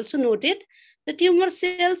were also noted. The tumor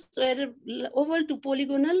cells were oval to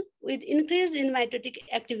polygonal with increase in mitotic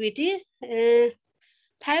activity.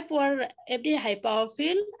 5 were FD high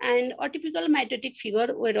powerful, and atypical mitotic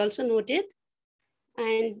figure were also noted.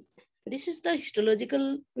 And this is the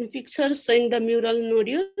histological picture showing the mural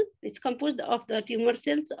nodule, which composed of the tumor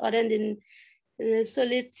cells arranged in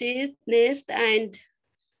solid sheath, nest, and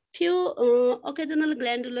few occasional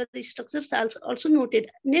glandular structures also noted.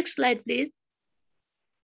 Next slide, please.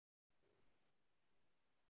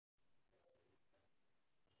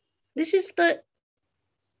 This is the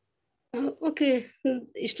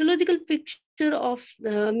histological picture of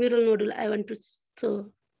the mural nodule I want to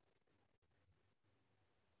show.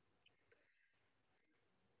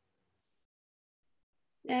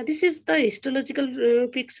 This is the histological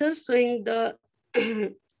picture showing the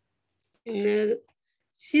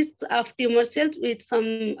cysts of tumor cells with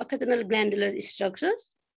some occasional glandular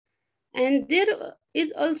structures. And there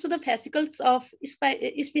is also the fascicles of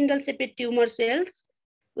spindle-shaped tumor cells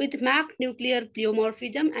with marked nuclear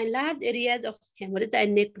pleomorphism and large areas of hemorrhage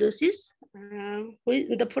and necrosis.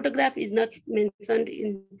 The photograph is not mentioned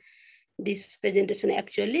in this presentation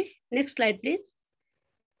actually. Next slide, please.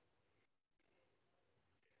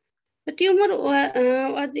 The tumor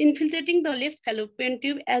was infiltrating the left fallopian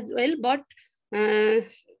tube as well, but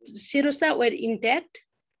serosa were intact.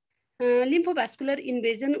 Lymphovascular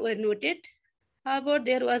invasion were noted. However,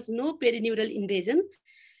 there was no perineural invasion.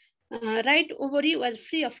 Right ovary was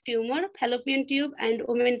free of tumor. Fallopian tube and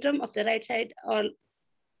omentum of the right side are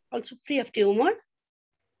also free of tumor.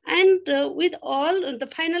 And with all, the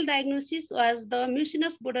final diagnosis was the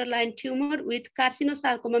mucinous borderline tumor with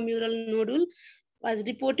carcinosarcoma mural nodule was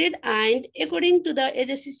reported, and according to the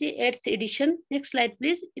AJCC 8th edition, next slide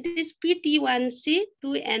please, it is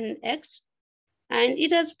PT1C2NX, and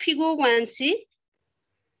it has FIGO1C.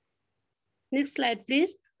 Next slide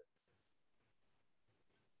please.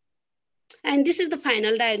 And this is the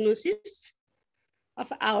final diagnosis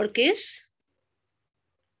of our case.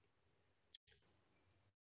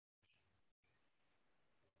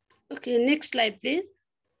 Okay, next slide please.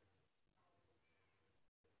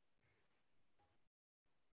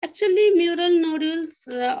 Actually, mural nodules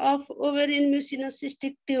of ovarian mucinous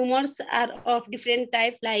cystic tumors are of different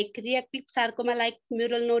type, like reactive sarcoma-like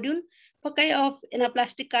mural nodule, foci of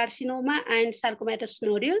anaplastic carcinoma, and sarcomatous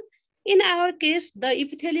nodule. In our case, the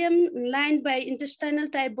epithelium lined by intestinal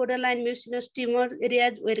type borderline mucinous tumor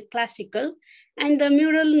areas were classical, and the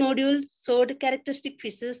mural nodule showed characteristic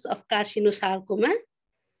features of carcinosarcoma.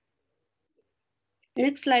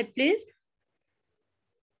 Next slide, please.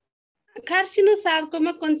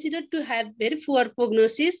 Carcinosarcoma considered to have very poor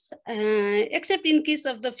prognosis, except in case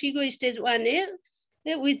of the FIGO stage 1A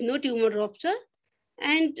with no tumor rupture.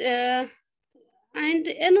 And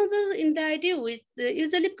another entity which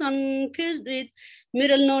usually confused with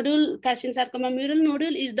mural nodule, carcinosarcoma mural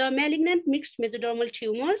nodule, is the malignant mixed mesodermal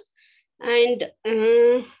tumors. And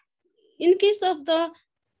in case of the,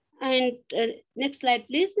 next slide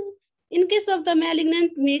please. In case of the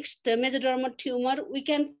malignant mixed mesodermal tumor, we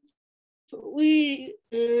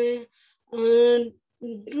do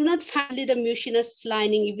not find the mucinous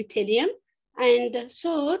lining epithelium. And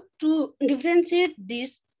so to differentiate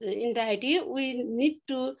this entity, we need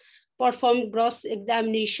to perform gross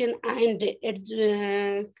examination and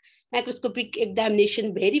microscopic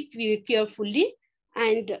examination very carefully.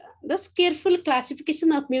 And this careful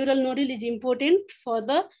classification of mural nodule is important for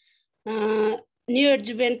the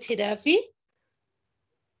neoadjuvant therapy.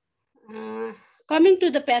 Coming to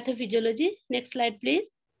the pathophysiology, next slide, please.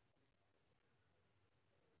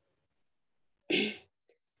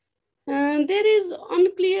 There is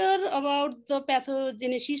unclear about the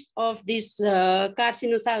pathogenesis of this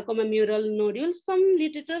carcinosarcoma mural nodule. Some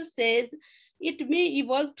literature says it may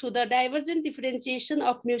evolve through the divergent differentiation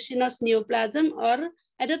of mucinous neoplasm or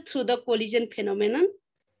either through the collision phenomenon.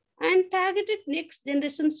 And targeted next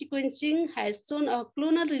generation sequencing has shown a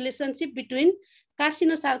clonal relationship between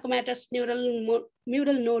carcinosarcomatous mural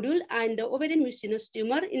nodule and the ovarian mucinous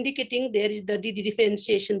tumor, indicating there is the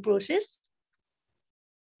differentiation process.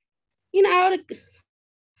 In our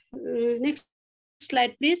next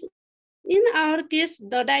slide, please. In our case,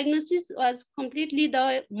 the diagnosis was completely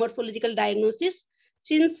the morphological diagnosis,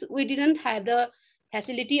 since we didn't have the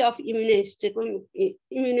facility of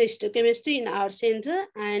immunohistochemistry in our center,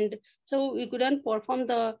 and so we couldn't perform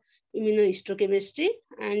the immunohistochemistry,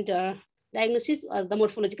 and diagnosis was the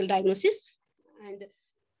morphological diagnosis. And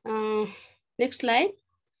next slide.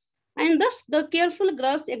 And thus, the careful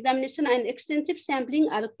gross examination and extensive sampling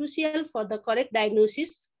are crucial for the correct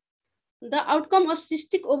diagnosis. The outcome of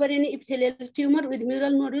cystic ovarian epithelial tumor with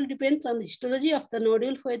mural nodule depends on the histology of the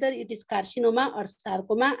nodule, whether it is carcinoma or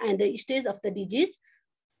sarcoma, and the stage of the disease.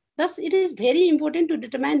 Thus, it is very important to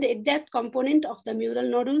determine the exact component of the mural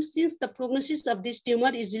nodule, since the prognosis of this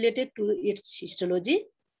tumor is related to its histology.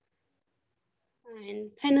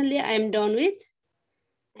 And finally, I am done with.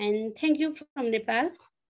 And thank you from Nepal.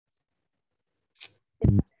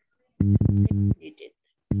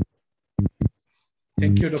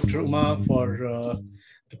 Thank you, Dr. Uma, for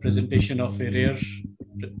the presentation of a rare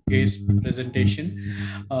case presentation.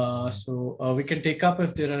 So we can take up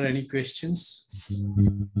if there are any questions.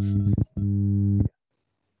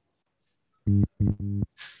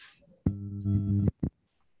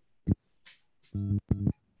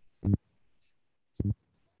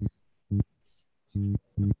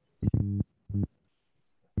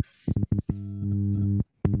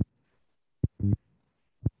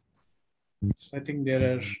 So I think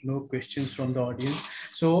there are no questions from the audience.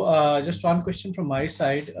 So just one question from my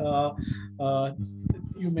side.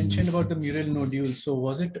 You mentioned about the mural nodule. So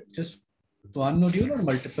was it just one nodule or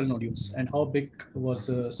multiple nodules? And how big was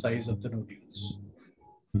the size of the nodules?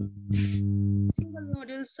 Single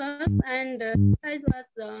nodule, sir, and size was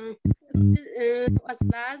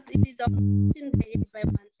large. It is of 16 by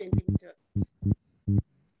 1 centimeter.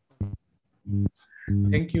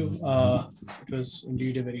 Thank you. It was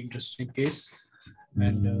indeed a very interesting case.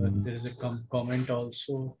 And there is a comment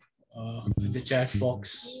also in the chat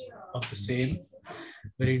box of the same.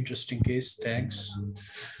 Very interesting case. Thanks.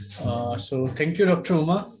 So thank you, Dr.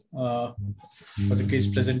 Uma, for the case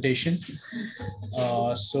presentation.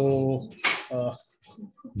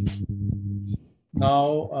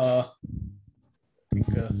 Now, I think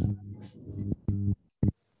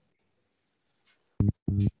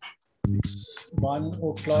it's 1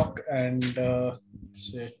 o'clock and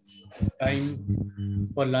it's time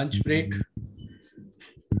for lunch break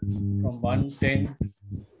from 1:10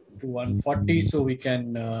 to 1:40. So we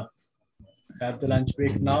can have the lunch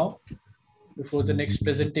break now before the next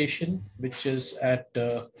presentation, which is at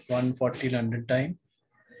 1:40 London time.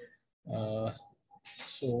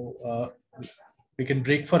 We can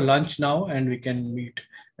break for lunch now and we can meet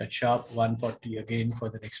at sharp 1:40 again for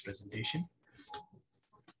the next presentation.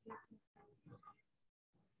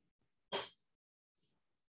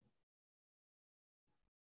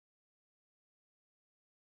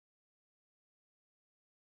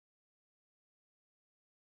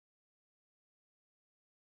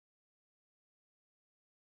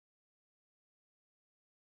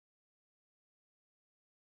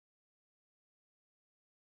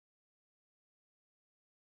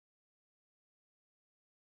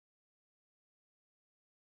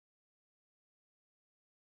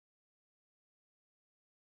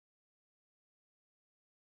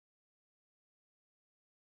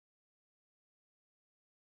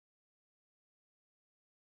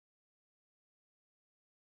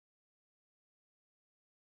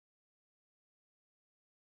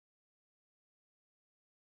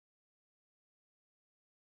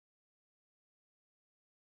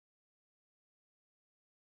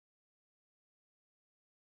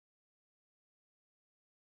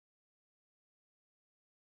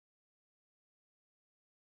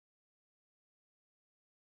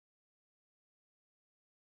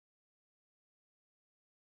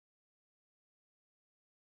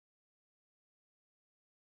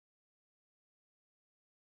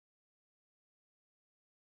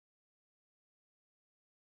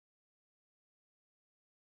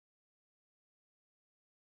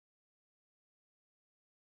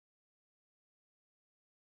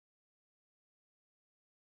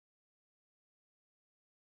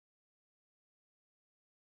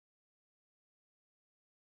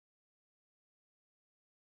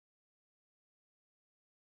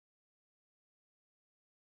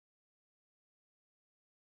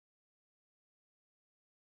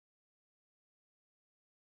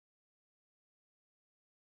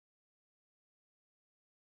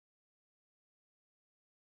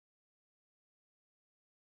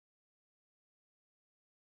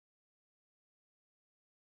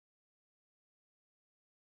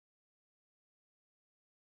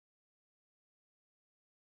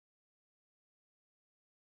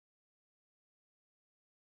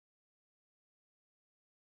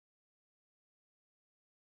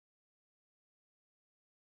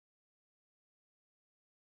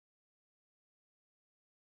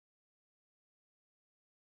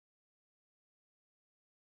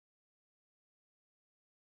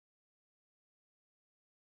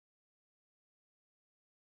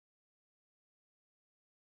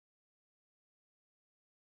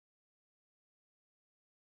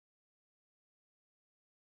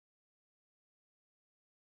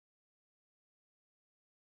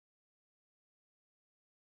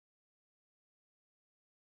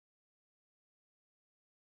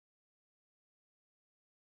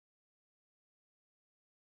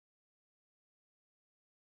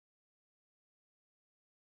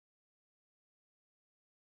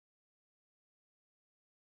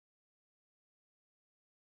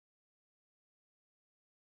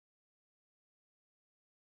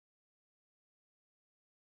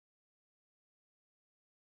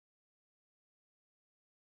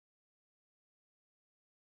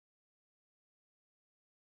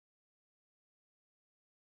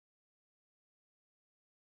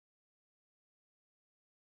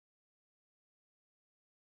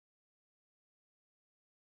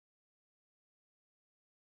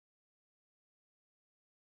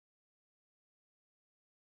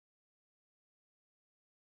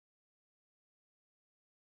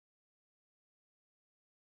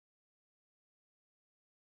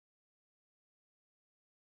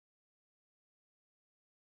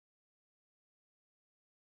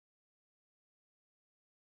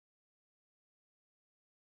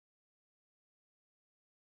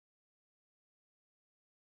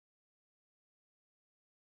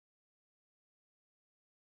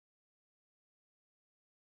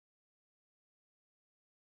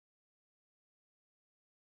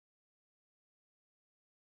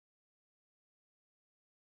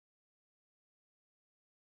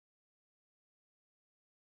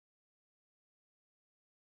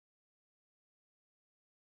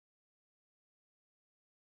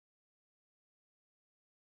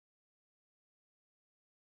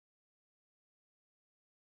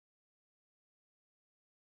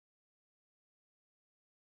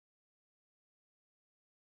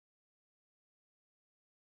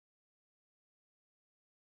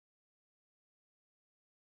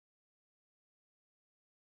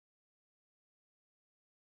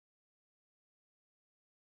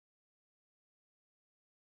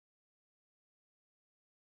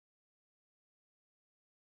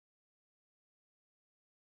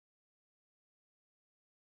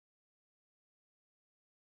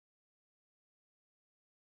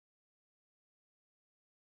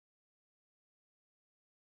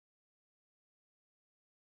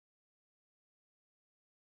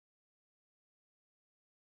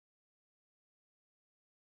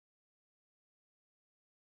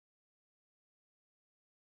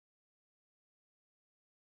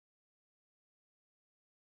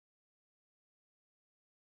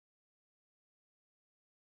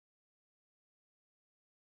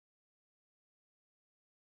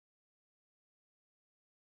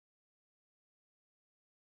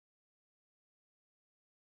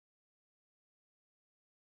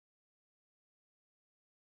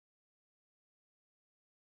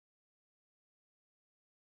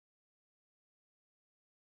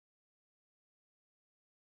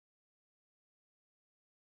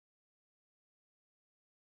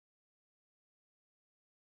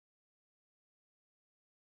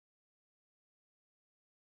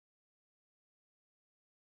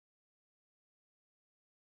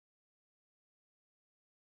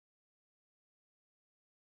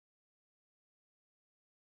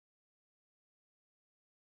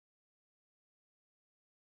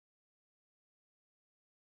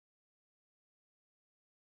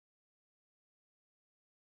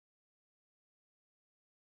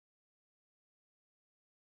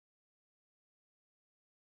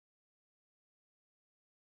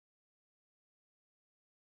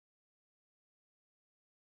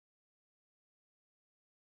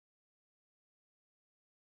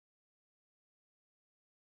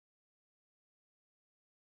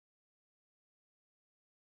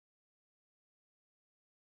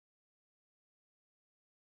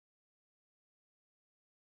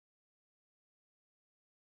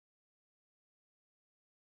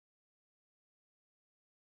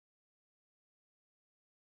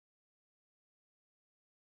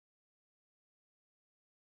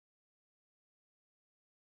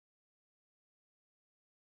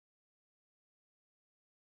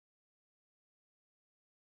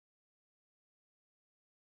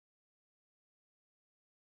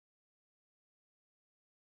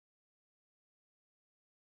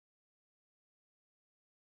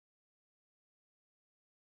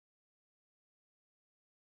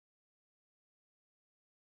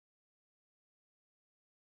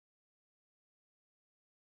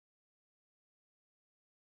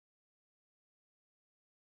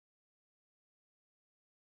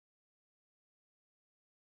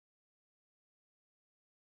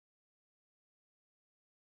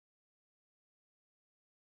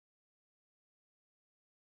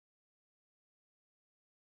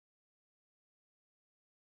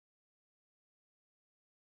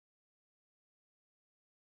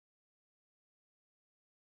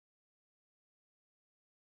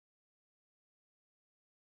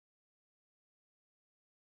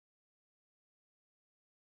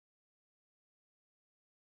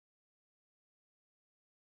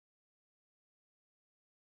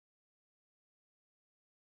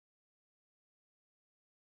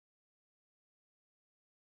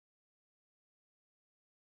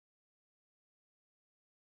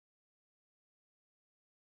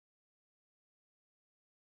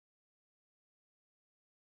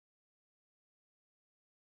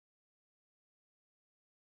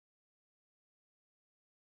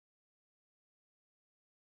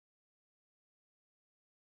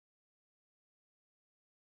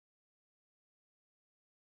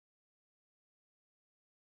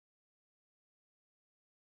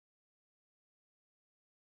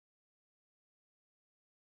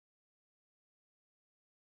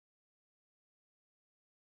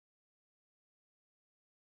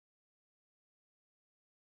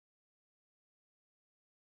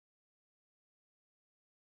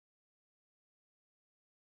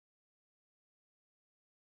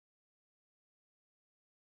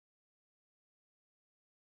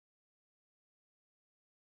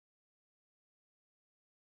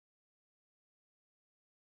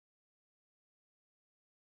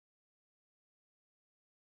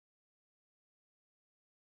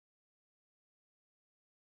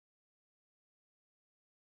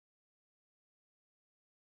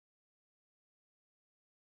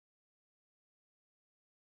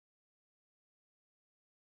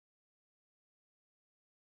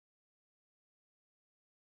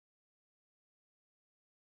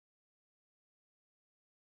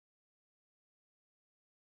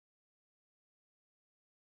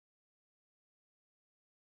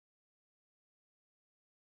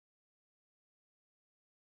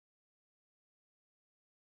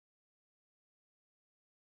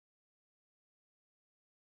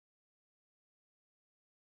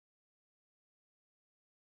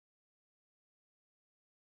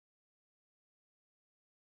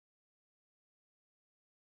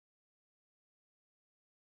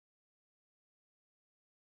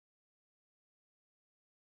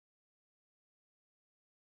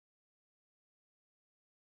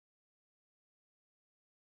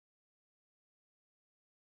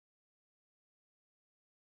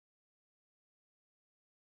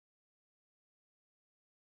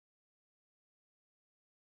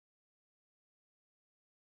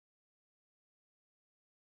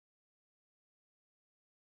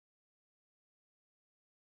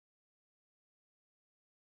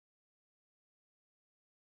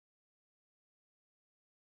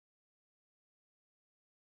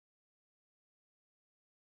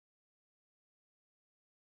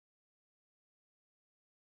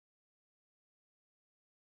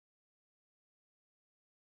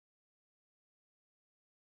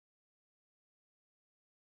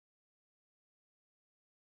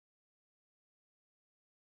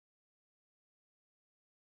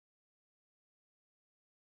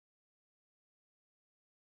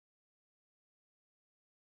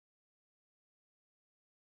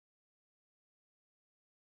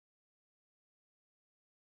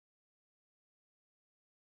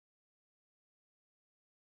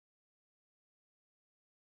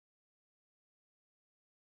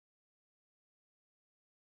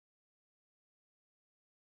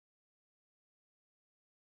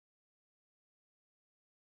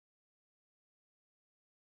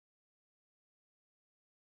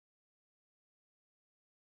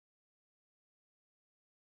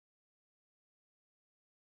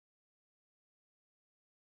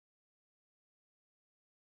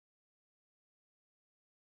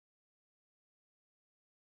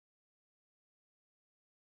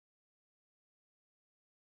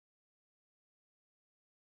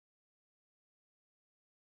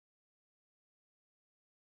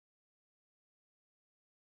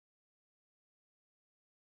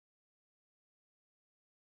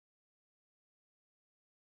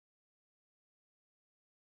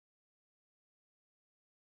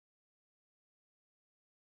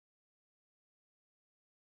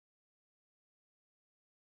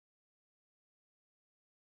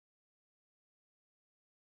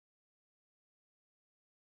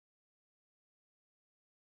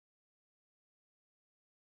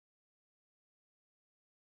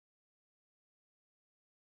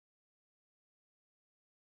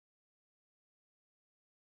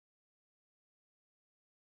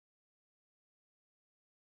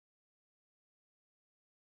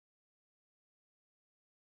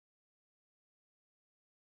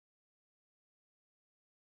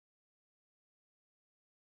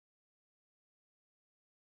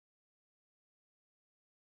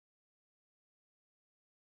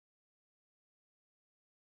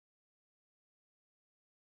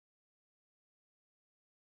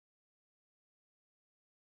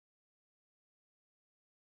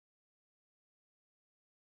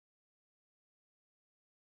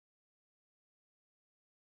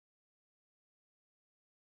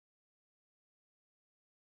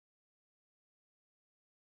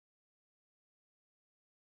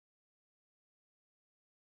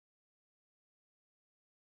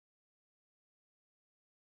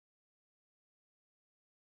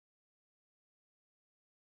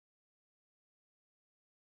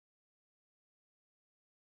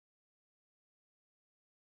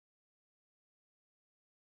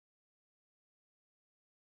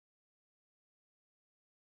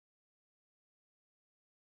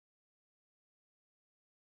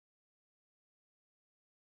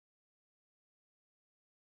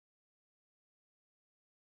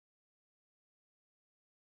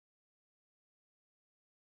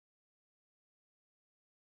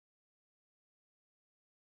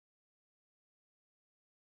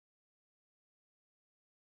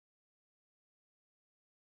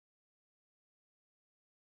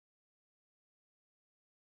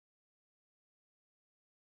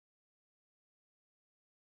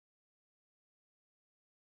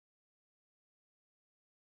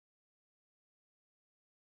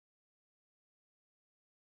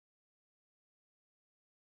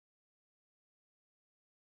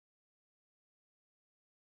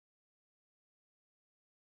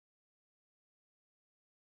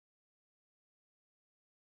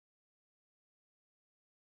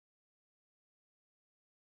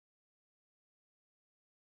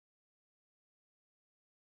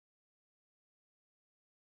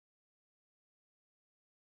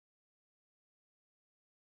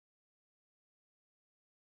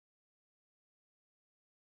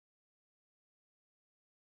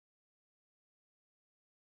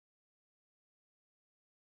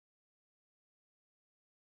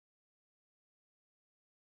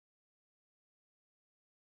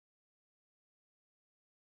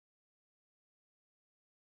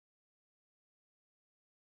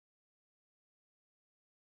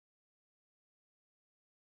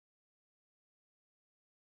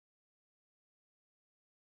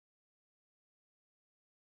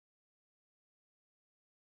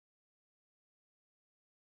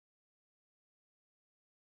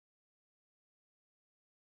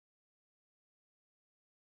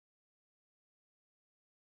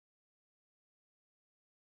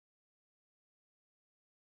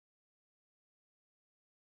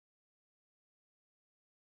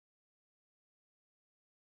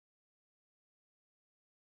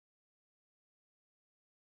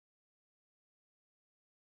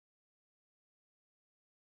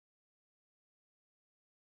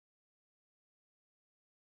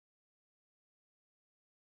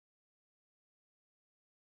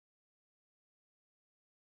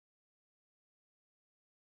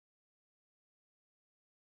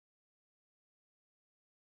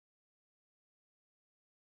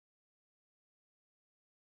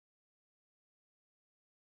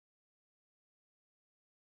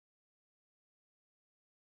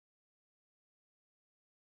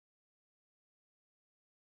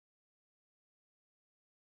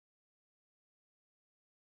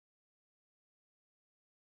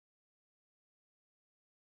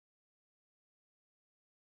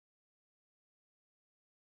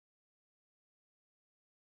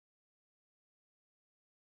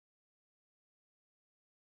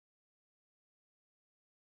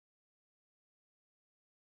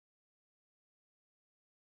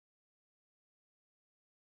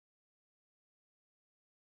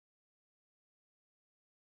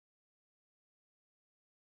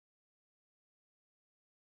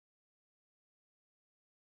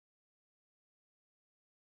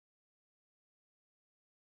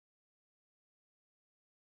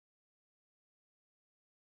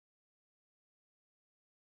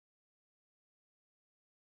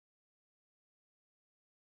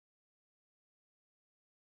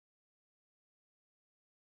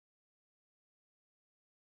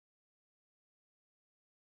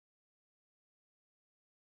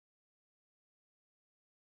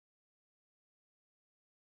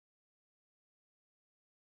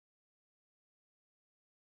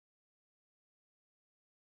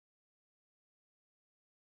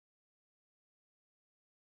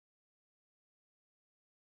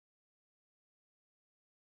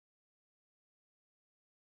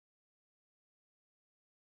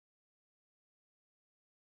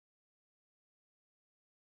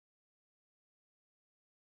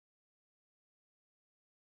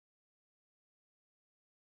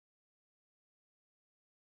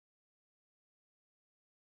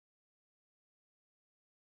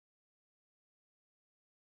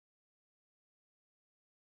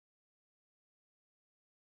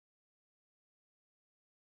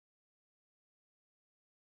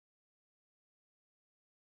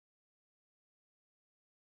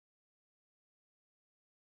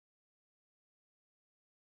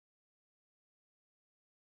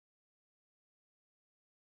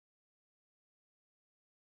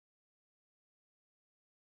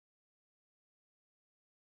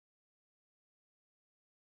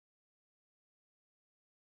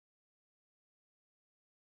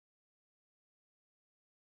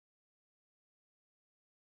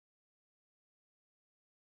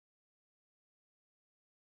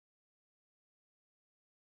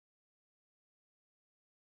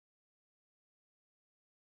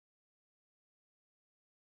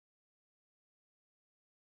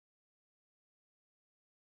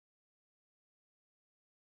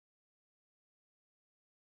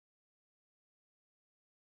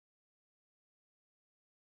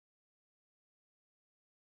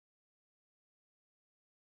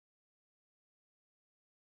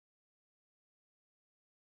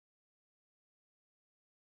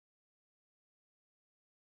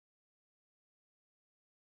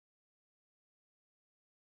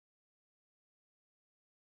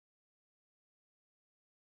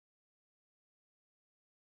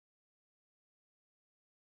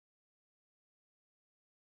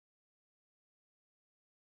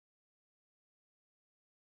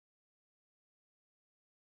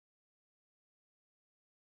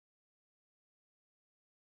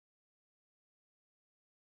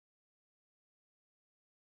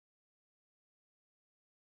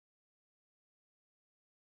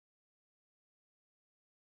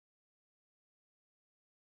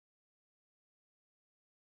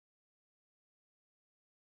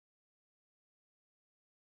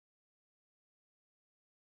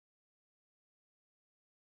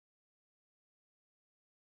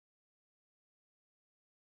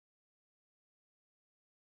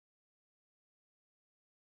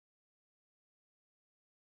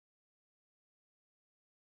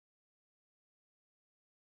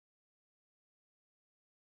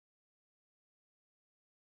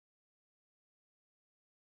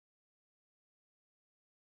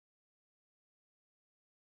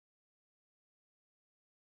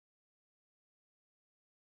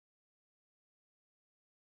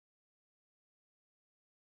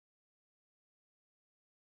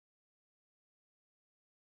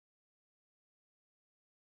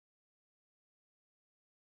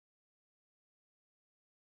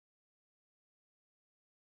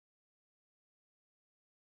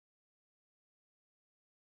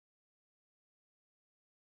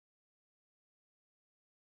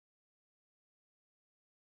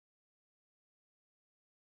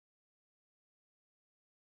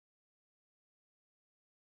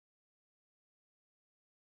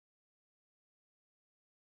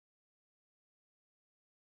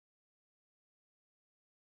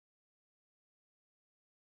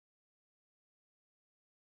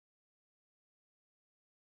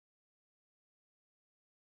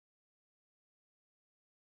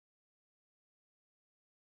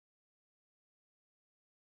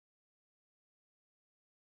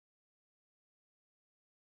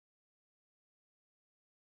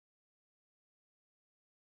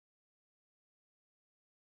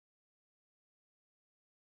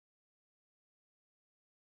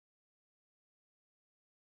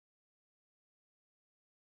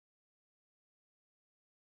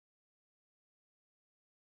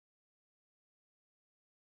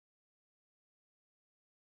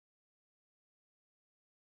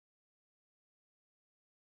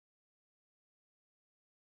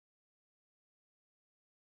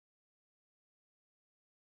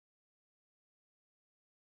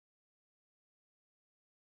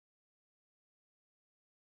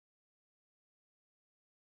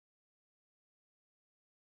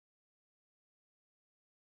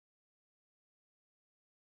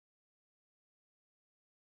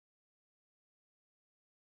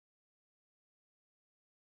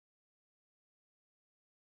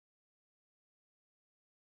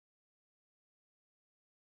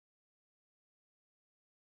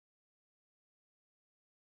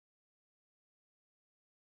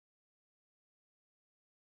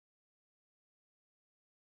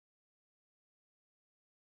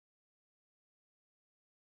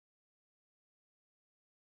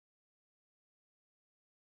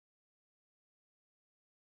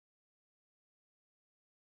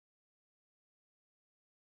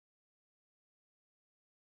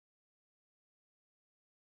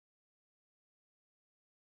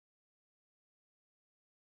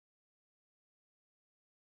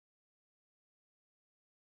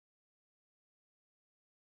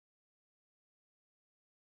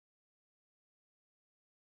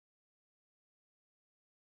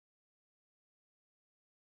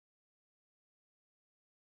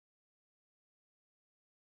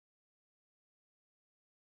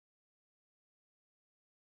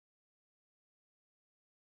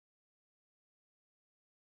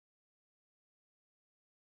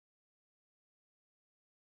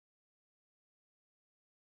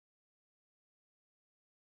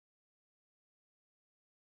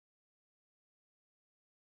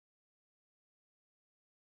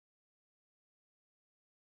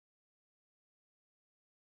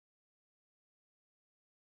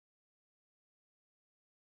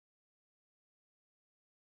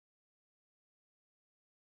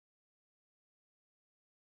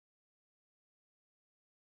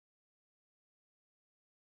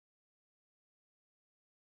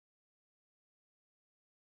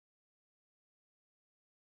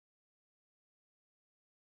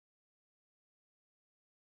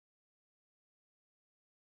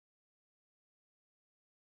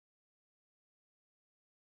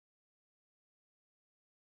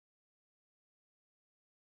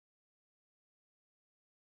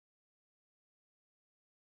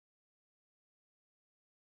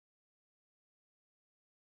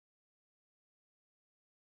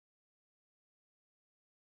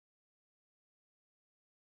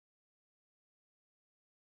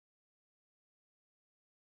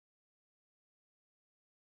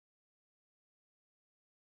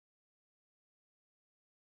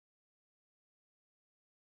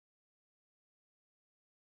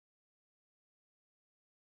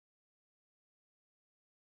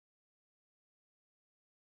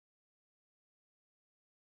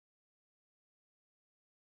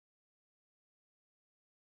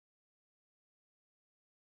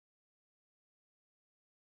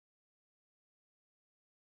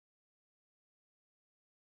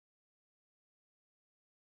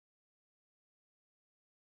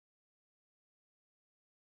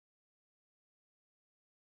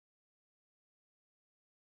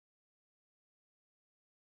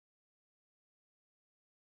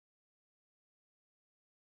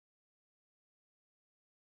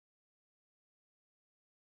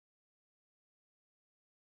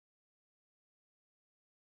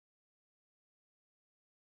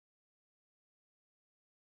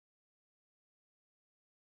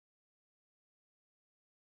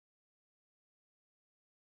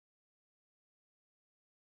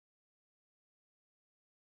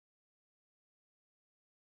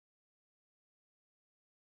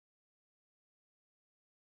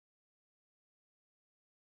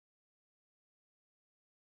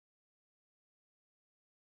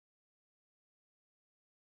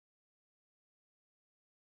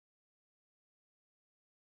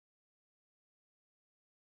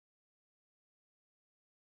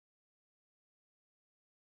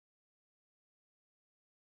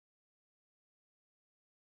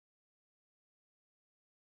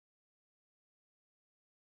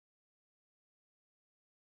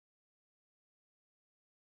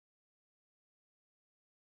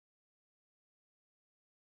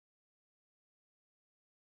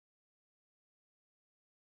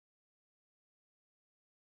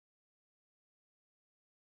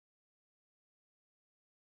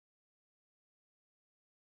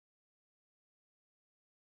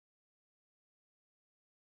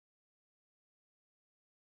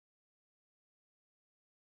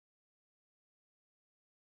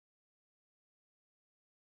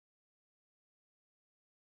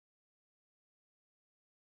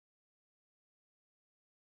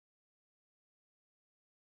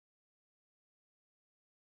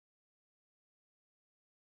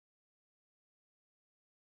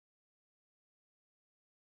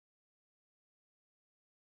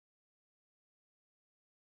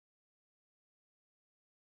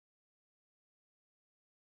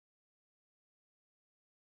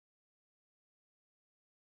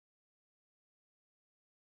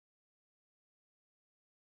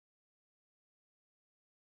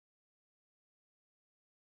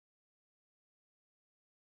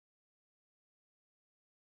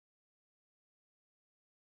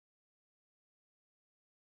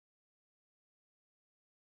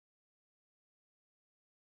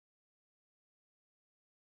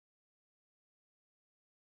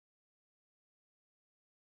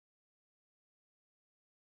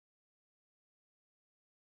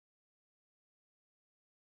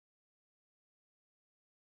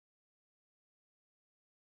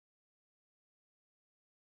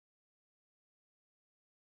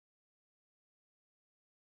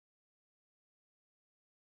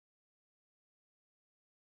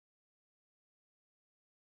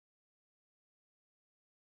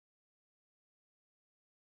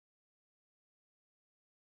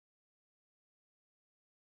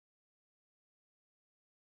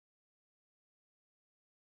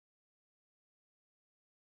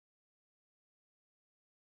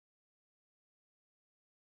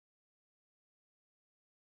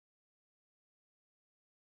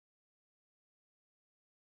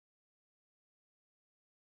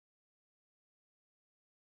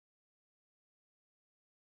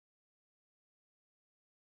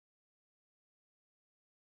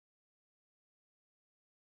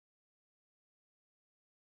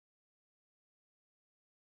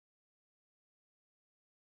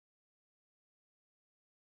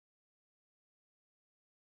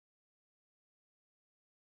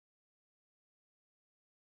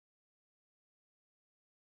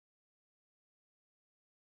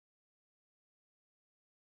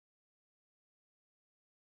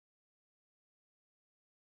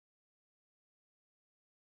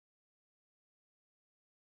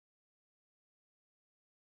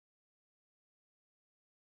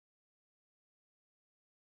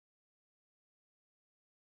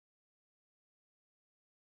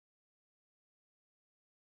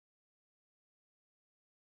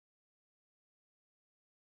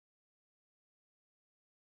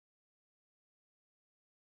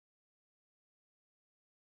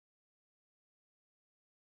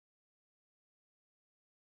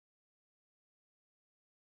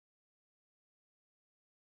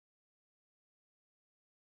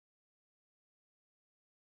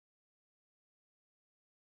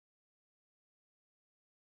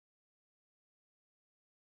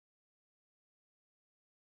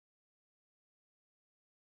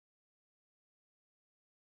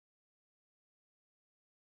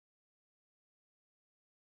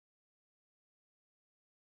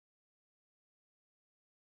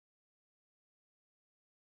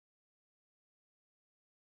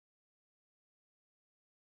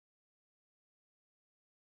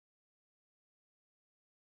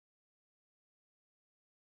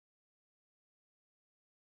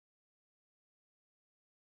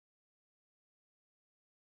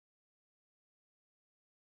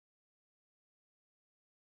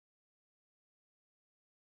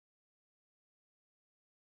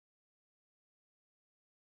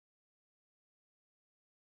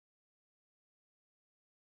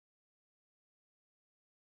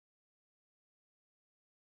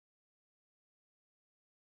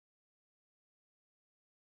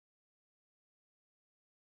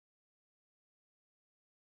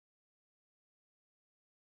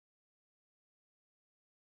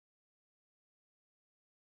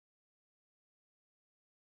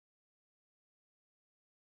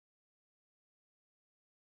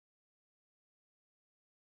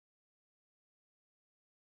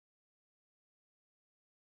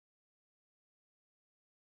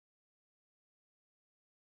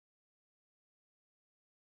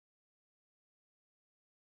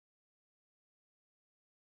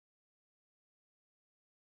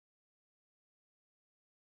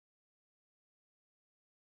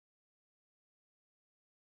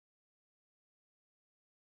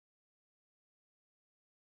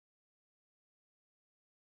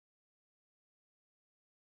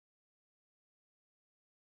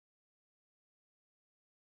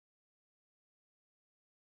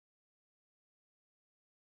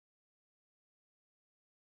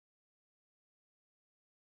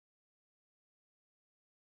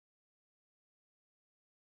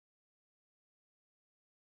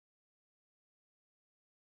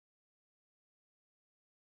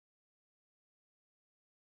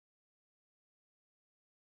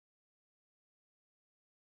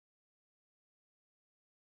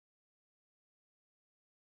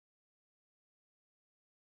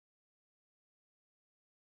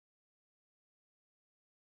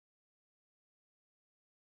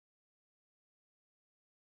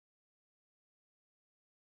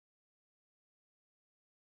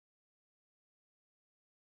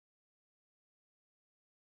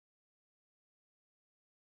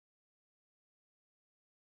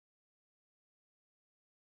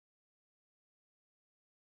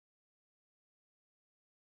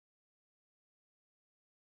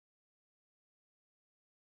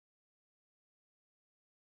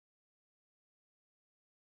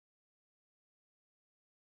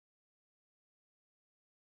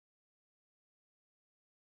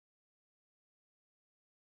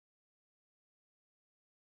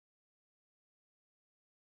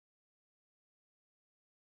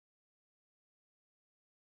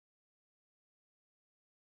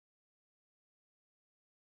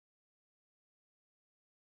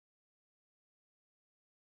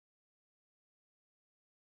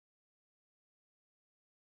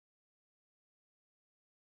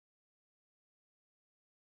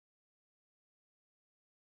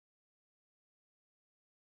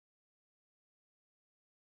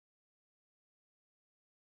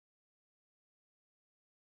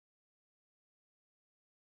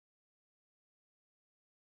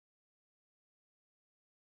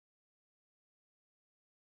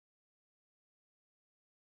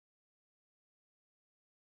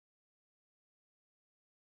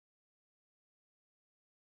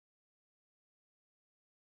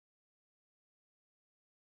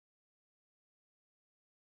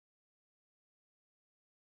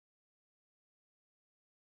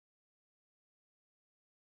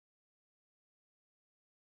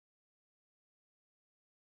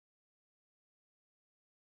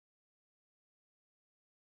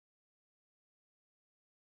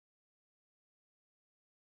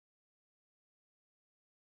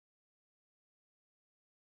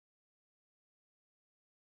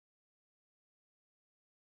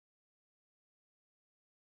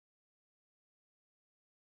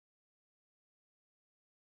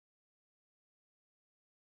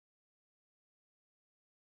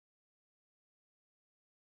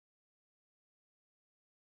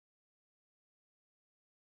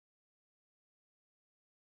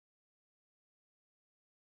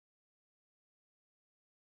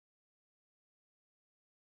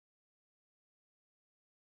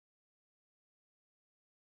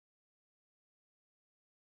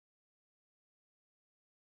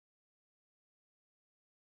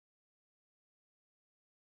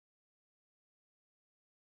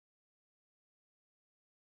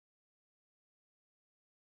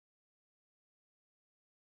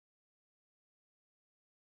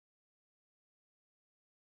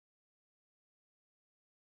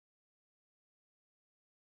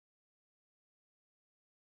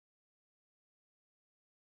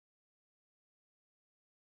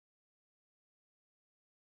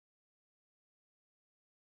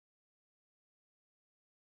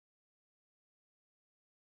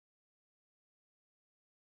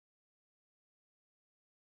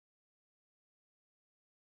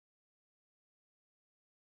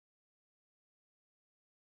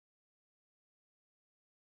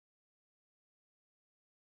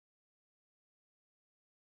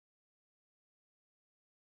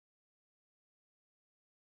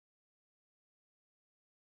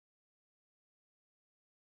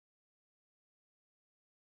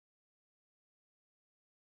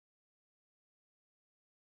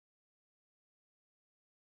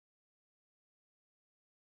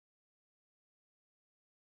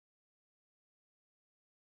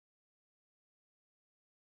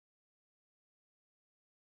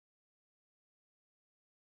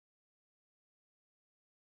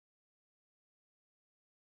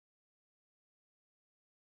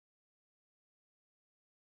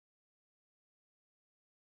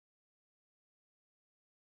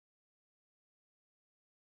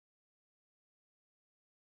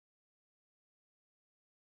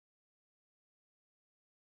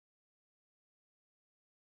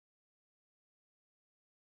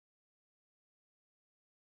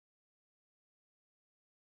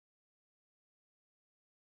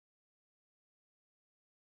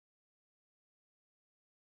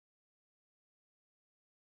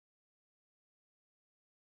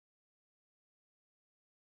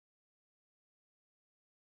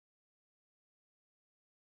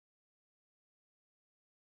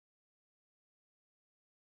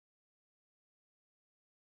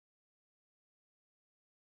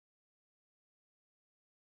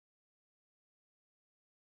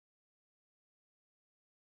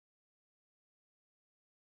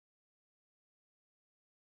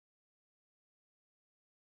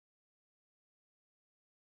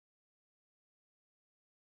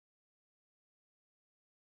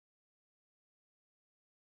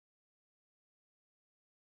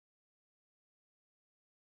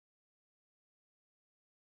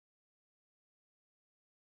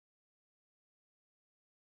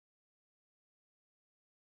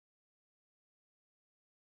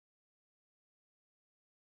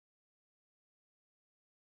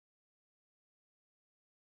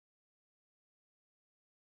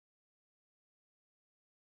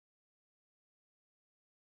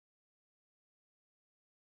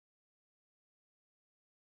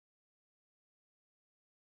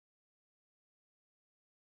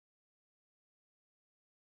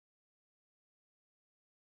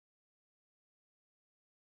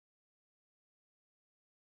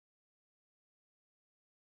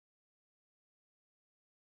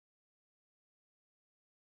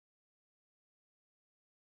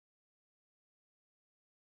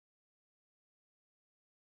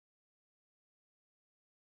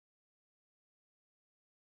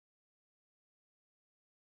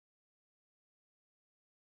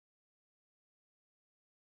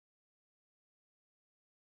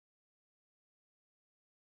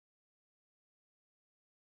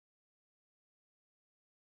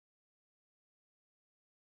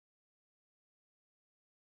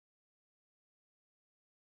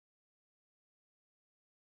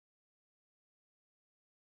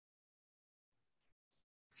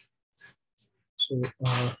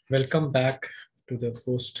 Welcome back to the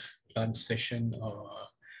post-lunch session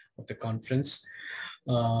of the conference.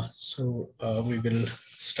 We will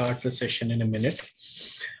start the session in a minute.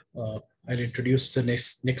 I'll introduce the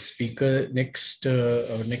next speaker.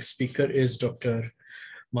 Our next speaker is Dr.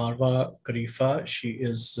 Marwa Khalifa. She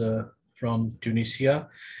is from Tunisia,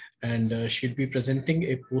 and she'll be presenting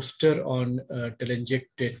a poster on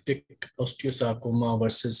telangiectatic osteosarcoma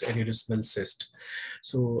versus aneurysmal cyst.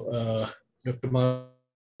 So, Dr.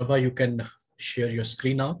 Marwa, you can share your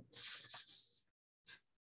screen now.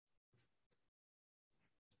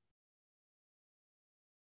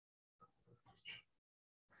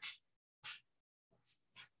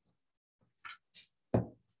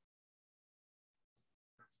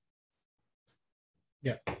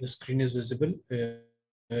 Yeah, the screen is visible.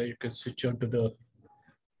 You can switch on to the.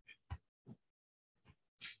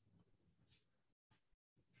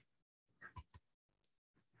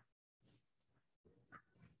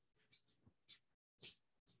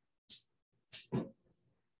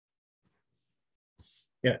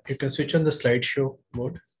 Yeah, you can switch on the slideshow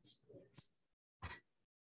mode.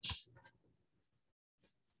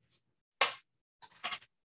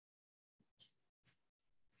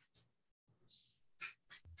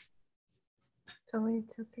 So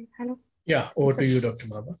it's okay. Hello. Yeah, over to you, Dr.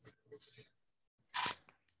 Marwa.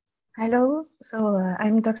 Hello. So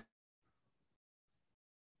I'm Dr.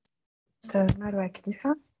 Marwa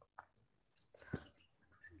Khalifa.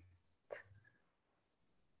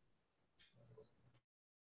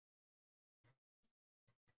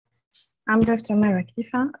 I'm Dr. Marwa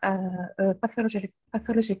Khalifa, a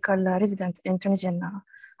pathological resident in Tunisian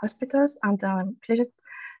hospitals, and I'm pleased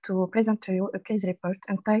to present to you a case report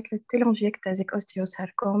entitled telangiectatic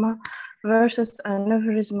osteosarcoma versus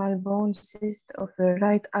aneurysmal bone cyst of the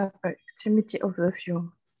right upper extremity of the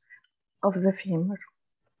femur.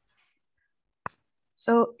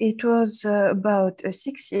 So it was about a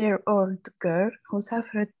 6-year-old girl who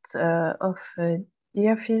suffered of a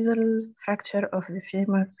diaphyseal fracture of the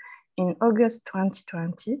femur in August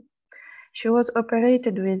 2020. She was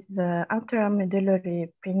operated with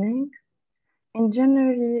intramedullary pinning. In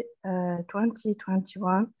January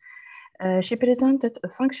 2021, she presented a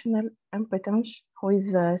functional impotence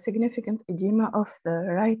with significant edema of the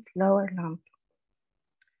right lower limb.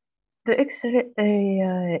 The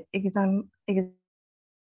X-ray exam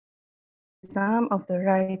of the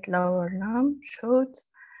right lower limb showed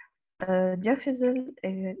a diaphyseal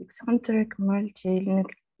eccentric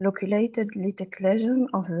multi-loculated lytic lesion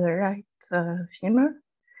of the right femur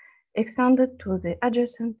extended to the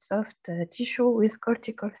adjacent soft tissue with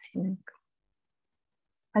cortical thinning.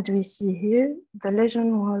 As we see here, the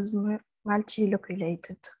lesion was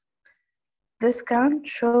multi-loculated. The scan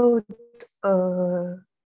showed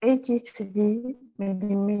 83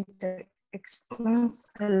 millimeter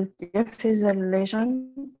extensile diaphyseal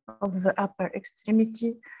lesion of the upper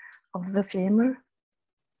extremity of the femur,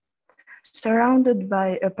 surrounded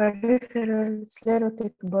by a peripheral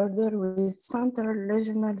sclerotic border with central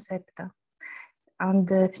lesional septa and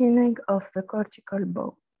the thinning of the cortical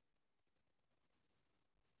bone.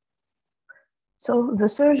 So the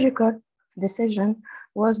surgical decision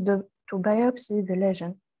was to biopsy the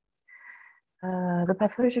lesion. The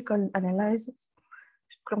pathological analysis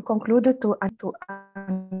concluded to an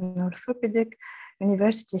orthopedic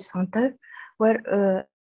university center where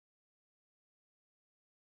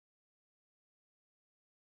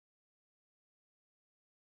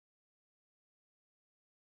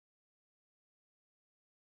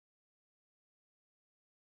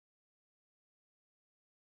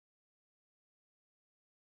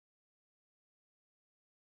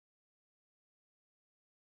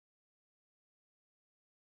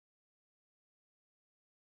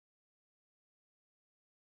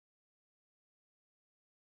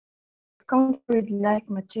concrete-like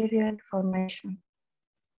material formation.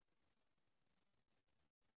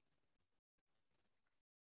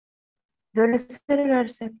 The cellular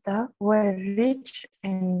septa were rich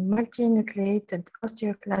in multinucleated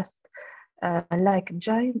osteoclast-like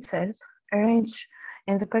giant cells arranged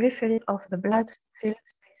in the periphery of the blood-filled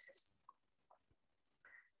spaces.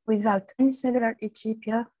 Without any cellular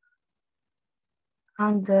atypia,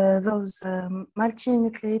 and those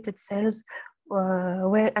multinucleated cells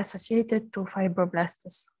were associated to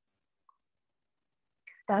fibroblasts.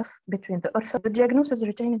 Between the diagnosis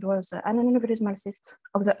retained was an aneurysmal cyst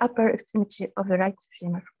of the upper extremity of the right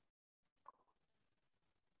femur.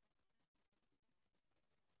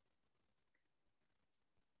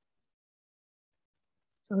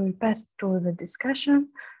 So we pass to the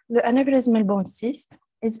discussion. The aneurysmal bone cyst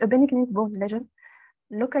is a benign bone lesion,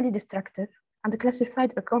 locally destructive, and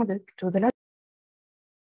classified according to the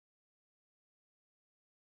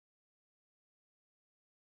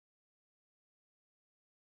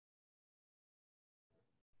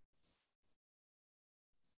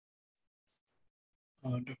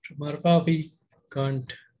Dr. Marva, we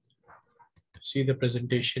can't see the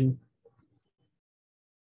presentation.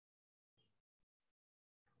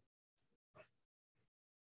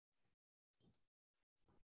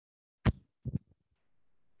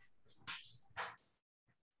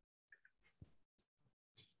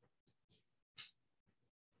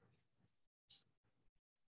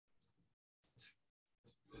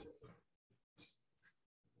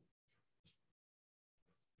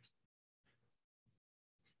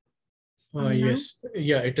 Yes,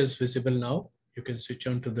 yeah, it is visible now. You can switch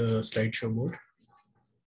on to the slideshow mode.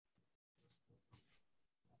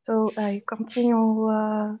 So I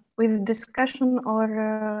continue with discussion, or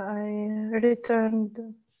I return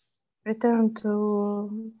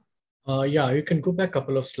to. Yeah, you can go back a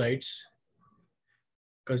couple of slides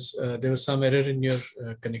because there was some error in your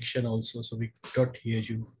connection also, so we could not hear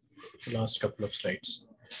you the last couple of slides.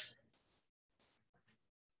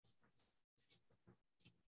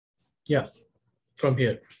 Yeah, from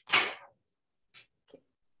here.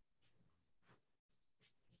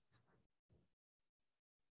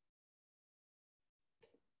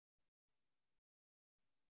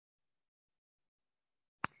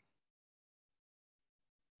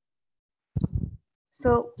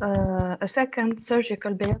 So a second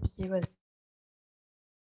surgical biopsy was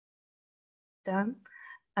done.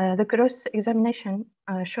 The cross-examination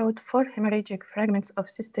showed 4 hemorrhagic fragments of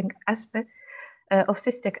cystic aspect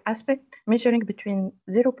measuring between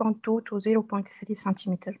 0.2 to 0.3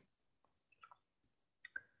 centimeter.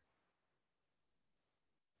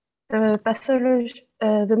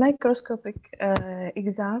 The microscopic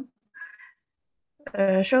exam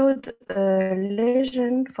showed a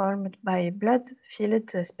lesion formed by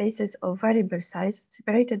blood-filled spaces of variable size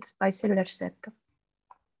separated by cellular septa.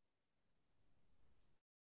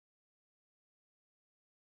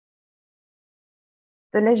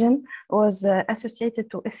 The lesion was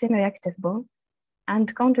associated to a thin reactive bone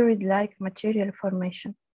and chondroid-like material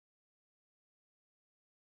formation.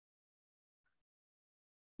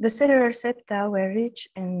 The cellular septa were rich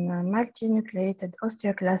in multinucleated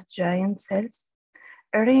osteoclast giant cells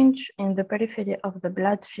arranged in the periphery of the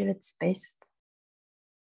blood-filled space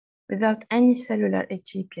without any cellular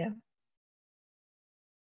atypia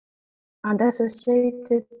and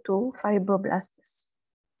associated to fibroblasts.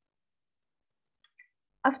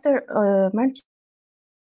 After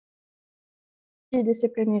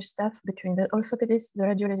multidisciplinary staff between the orthopedist, the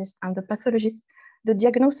radiologist, and the pathologist, the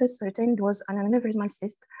diagnosis retained was an aneurysmal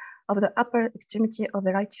cyst of the upper extremity of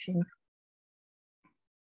the right femur.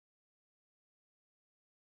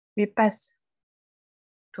 We pass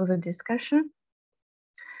to the discussion.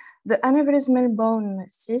 The aneurysmal bone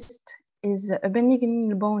cyst is a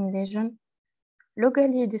benign bone lesion,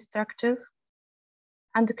 locally destructive,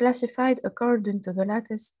 and classified according to the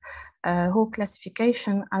latest WHO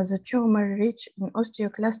classification as a tumor rich in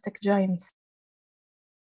osteoclastic giant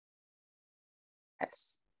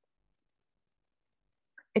cells.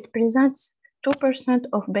 It presents 2%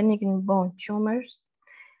 of benign bone tumors.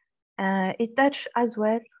 It touches as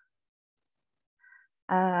well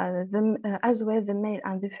the male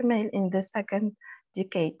and the female in the second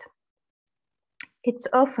decade. It's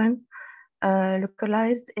often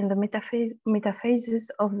localized in the metaphases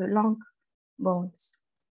of the long bones.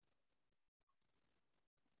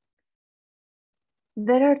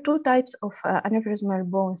 There are 2 types of aneurysmal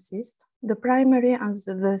bone cyst, the primary and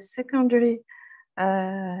the secondary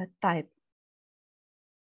type.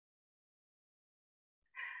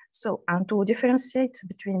 So, and to differentiate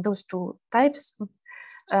between those 2 types,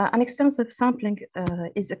 an extensive sampling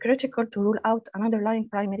is critical to rule out an underlying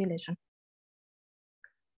primary lesion.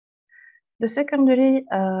 The secondary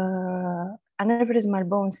aneurysmal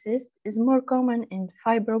bone cyst is more common in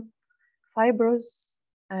fibrous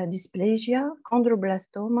dysplasia,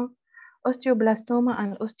 chondroblastoma, osteoblastoma,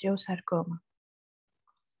 and osteosarcoma.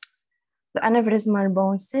 The aneurysmal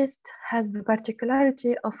bone cyst has the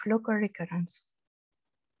particularity of local recurrence.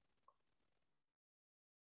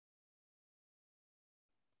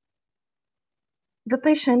 The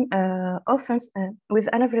patient often with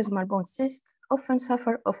aneurysmal bone cyst often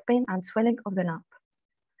suffer of pain and swelling of the lump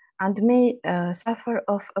and may suffer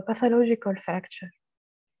of a pathological fracture.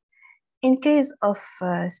 In case of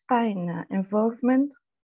spine involvement,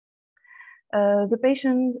 the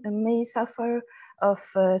patient may suffer of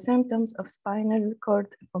symptoms of spinal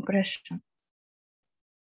cord compression.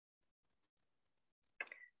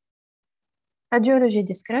 Radiology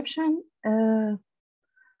description,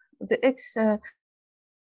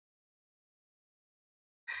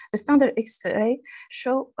 the standard X-ray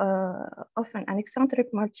show often an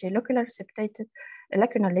eccentric multilocular septated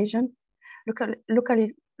lacunar lesion,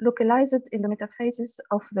 locally localized in the metaphases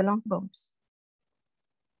of the long bones.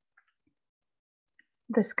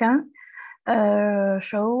 The scan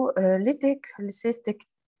show a lytic cystic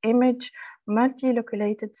image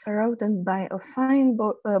multiloculated surrounded by a fine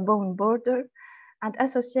bone border and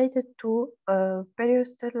associated to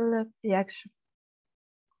periosteal reaction.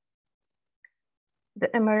 The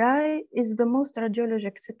MRI is the most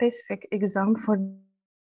radiologic specific exam for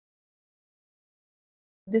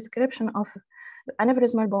description of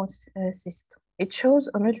aneurysmal bone cyst. It shows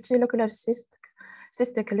a multilocular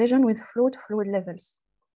cystic lesion with fluid levels.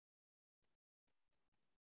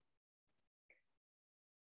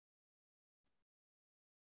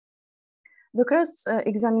 The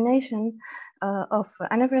cross-examination of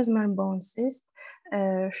aneurysmal bone cyst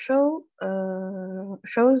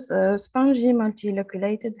shows spongy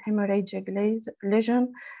multiloculated hemorrhagic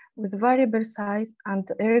lesion with variable size and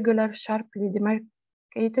irregular, sharply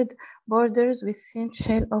demarcated borders with thin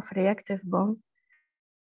shell of reactive bone,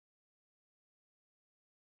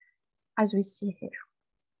 as we see here.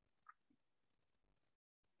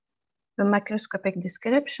 The macroscopic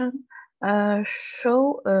description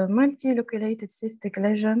show a multiloculated cystic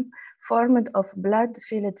lesion formed of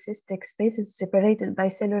blood-filled cystic spaces separated by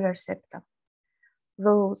cellular septa.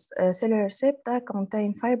 Those cellular septa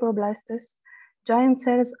contain fibroblasts, giant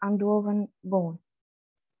cells, and woven bone.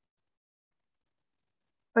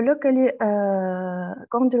 A locally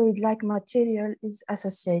chondroid-like material is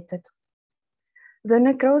associated. The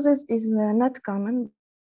necrosis is not common,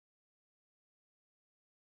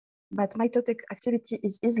 but mitotic activity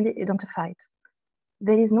is easily identified.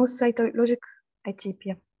 There is no cytologic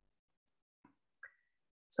atypia.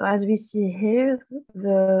 So as we see here,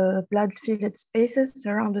 the blood-filled spaces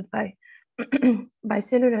surrounded by, by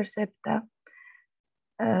cellular septa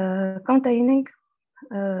containing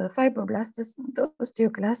fibroblasts and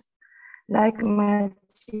osteoclasts like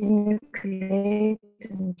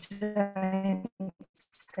multinucleated giant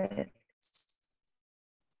cells.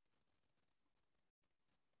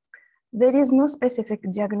 There is no specific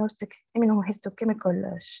diagnostic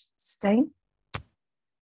immunohistochemical stain.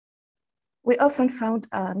 We often found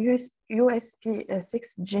a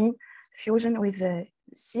USP6 gene fusion with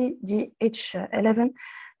CDH11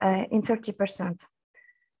 in 30%.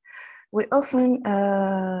 We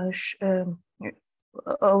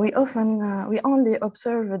only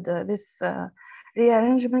observed this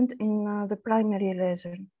rearrangement in the primary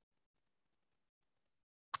lesion.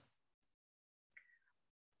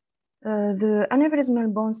 The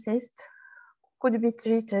aneurysmal bone cyst could be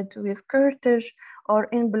treated with curettage or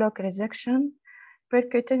in-block resection,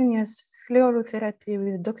 percutaneous sclerotherapy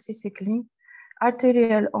with doxycycline,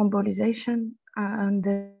 arterial embolization, and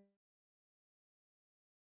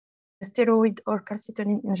steroid or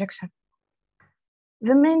calcitonin injection.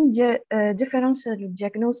 The main differential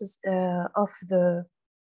diagnosis of the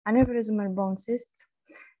aneurysmal bone cyst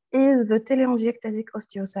is the telangiectasic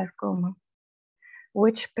osteosarcoma,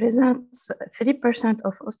 which presents 3%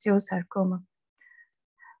 of osteosarcoma.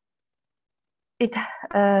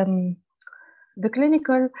 The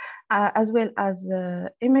clinical as well as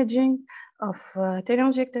imaging of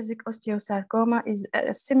telangiectasic osteosarcoma is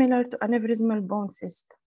similar to aneurysmal bone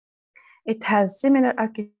cyst. It has similar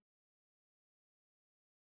architecture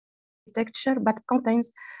but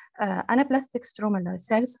contains anaplastic stromal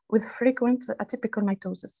cells with frequent atypical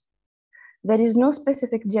mitosis. There is no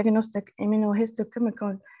specific diagnostic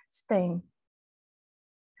immunohistochemical stain.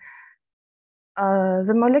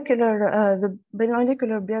 The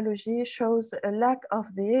molecular biology shows a lack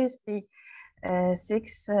of the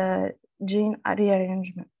ASP6 gene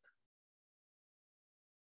rearrangement.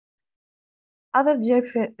 Other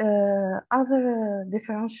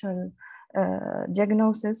differential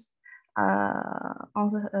diagnosis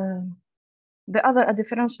the other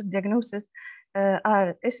differential diagnosis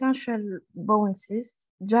are essential bone cyst,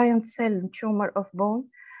 giant cell tumor of bone,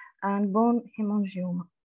 and bone hemangioma.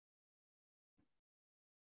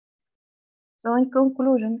 So in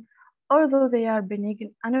conclusion, although they are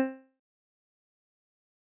benign,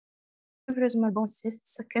 aneurysmal bone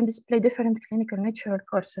cysts can display different clinical natural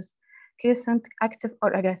courses, quiescent, active,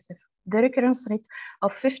 or aggressive. The recurrence rate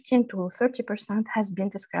of 15 to 30% has been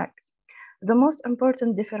described. The most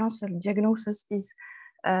important differential diagnosis is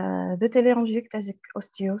the telangiectasic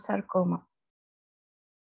osteosarcoma.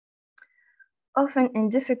 Often in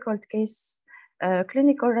difficult cases,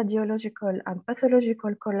 clinical, radiological, and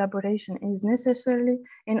pathological collaboration is necessary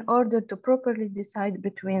in order to properly decide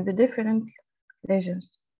between the different lesions.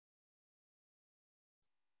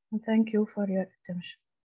 And thank you for your attention.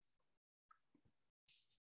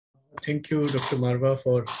 Thank you, Dr. Marwa,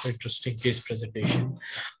 for interesting case presentation.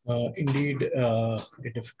 Indeed, a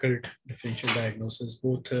difficult differential diagnosis,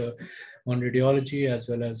 both on radiology as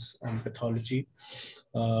well as on pathology.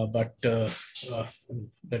 But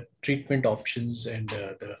the treatment options and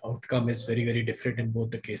the outcome is very, very different in both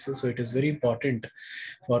the cases. So it is very important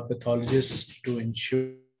for pathologists to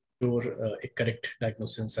ensure a correct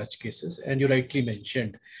diagnosis in such cases. And you rightly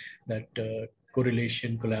mentioned that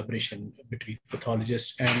correlation, collaboration between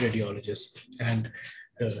pathologist and radiologist and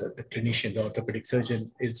the clinician, the orthopedic surgeon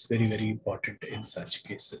is very, very important in such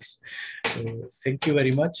cases. So thank you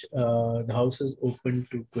very much. The house is open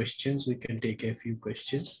to questions. We can take a few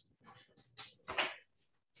questions.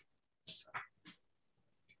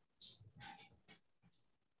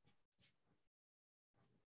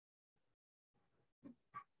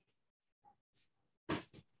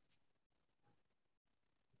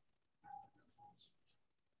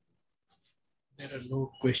 There are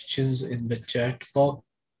no questions in the chat box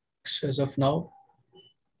as of now.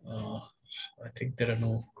 I think there are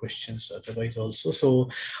no questions otherwise also. So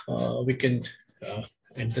we can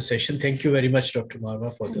end the session. Thank you very much, Dr.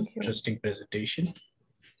 Marwa, for the interesting presentation.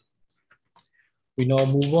 We now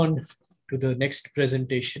move on to the next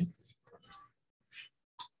presentation.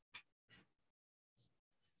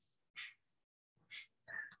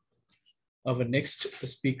 Our next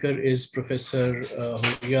speaker is Professor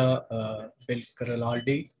Huria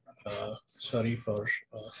Belkaralaldi. Sorry for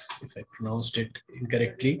if I pronounced it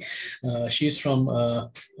incorrectly. She's from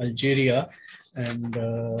Algeria, and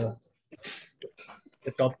the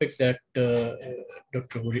topic that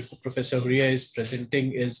Professor Huria is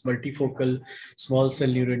presenting is multifocal small cell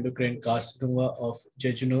neuroendocrine carcinoma of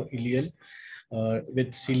jejunal-ileal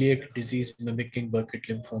with celiac disease mimicking Burkitt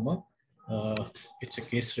lymphoma. It's a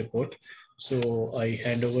case report. So I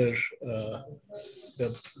hand over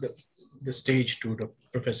the stage to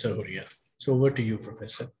Professor Huria. So over to you,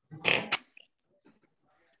 Professor.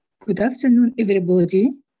 Good afternoon, everybody.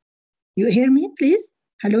 You hear me, please?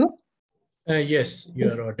 Hello? Yes, you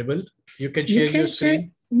are audible. You can share your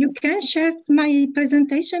screen. You can share my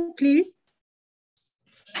presentation, please.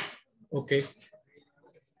 Okay.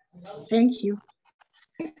 Thank you.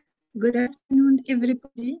 Good afternoon,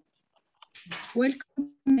 everybody. Welcome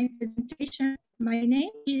to my presentation. My name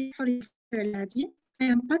is Huria Belkaralaldi. I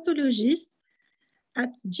am pathologist at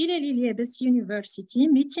Jalal University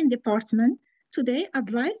Medicine Department. Today,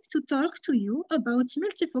 I'd like to talk to you about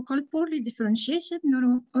multifocal poorly differentiated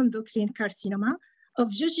neuroendocrine carcinoma of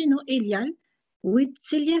jejunal-ileal with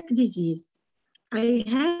celiac disease. I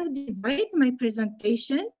have divided my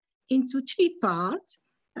presentation into 3 parts.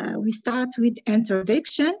 We start with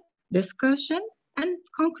introduction, discussion, and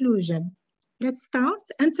conclusion. Let's start.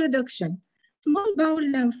 Introduction. Small bowel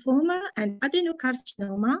lymphoma and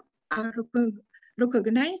adenocarcinoma are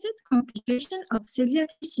recognized complications of celiac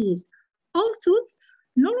disease. Although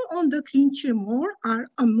neuroendocrine tumors are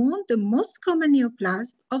among the most common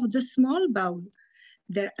neoplasms of the small bowel,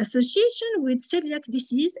 their association with celiac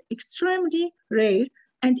disease is extremely rare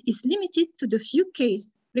and is limited to the few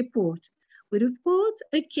cases reported. We report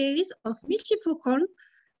a case of multifocal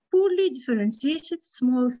poorly differentiated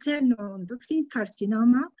small cell neuroendocrine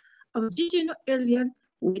carcinoma of jejunal-ileal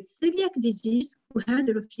with celiac disease who had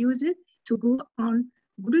refused to go on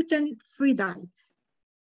gluten-free diets.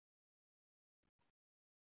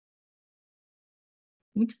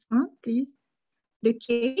 Next one, please. The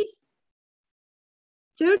case,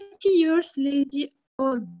 30 years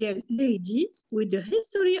old lady with a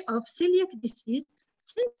history of celiac disease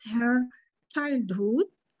since her childhood.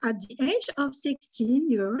 At the age of 16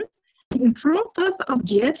 years, in front of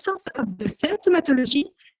the absence of the symptomatology,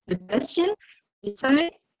 the patient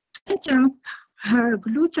decided to interrupt her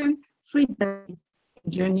gluten-free diet.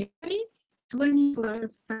 In January 2012,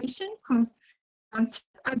 patient consulted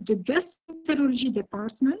at the gastroenterology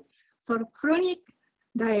department for chronic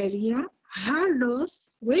diarrhea,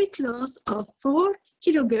 weight loss of 4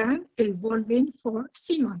 kilograms evolving for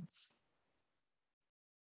 6 months.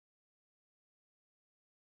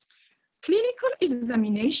 Clinical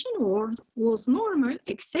examination was normal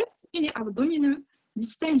except in abdominal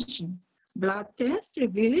distension. Blood tests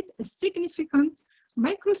revealed a significant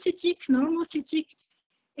microcytic, normocytic,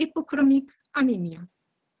 hypochromic anemia.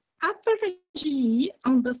 Upper GE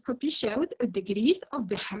endoscopy showed a decrease of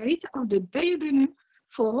the height of the duodenal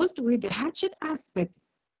fold with the hatchet aspect.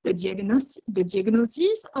 The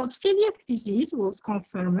diagnosis of celiac disease was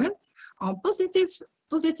confirmed on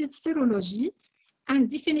positive serology and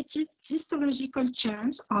definitive histological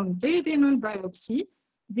change on duodenal biopsy,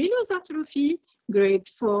 villous atrophy, grade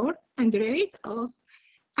 4, and rate of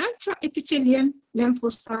intraepithelial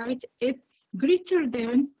lymphocyte greater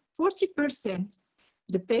than 40%.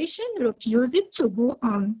 The patient refused to go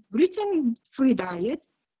on gluten-free diet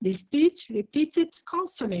despite repeated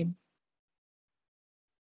counseling.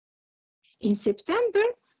 In September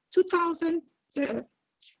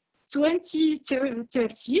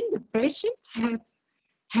 2013, the patient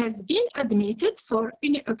has been admitted for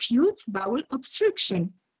an acute bowel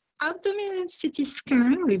obstruction. Abdominal CT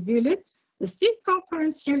scan revealed the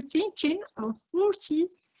circumferential thickening of 14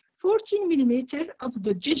 millimeters of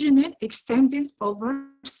the jejunum extending over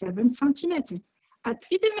 7 centimeters. At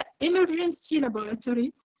emergency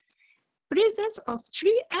laboratory, presence of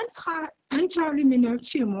 3 intraluminal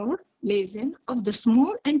tumor lesions of the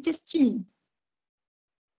small intestine.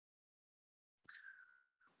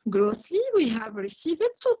 Grossly, we have received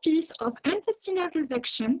 2 pieces of intestinal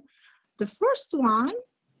resection. The first one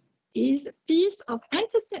is a piece of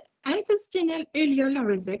intestinal ileal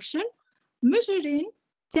resection measuring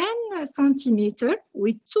 10 centimeters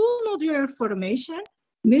with 2 nodular formations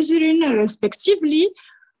measuring respectively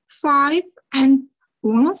 5 and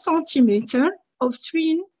 1 centimeter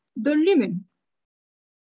obstruing the lumen.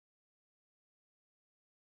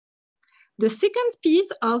 The second piece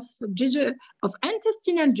of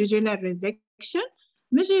intestinal jugular resection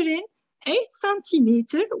measuring 8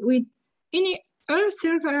 centimeters with any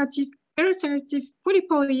ulcerative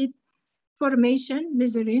polypoid formation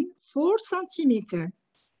measuring 4 centimeters.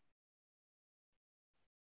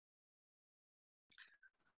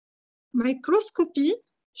 Microscopy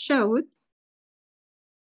showed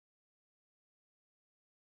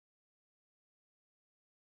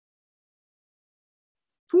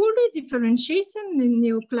poorly differentiation in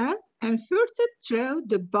neoplasm inserted through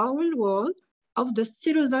the bowel wall of the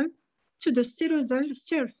serosal to the serosal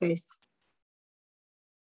surface.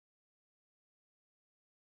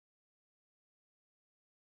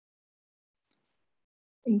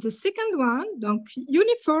 In the second one, donc,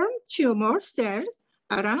 uniform tumor cells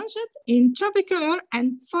arranged in trabecular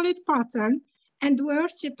and solid pattern and were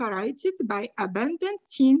separated by abundant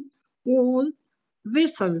thin wall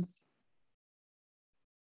vessels.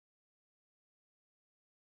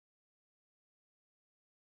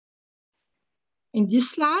 In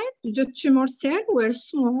this slide, the tumor cells were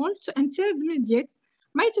small to intermediate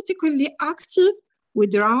mitotically active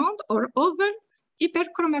with round or oval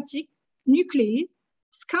hyperchromatic nuclei,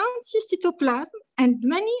 scanty cytoplasm, and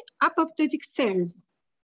many apoptotic cells.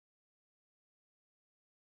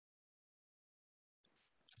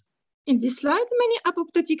 In this slide, many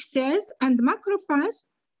apoptotic cells and macrophages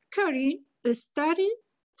carry a starry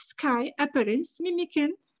sky appearance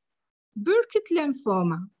mimicking Burkitt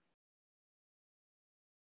lymphoma.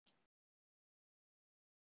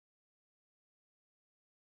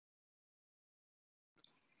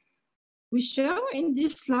 We show in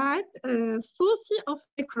this slide foci of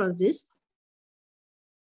necrosis.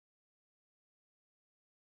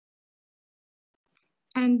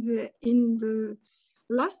 And in the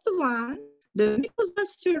last one, the mucosal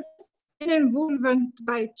surface involved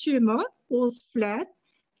by tumor was flat,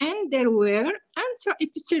 and there were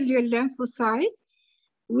intraepithelial lymphocytes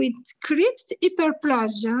with crypt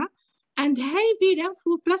hyperplasia and heavy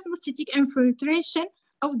lymphoplasmacytic infiltration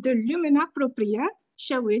of the lumina propria,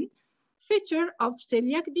 showing feature of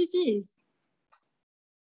celiac disease.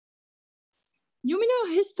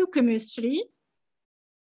 Immunohistochemistry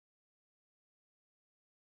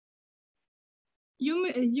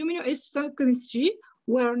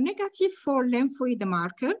were negative for lymphoid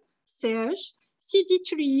marker, SERG,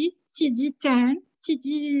 CD3, CD10,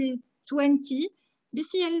 CD20,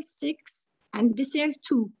 BCL6, and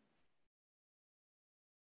BCL2.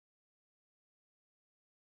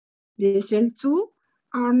 BCL2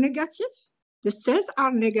 are negative, the cells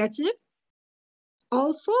are negative,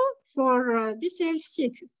 also for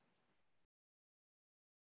BCL6.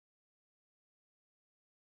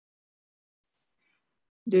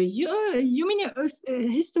 The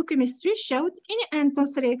immunohistochemistry showed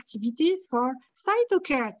intense reactivity for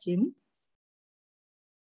cytokeratin.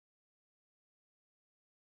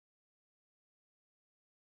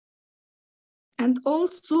 And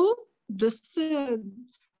also the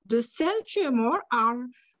cell tumor are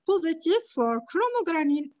positive for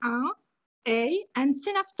chromogranin A and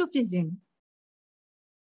synaptophysin.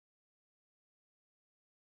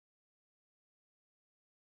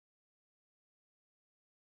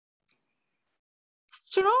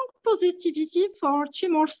 Strong positivity for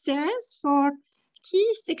tumor cells for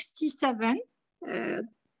Ki67,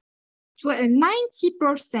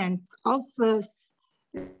 90% of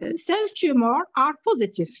cell tumor are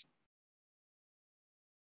positive.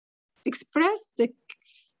 Express the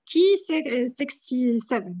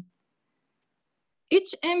Ki67.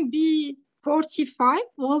 HMB 45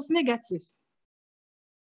 was negative.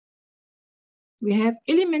 We have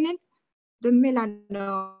eliminated the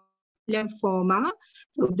melanoma, lymphoma.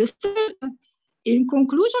 In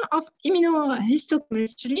conclusion of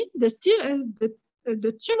immunohistochemistry, the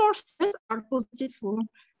tumor cells are positive for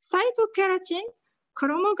cytokeratin,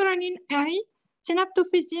 chromogranin A,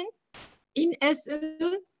 synaptophysin, INSE,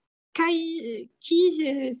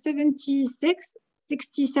 Ki76,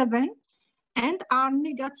 67, and are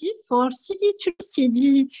negative for CD3,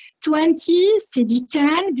 CD20,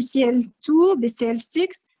 CD10, BCL2,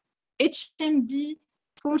 BCL6,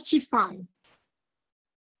 HMB45.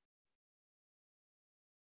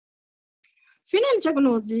 Final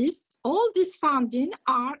diagnosis, all these findings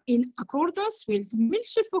are in accordance with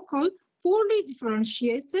multifocal, poorly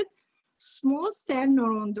differentiated small cell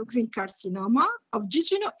neuroendocrine carcinoma of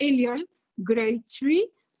jejunal grade 3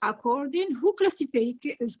 according to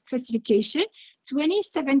classification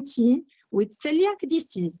 2017 with celiac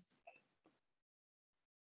disease.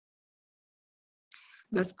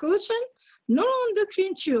 Discussion,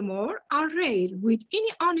 neuroendocrine tumors are rare, with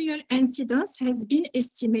any annual incidence has been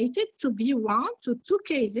estimated to be 1 to 2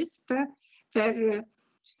 cases per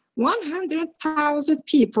 100,000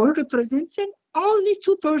 people, representing only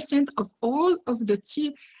 2% of all of the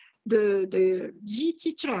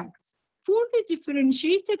GT tracts. Poorly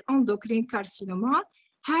differentiated endocrine carcinoma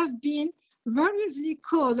have been variously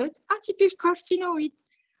called atypical carcinoid,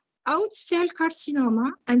 out cell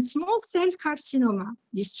carcinoma, and small cell carcinoma.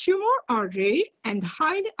 These tumors are rare and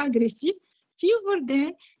highly aggressive. Fewer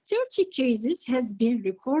than 30 cases has been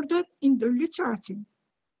recorded in the literature.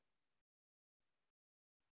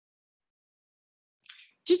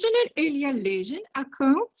 Jejunal ileal lesion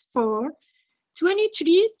accounts for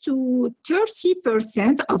 23 to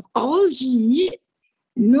 30% of all GE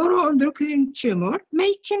neuroendocrine tumor,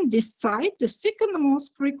 making this site the second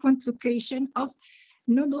most frequent location of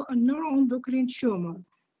neuroendocrine tumor.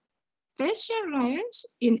 Patient range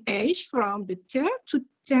in age from the 3rd to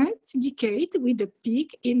 10th decade, with a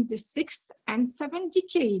peak in the 6th and 7th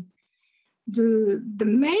decade. The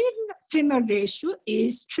male-female ratio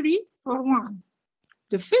is 3:1.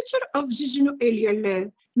 The features of jejunal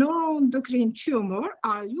ileal neuroendocrine tumor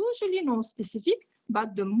are usually non-specific,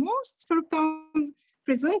 but the most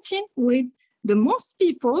presenting with the most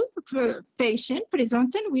patient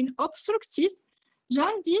presenting with obstructive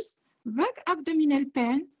jaundice, vague abdominal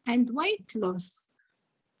pain, and weight loss.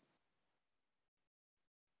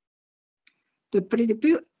 The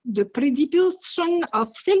predisposition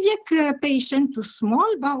of celiac patient to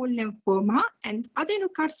small bowel lymphoma and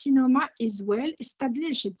adenocarcinoma is well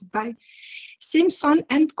established by Simpson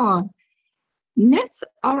and al. NETs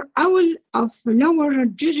or owl of lower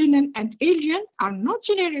jejunal and ileal are not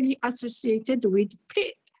generally associated with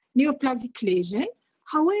neoplastic lesion.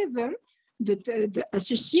 However, the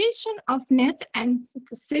association of NET and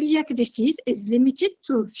celiac disease is limited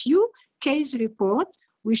to a few case reports,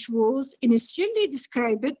 which was initially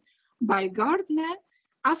described by Gardner,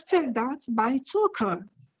 after that by Tucker.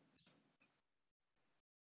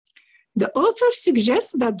 The author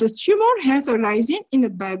suggests that the tumor has arisen in a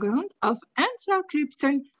background of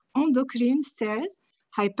intracranial endocrine cells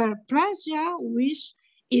hyperplasia, which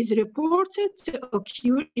is reported to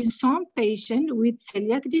occur in some patients with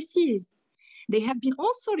celiac disease. They have been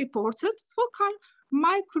also reported focal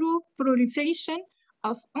microproliferation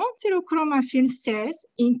of enterochromaffin cells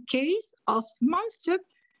in case of multiple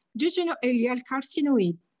jejunal ileal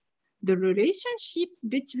carcinoid. The relationship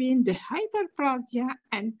between the hyperplasia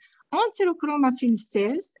and enterochromaffin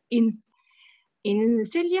cells in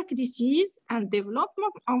celiac disease and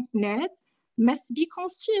development of NET must be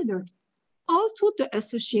considered, although the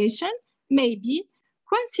association may be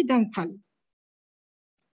coincidental.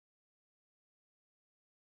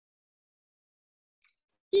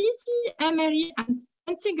 CT, MRI, and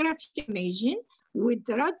scintigraphic imaging with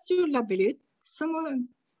radiolabeled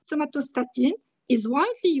somatostatin is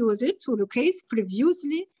widely used to locate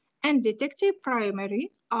previously undetected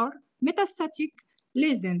primary or metastatic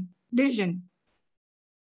lesion.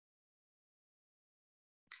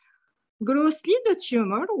 Grossly, the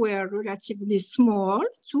tumors were relatively small,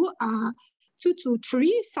 2 to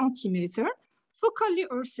 3 centimeters, focally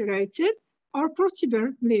ulcerated or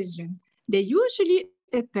protuberant lesion. They usually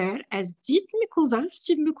appear as deep mucosal,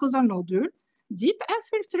 submucosal nodule, deep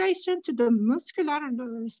infiltration to the muscular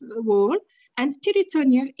wall, and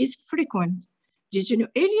peritoneal is frequent.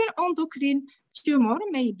 Jejunal ileal endocrine tumor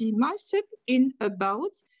may be multiple in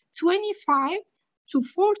about 25 to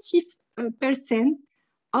 40%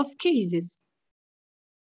 of cases.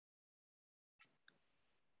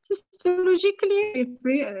 Histologically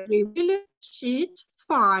revealed sheet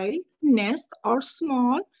pile, nest, or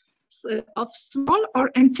small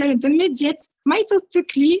or intermediate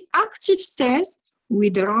mitotically active cells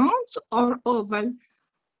with round or oval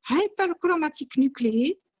hyperchromatic nuclei,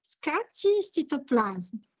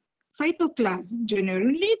 cytoplasm.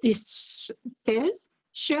 Generally, these cells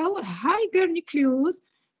show higher nucleus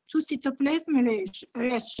to cytoplasm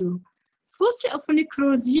ratio. Foci of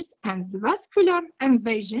necrosis and vascular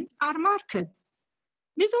invasion are marked.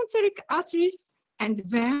 Mesenteric arteries and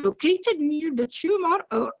veins located near the tumor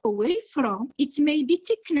or away from it may be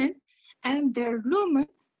thickened, and their lumen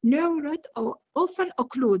narrowed or often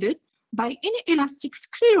occluded by inelastic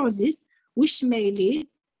sclerosis, which may lead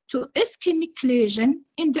to ischemic lesion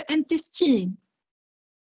in the intestine.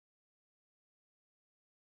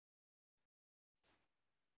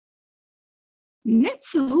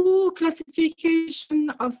 Next, WHO classification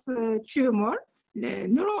of tumor,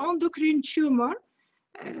 neuroendocrine tumor,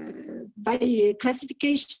 by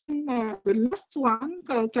classification, the last one,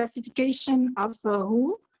 classification of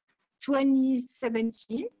WHO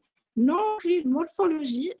 2017,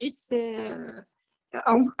 morphology, it's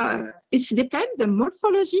depend the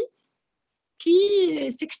morphology,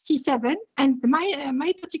 key 67, and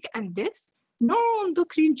mitotic index,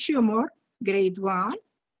 neuroendocrine tumor, grade 1.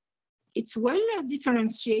 It's well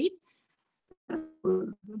differentiated.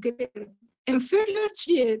 Inferior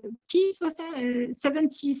key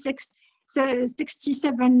 76,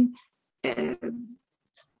 67,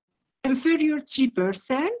 inferior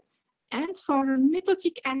 3%, and for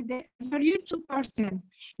mitotic index inferior 2%.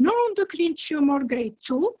 Neuroendocrine tumor grade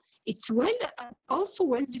 2, it's also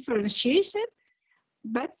well differentiated,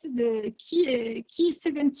 but the key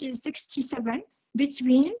 67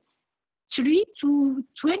 between 3 to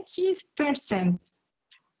 20%.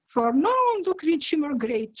 For neuroendocrine tumor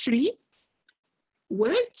grade 3,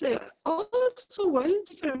 also well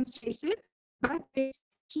differentiated, but the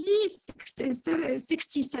key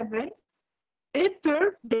 67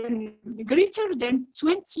 greater than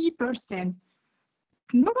 20%.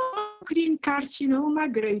 Neuroendocrine carcinoma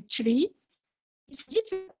grade 3 is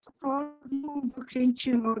different for neuroendocrine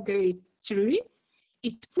tumor grade 3.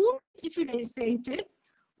 It's poorly differentiated.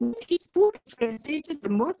 When it's poorly differentiated, the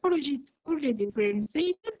morphology is poorly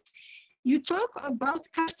differentiated. You talk about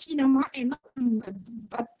carcinoma,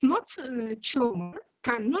 but not tumor.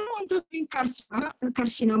 Neuroendocrine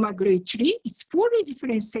carcinoma grade 3 is poorly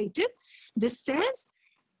differentiated. The cells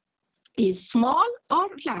is small or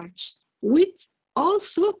large, with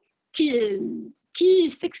also key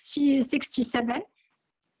 67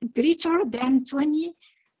 greater than 20%.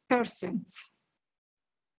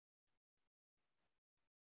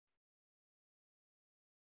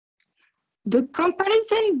 The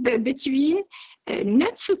comparison between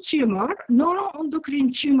NETS tumor,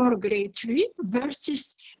 neuroendocrine tumor grade 3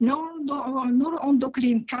 versus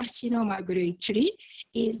neuroendocrine carcinoma grade 3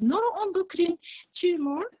 is neuroendocrine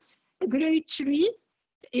tumor grade 3.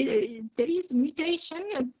 There is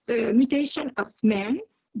mutation of men,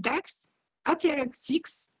 DAX,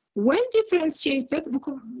 ATRX6, well differentiated.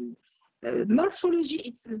 Morphology,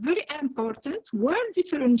 it's very important, well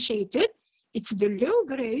differentiated. It's the low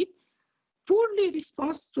grade, poorly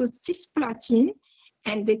response to cisplatin,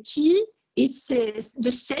 and the key is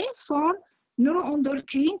the same for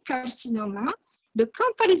neuroendocrine carcinoma. The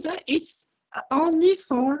comparison is only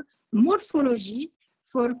for morphology.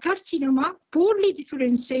 For carcinoma, poorly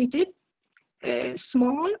differentiated,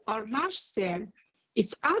 small or large cell.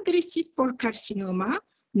 It's aggressive for carcinoma,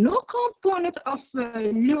 no component of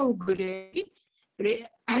low grade,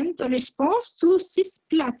 and response to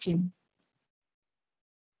cisplatin.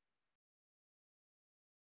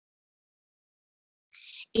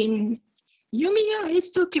 In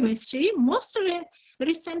immunohistochemistry, most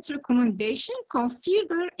recent recommendation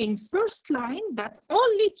consider in first line that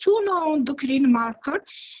only two neuroendocrine markers,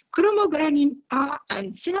 chromogranin A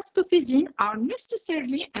and synaptophysin, are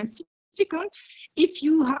necessarily and significant. If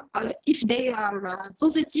they are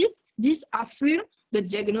positive, this affirms the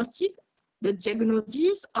diagnosis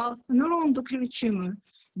of neuroendocrine tumor.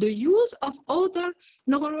 The use of other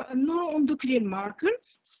neuroendocrine markers,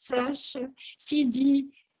 such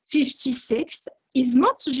CD56, is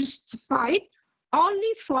not justified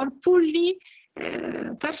only for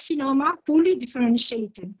carcinoma poorly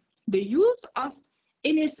differentiated. The use of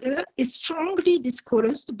NSA is strongly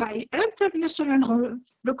discouraged by international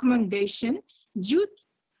recommendation due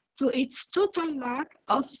to its total lack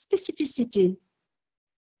of specificity.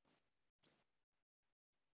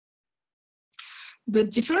 The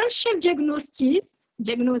differential diagnoses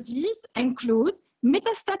include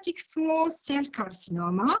metastatic small cell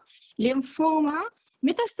carcinoma, lymphoma,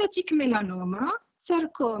 metastatic melanoma,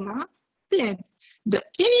 sarcoma, explained, the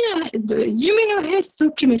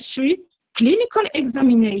immunohistochemistry, clinical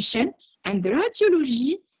examination, and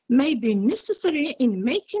radiology may be necessary in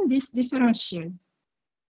making this differential.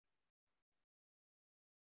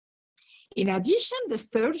 In addition, the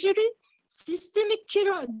surgery, systemic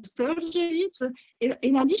surgery,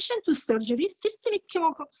 in addition to surgery, systemic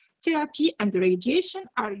chemotherapy and radiation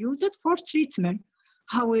are used for treatment.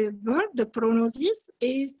 However, the prognosis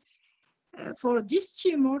is for this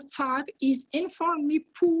tumor type is informally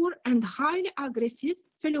poor and highly aggressive,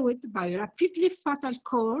 followed by rapidly fatal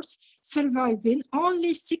course, surviving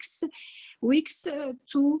only 6 weeks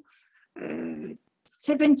to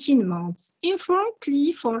 17 months.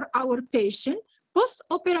 Unfortunately for our patient,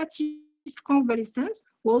 post-operative convalescence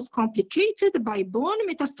was complicated by bone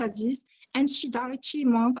metastasis, and she died 3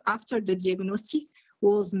 months after the diagnosis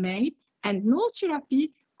was made and no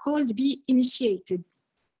therapy could be initiated.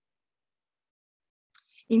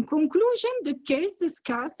 In conclusion, the case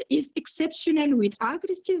discussed is exceptional with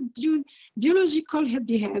aggressive biological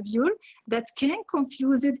behavior that can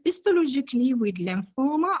confuse it histologically with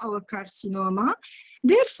lymphoma or carcinoma.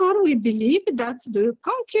 Therefore, we believe that the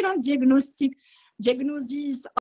concurrent diagnosis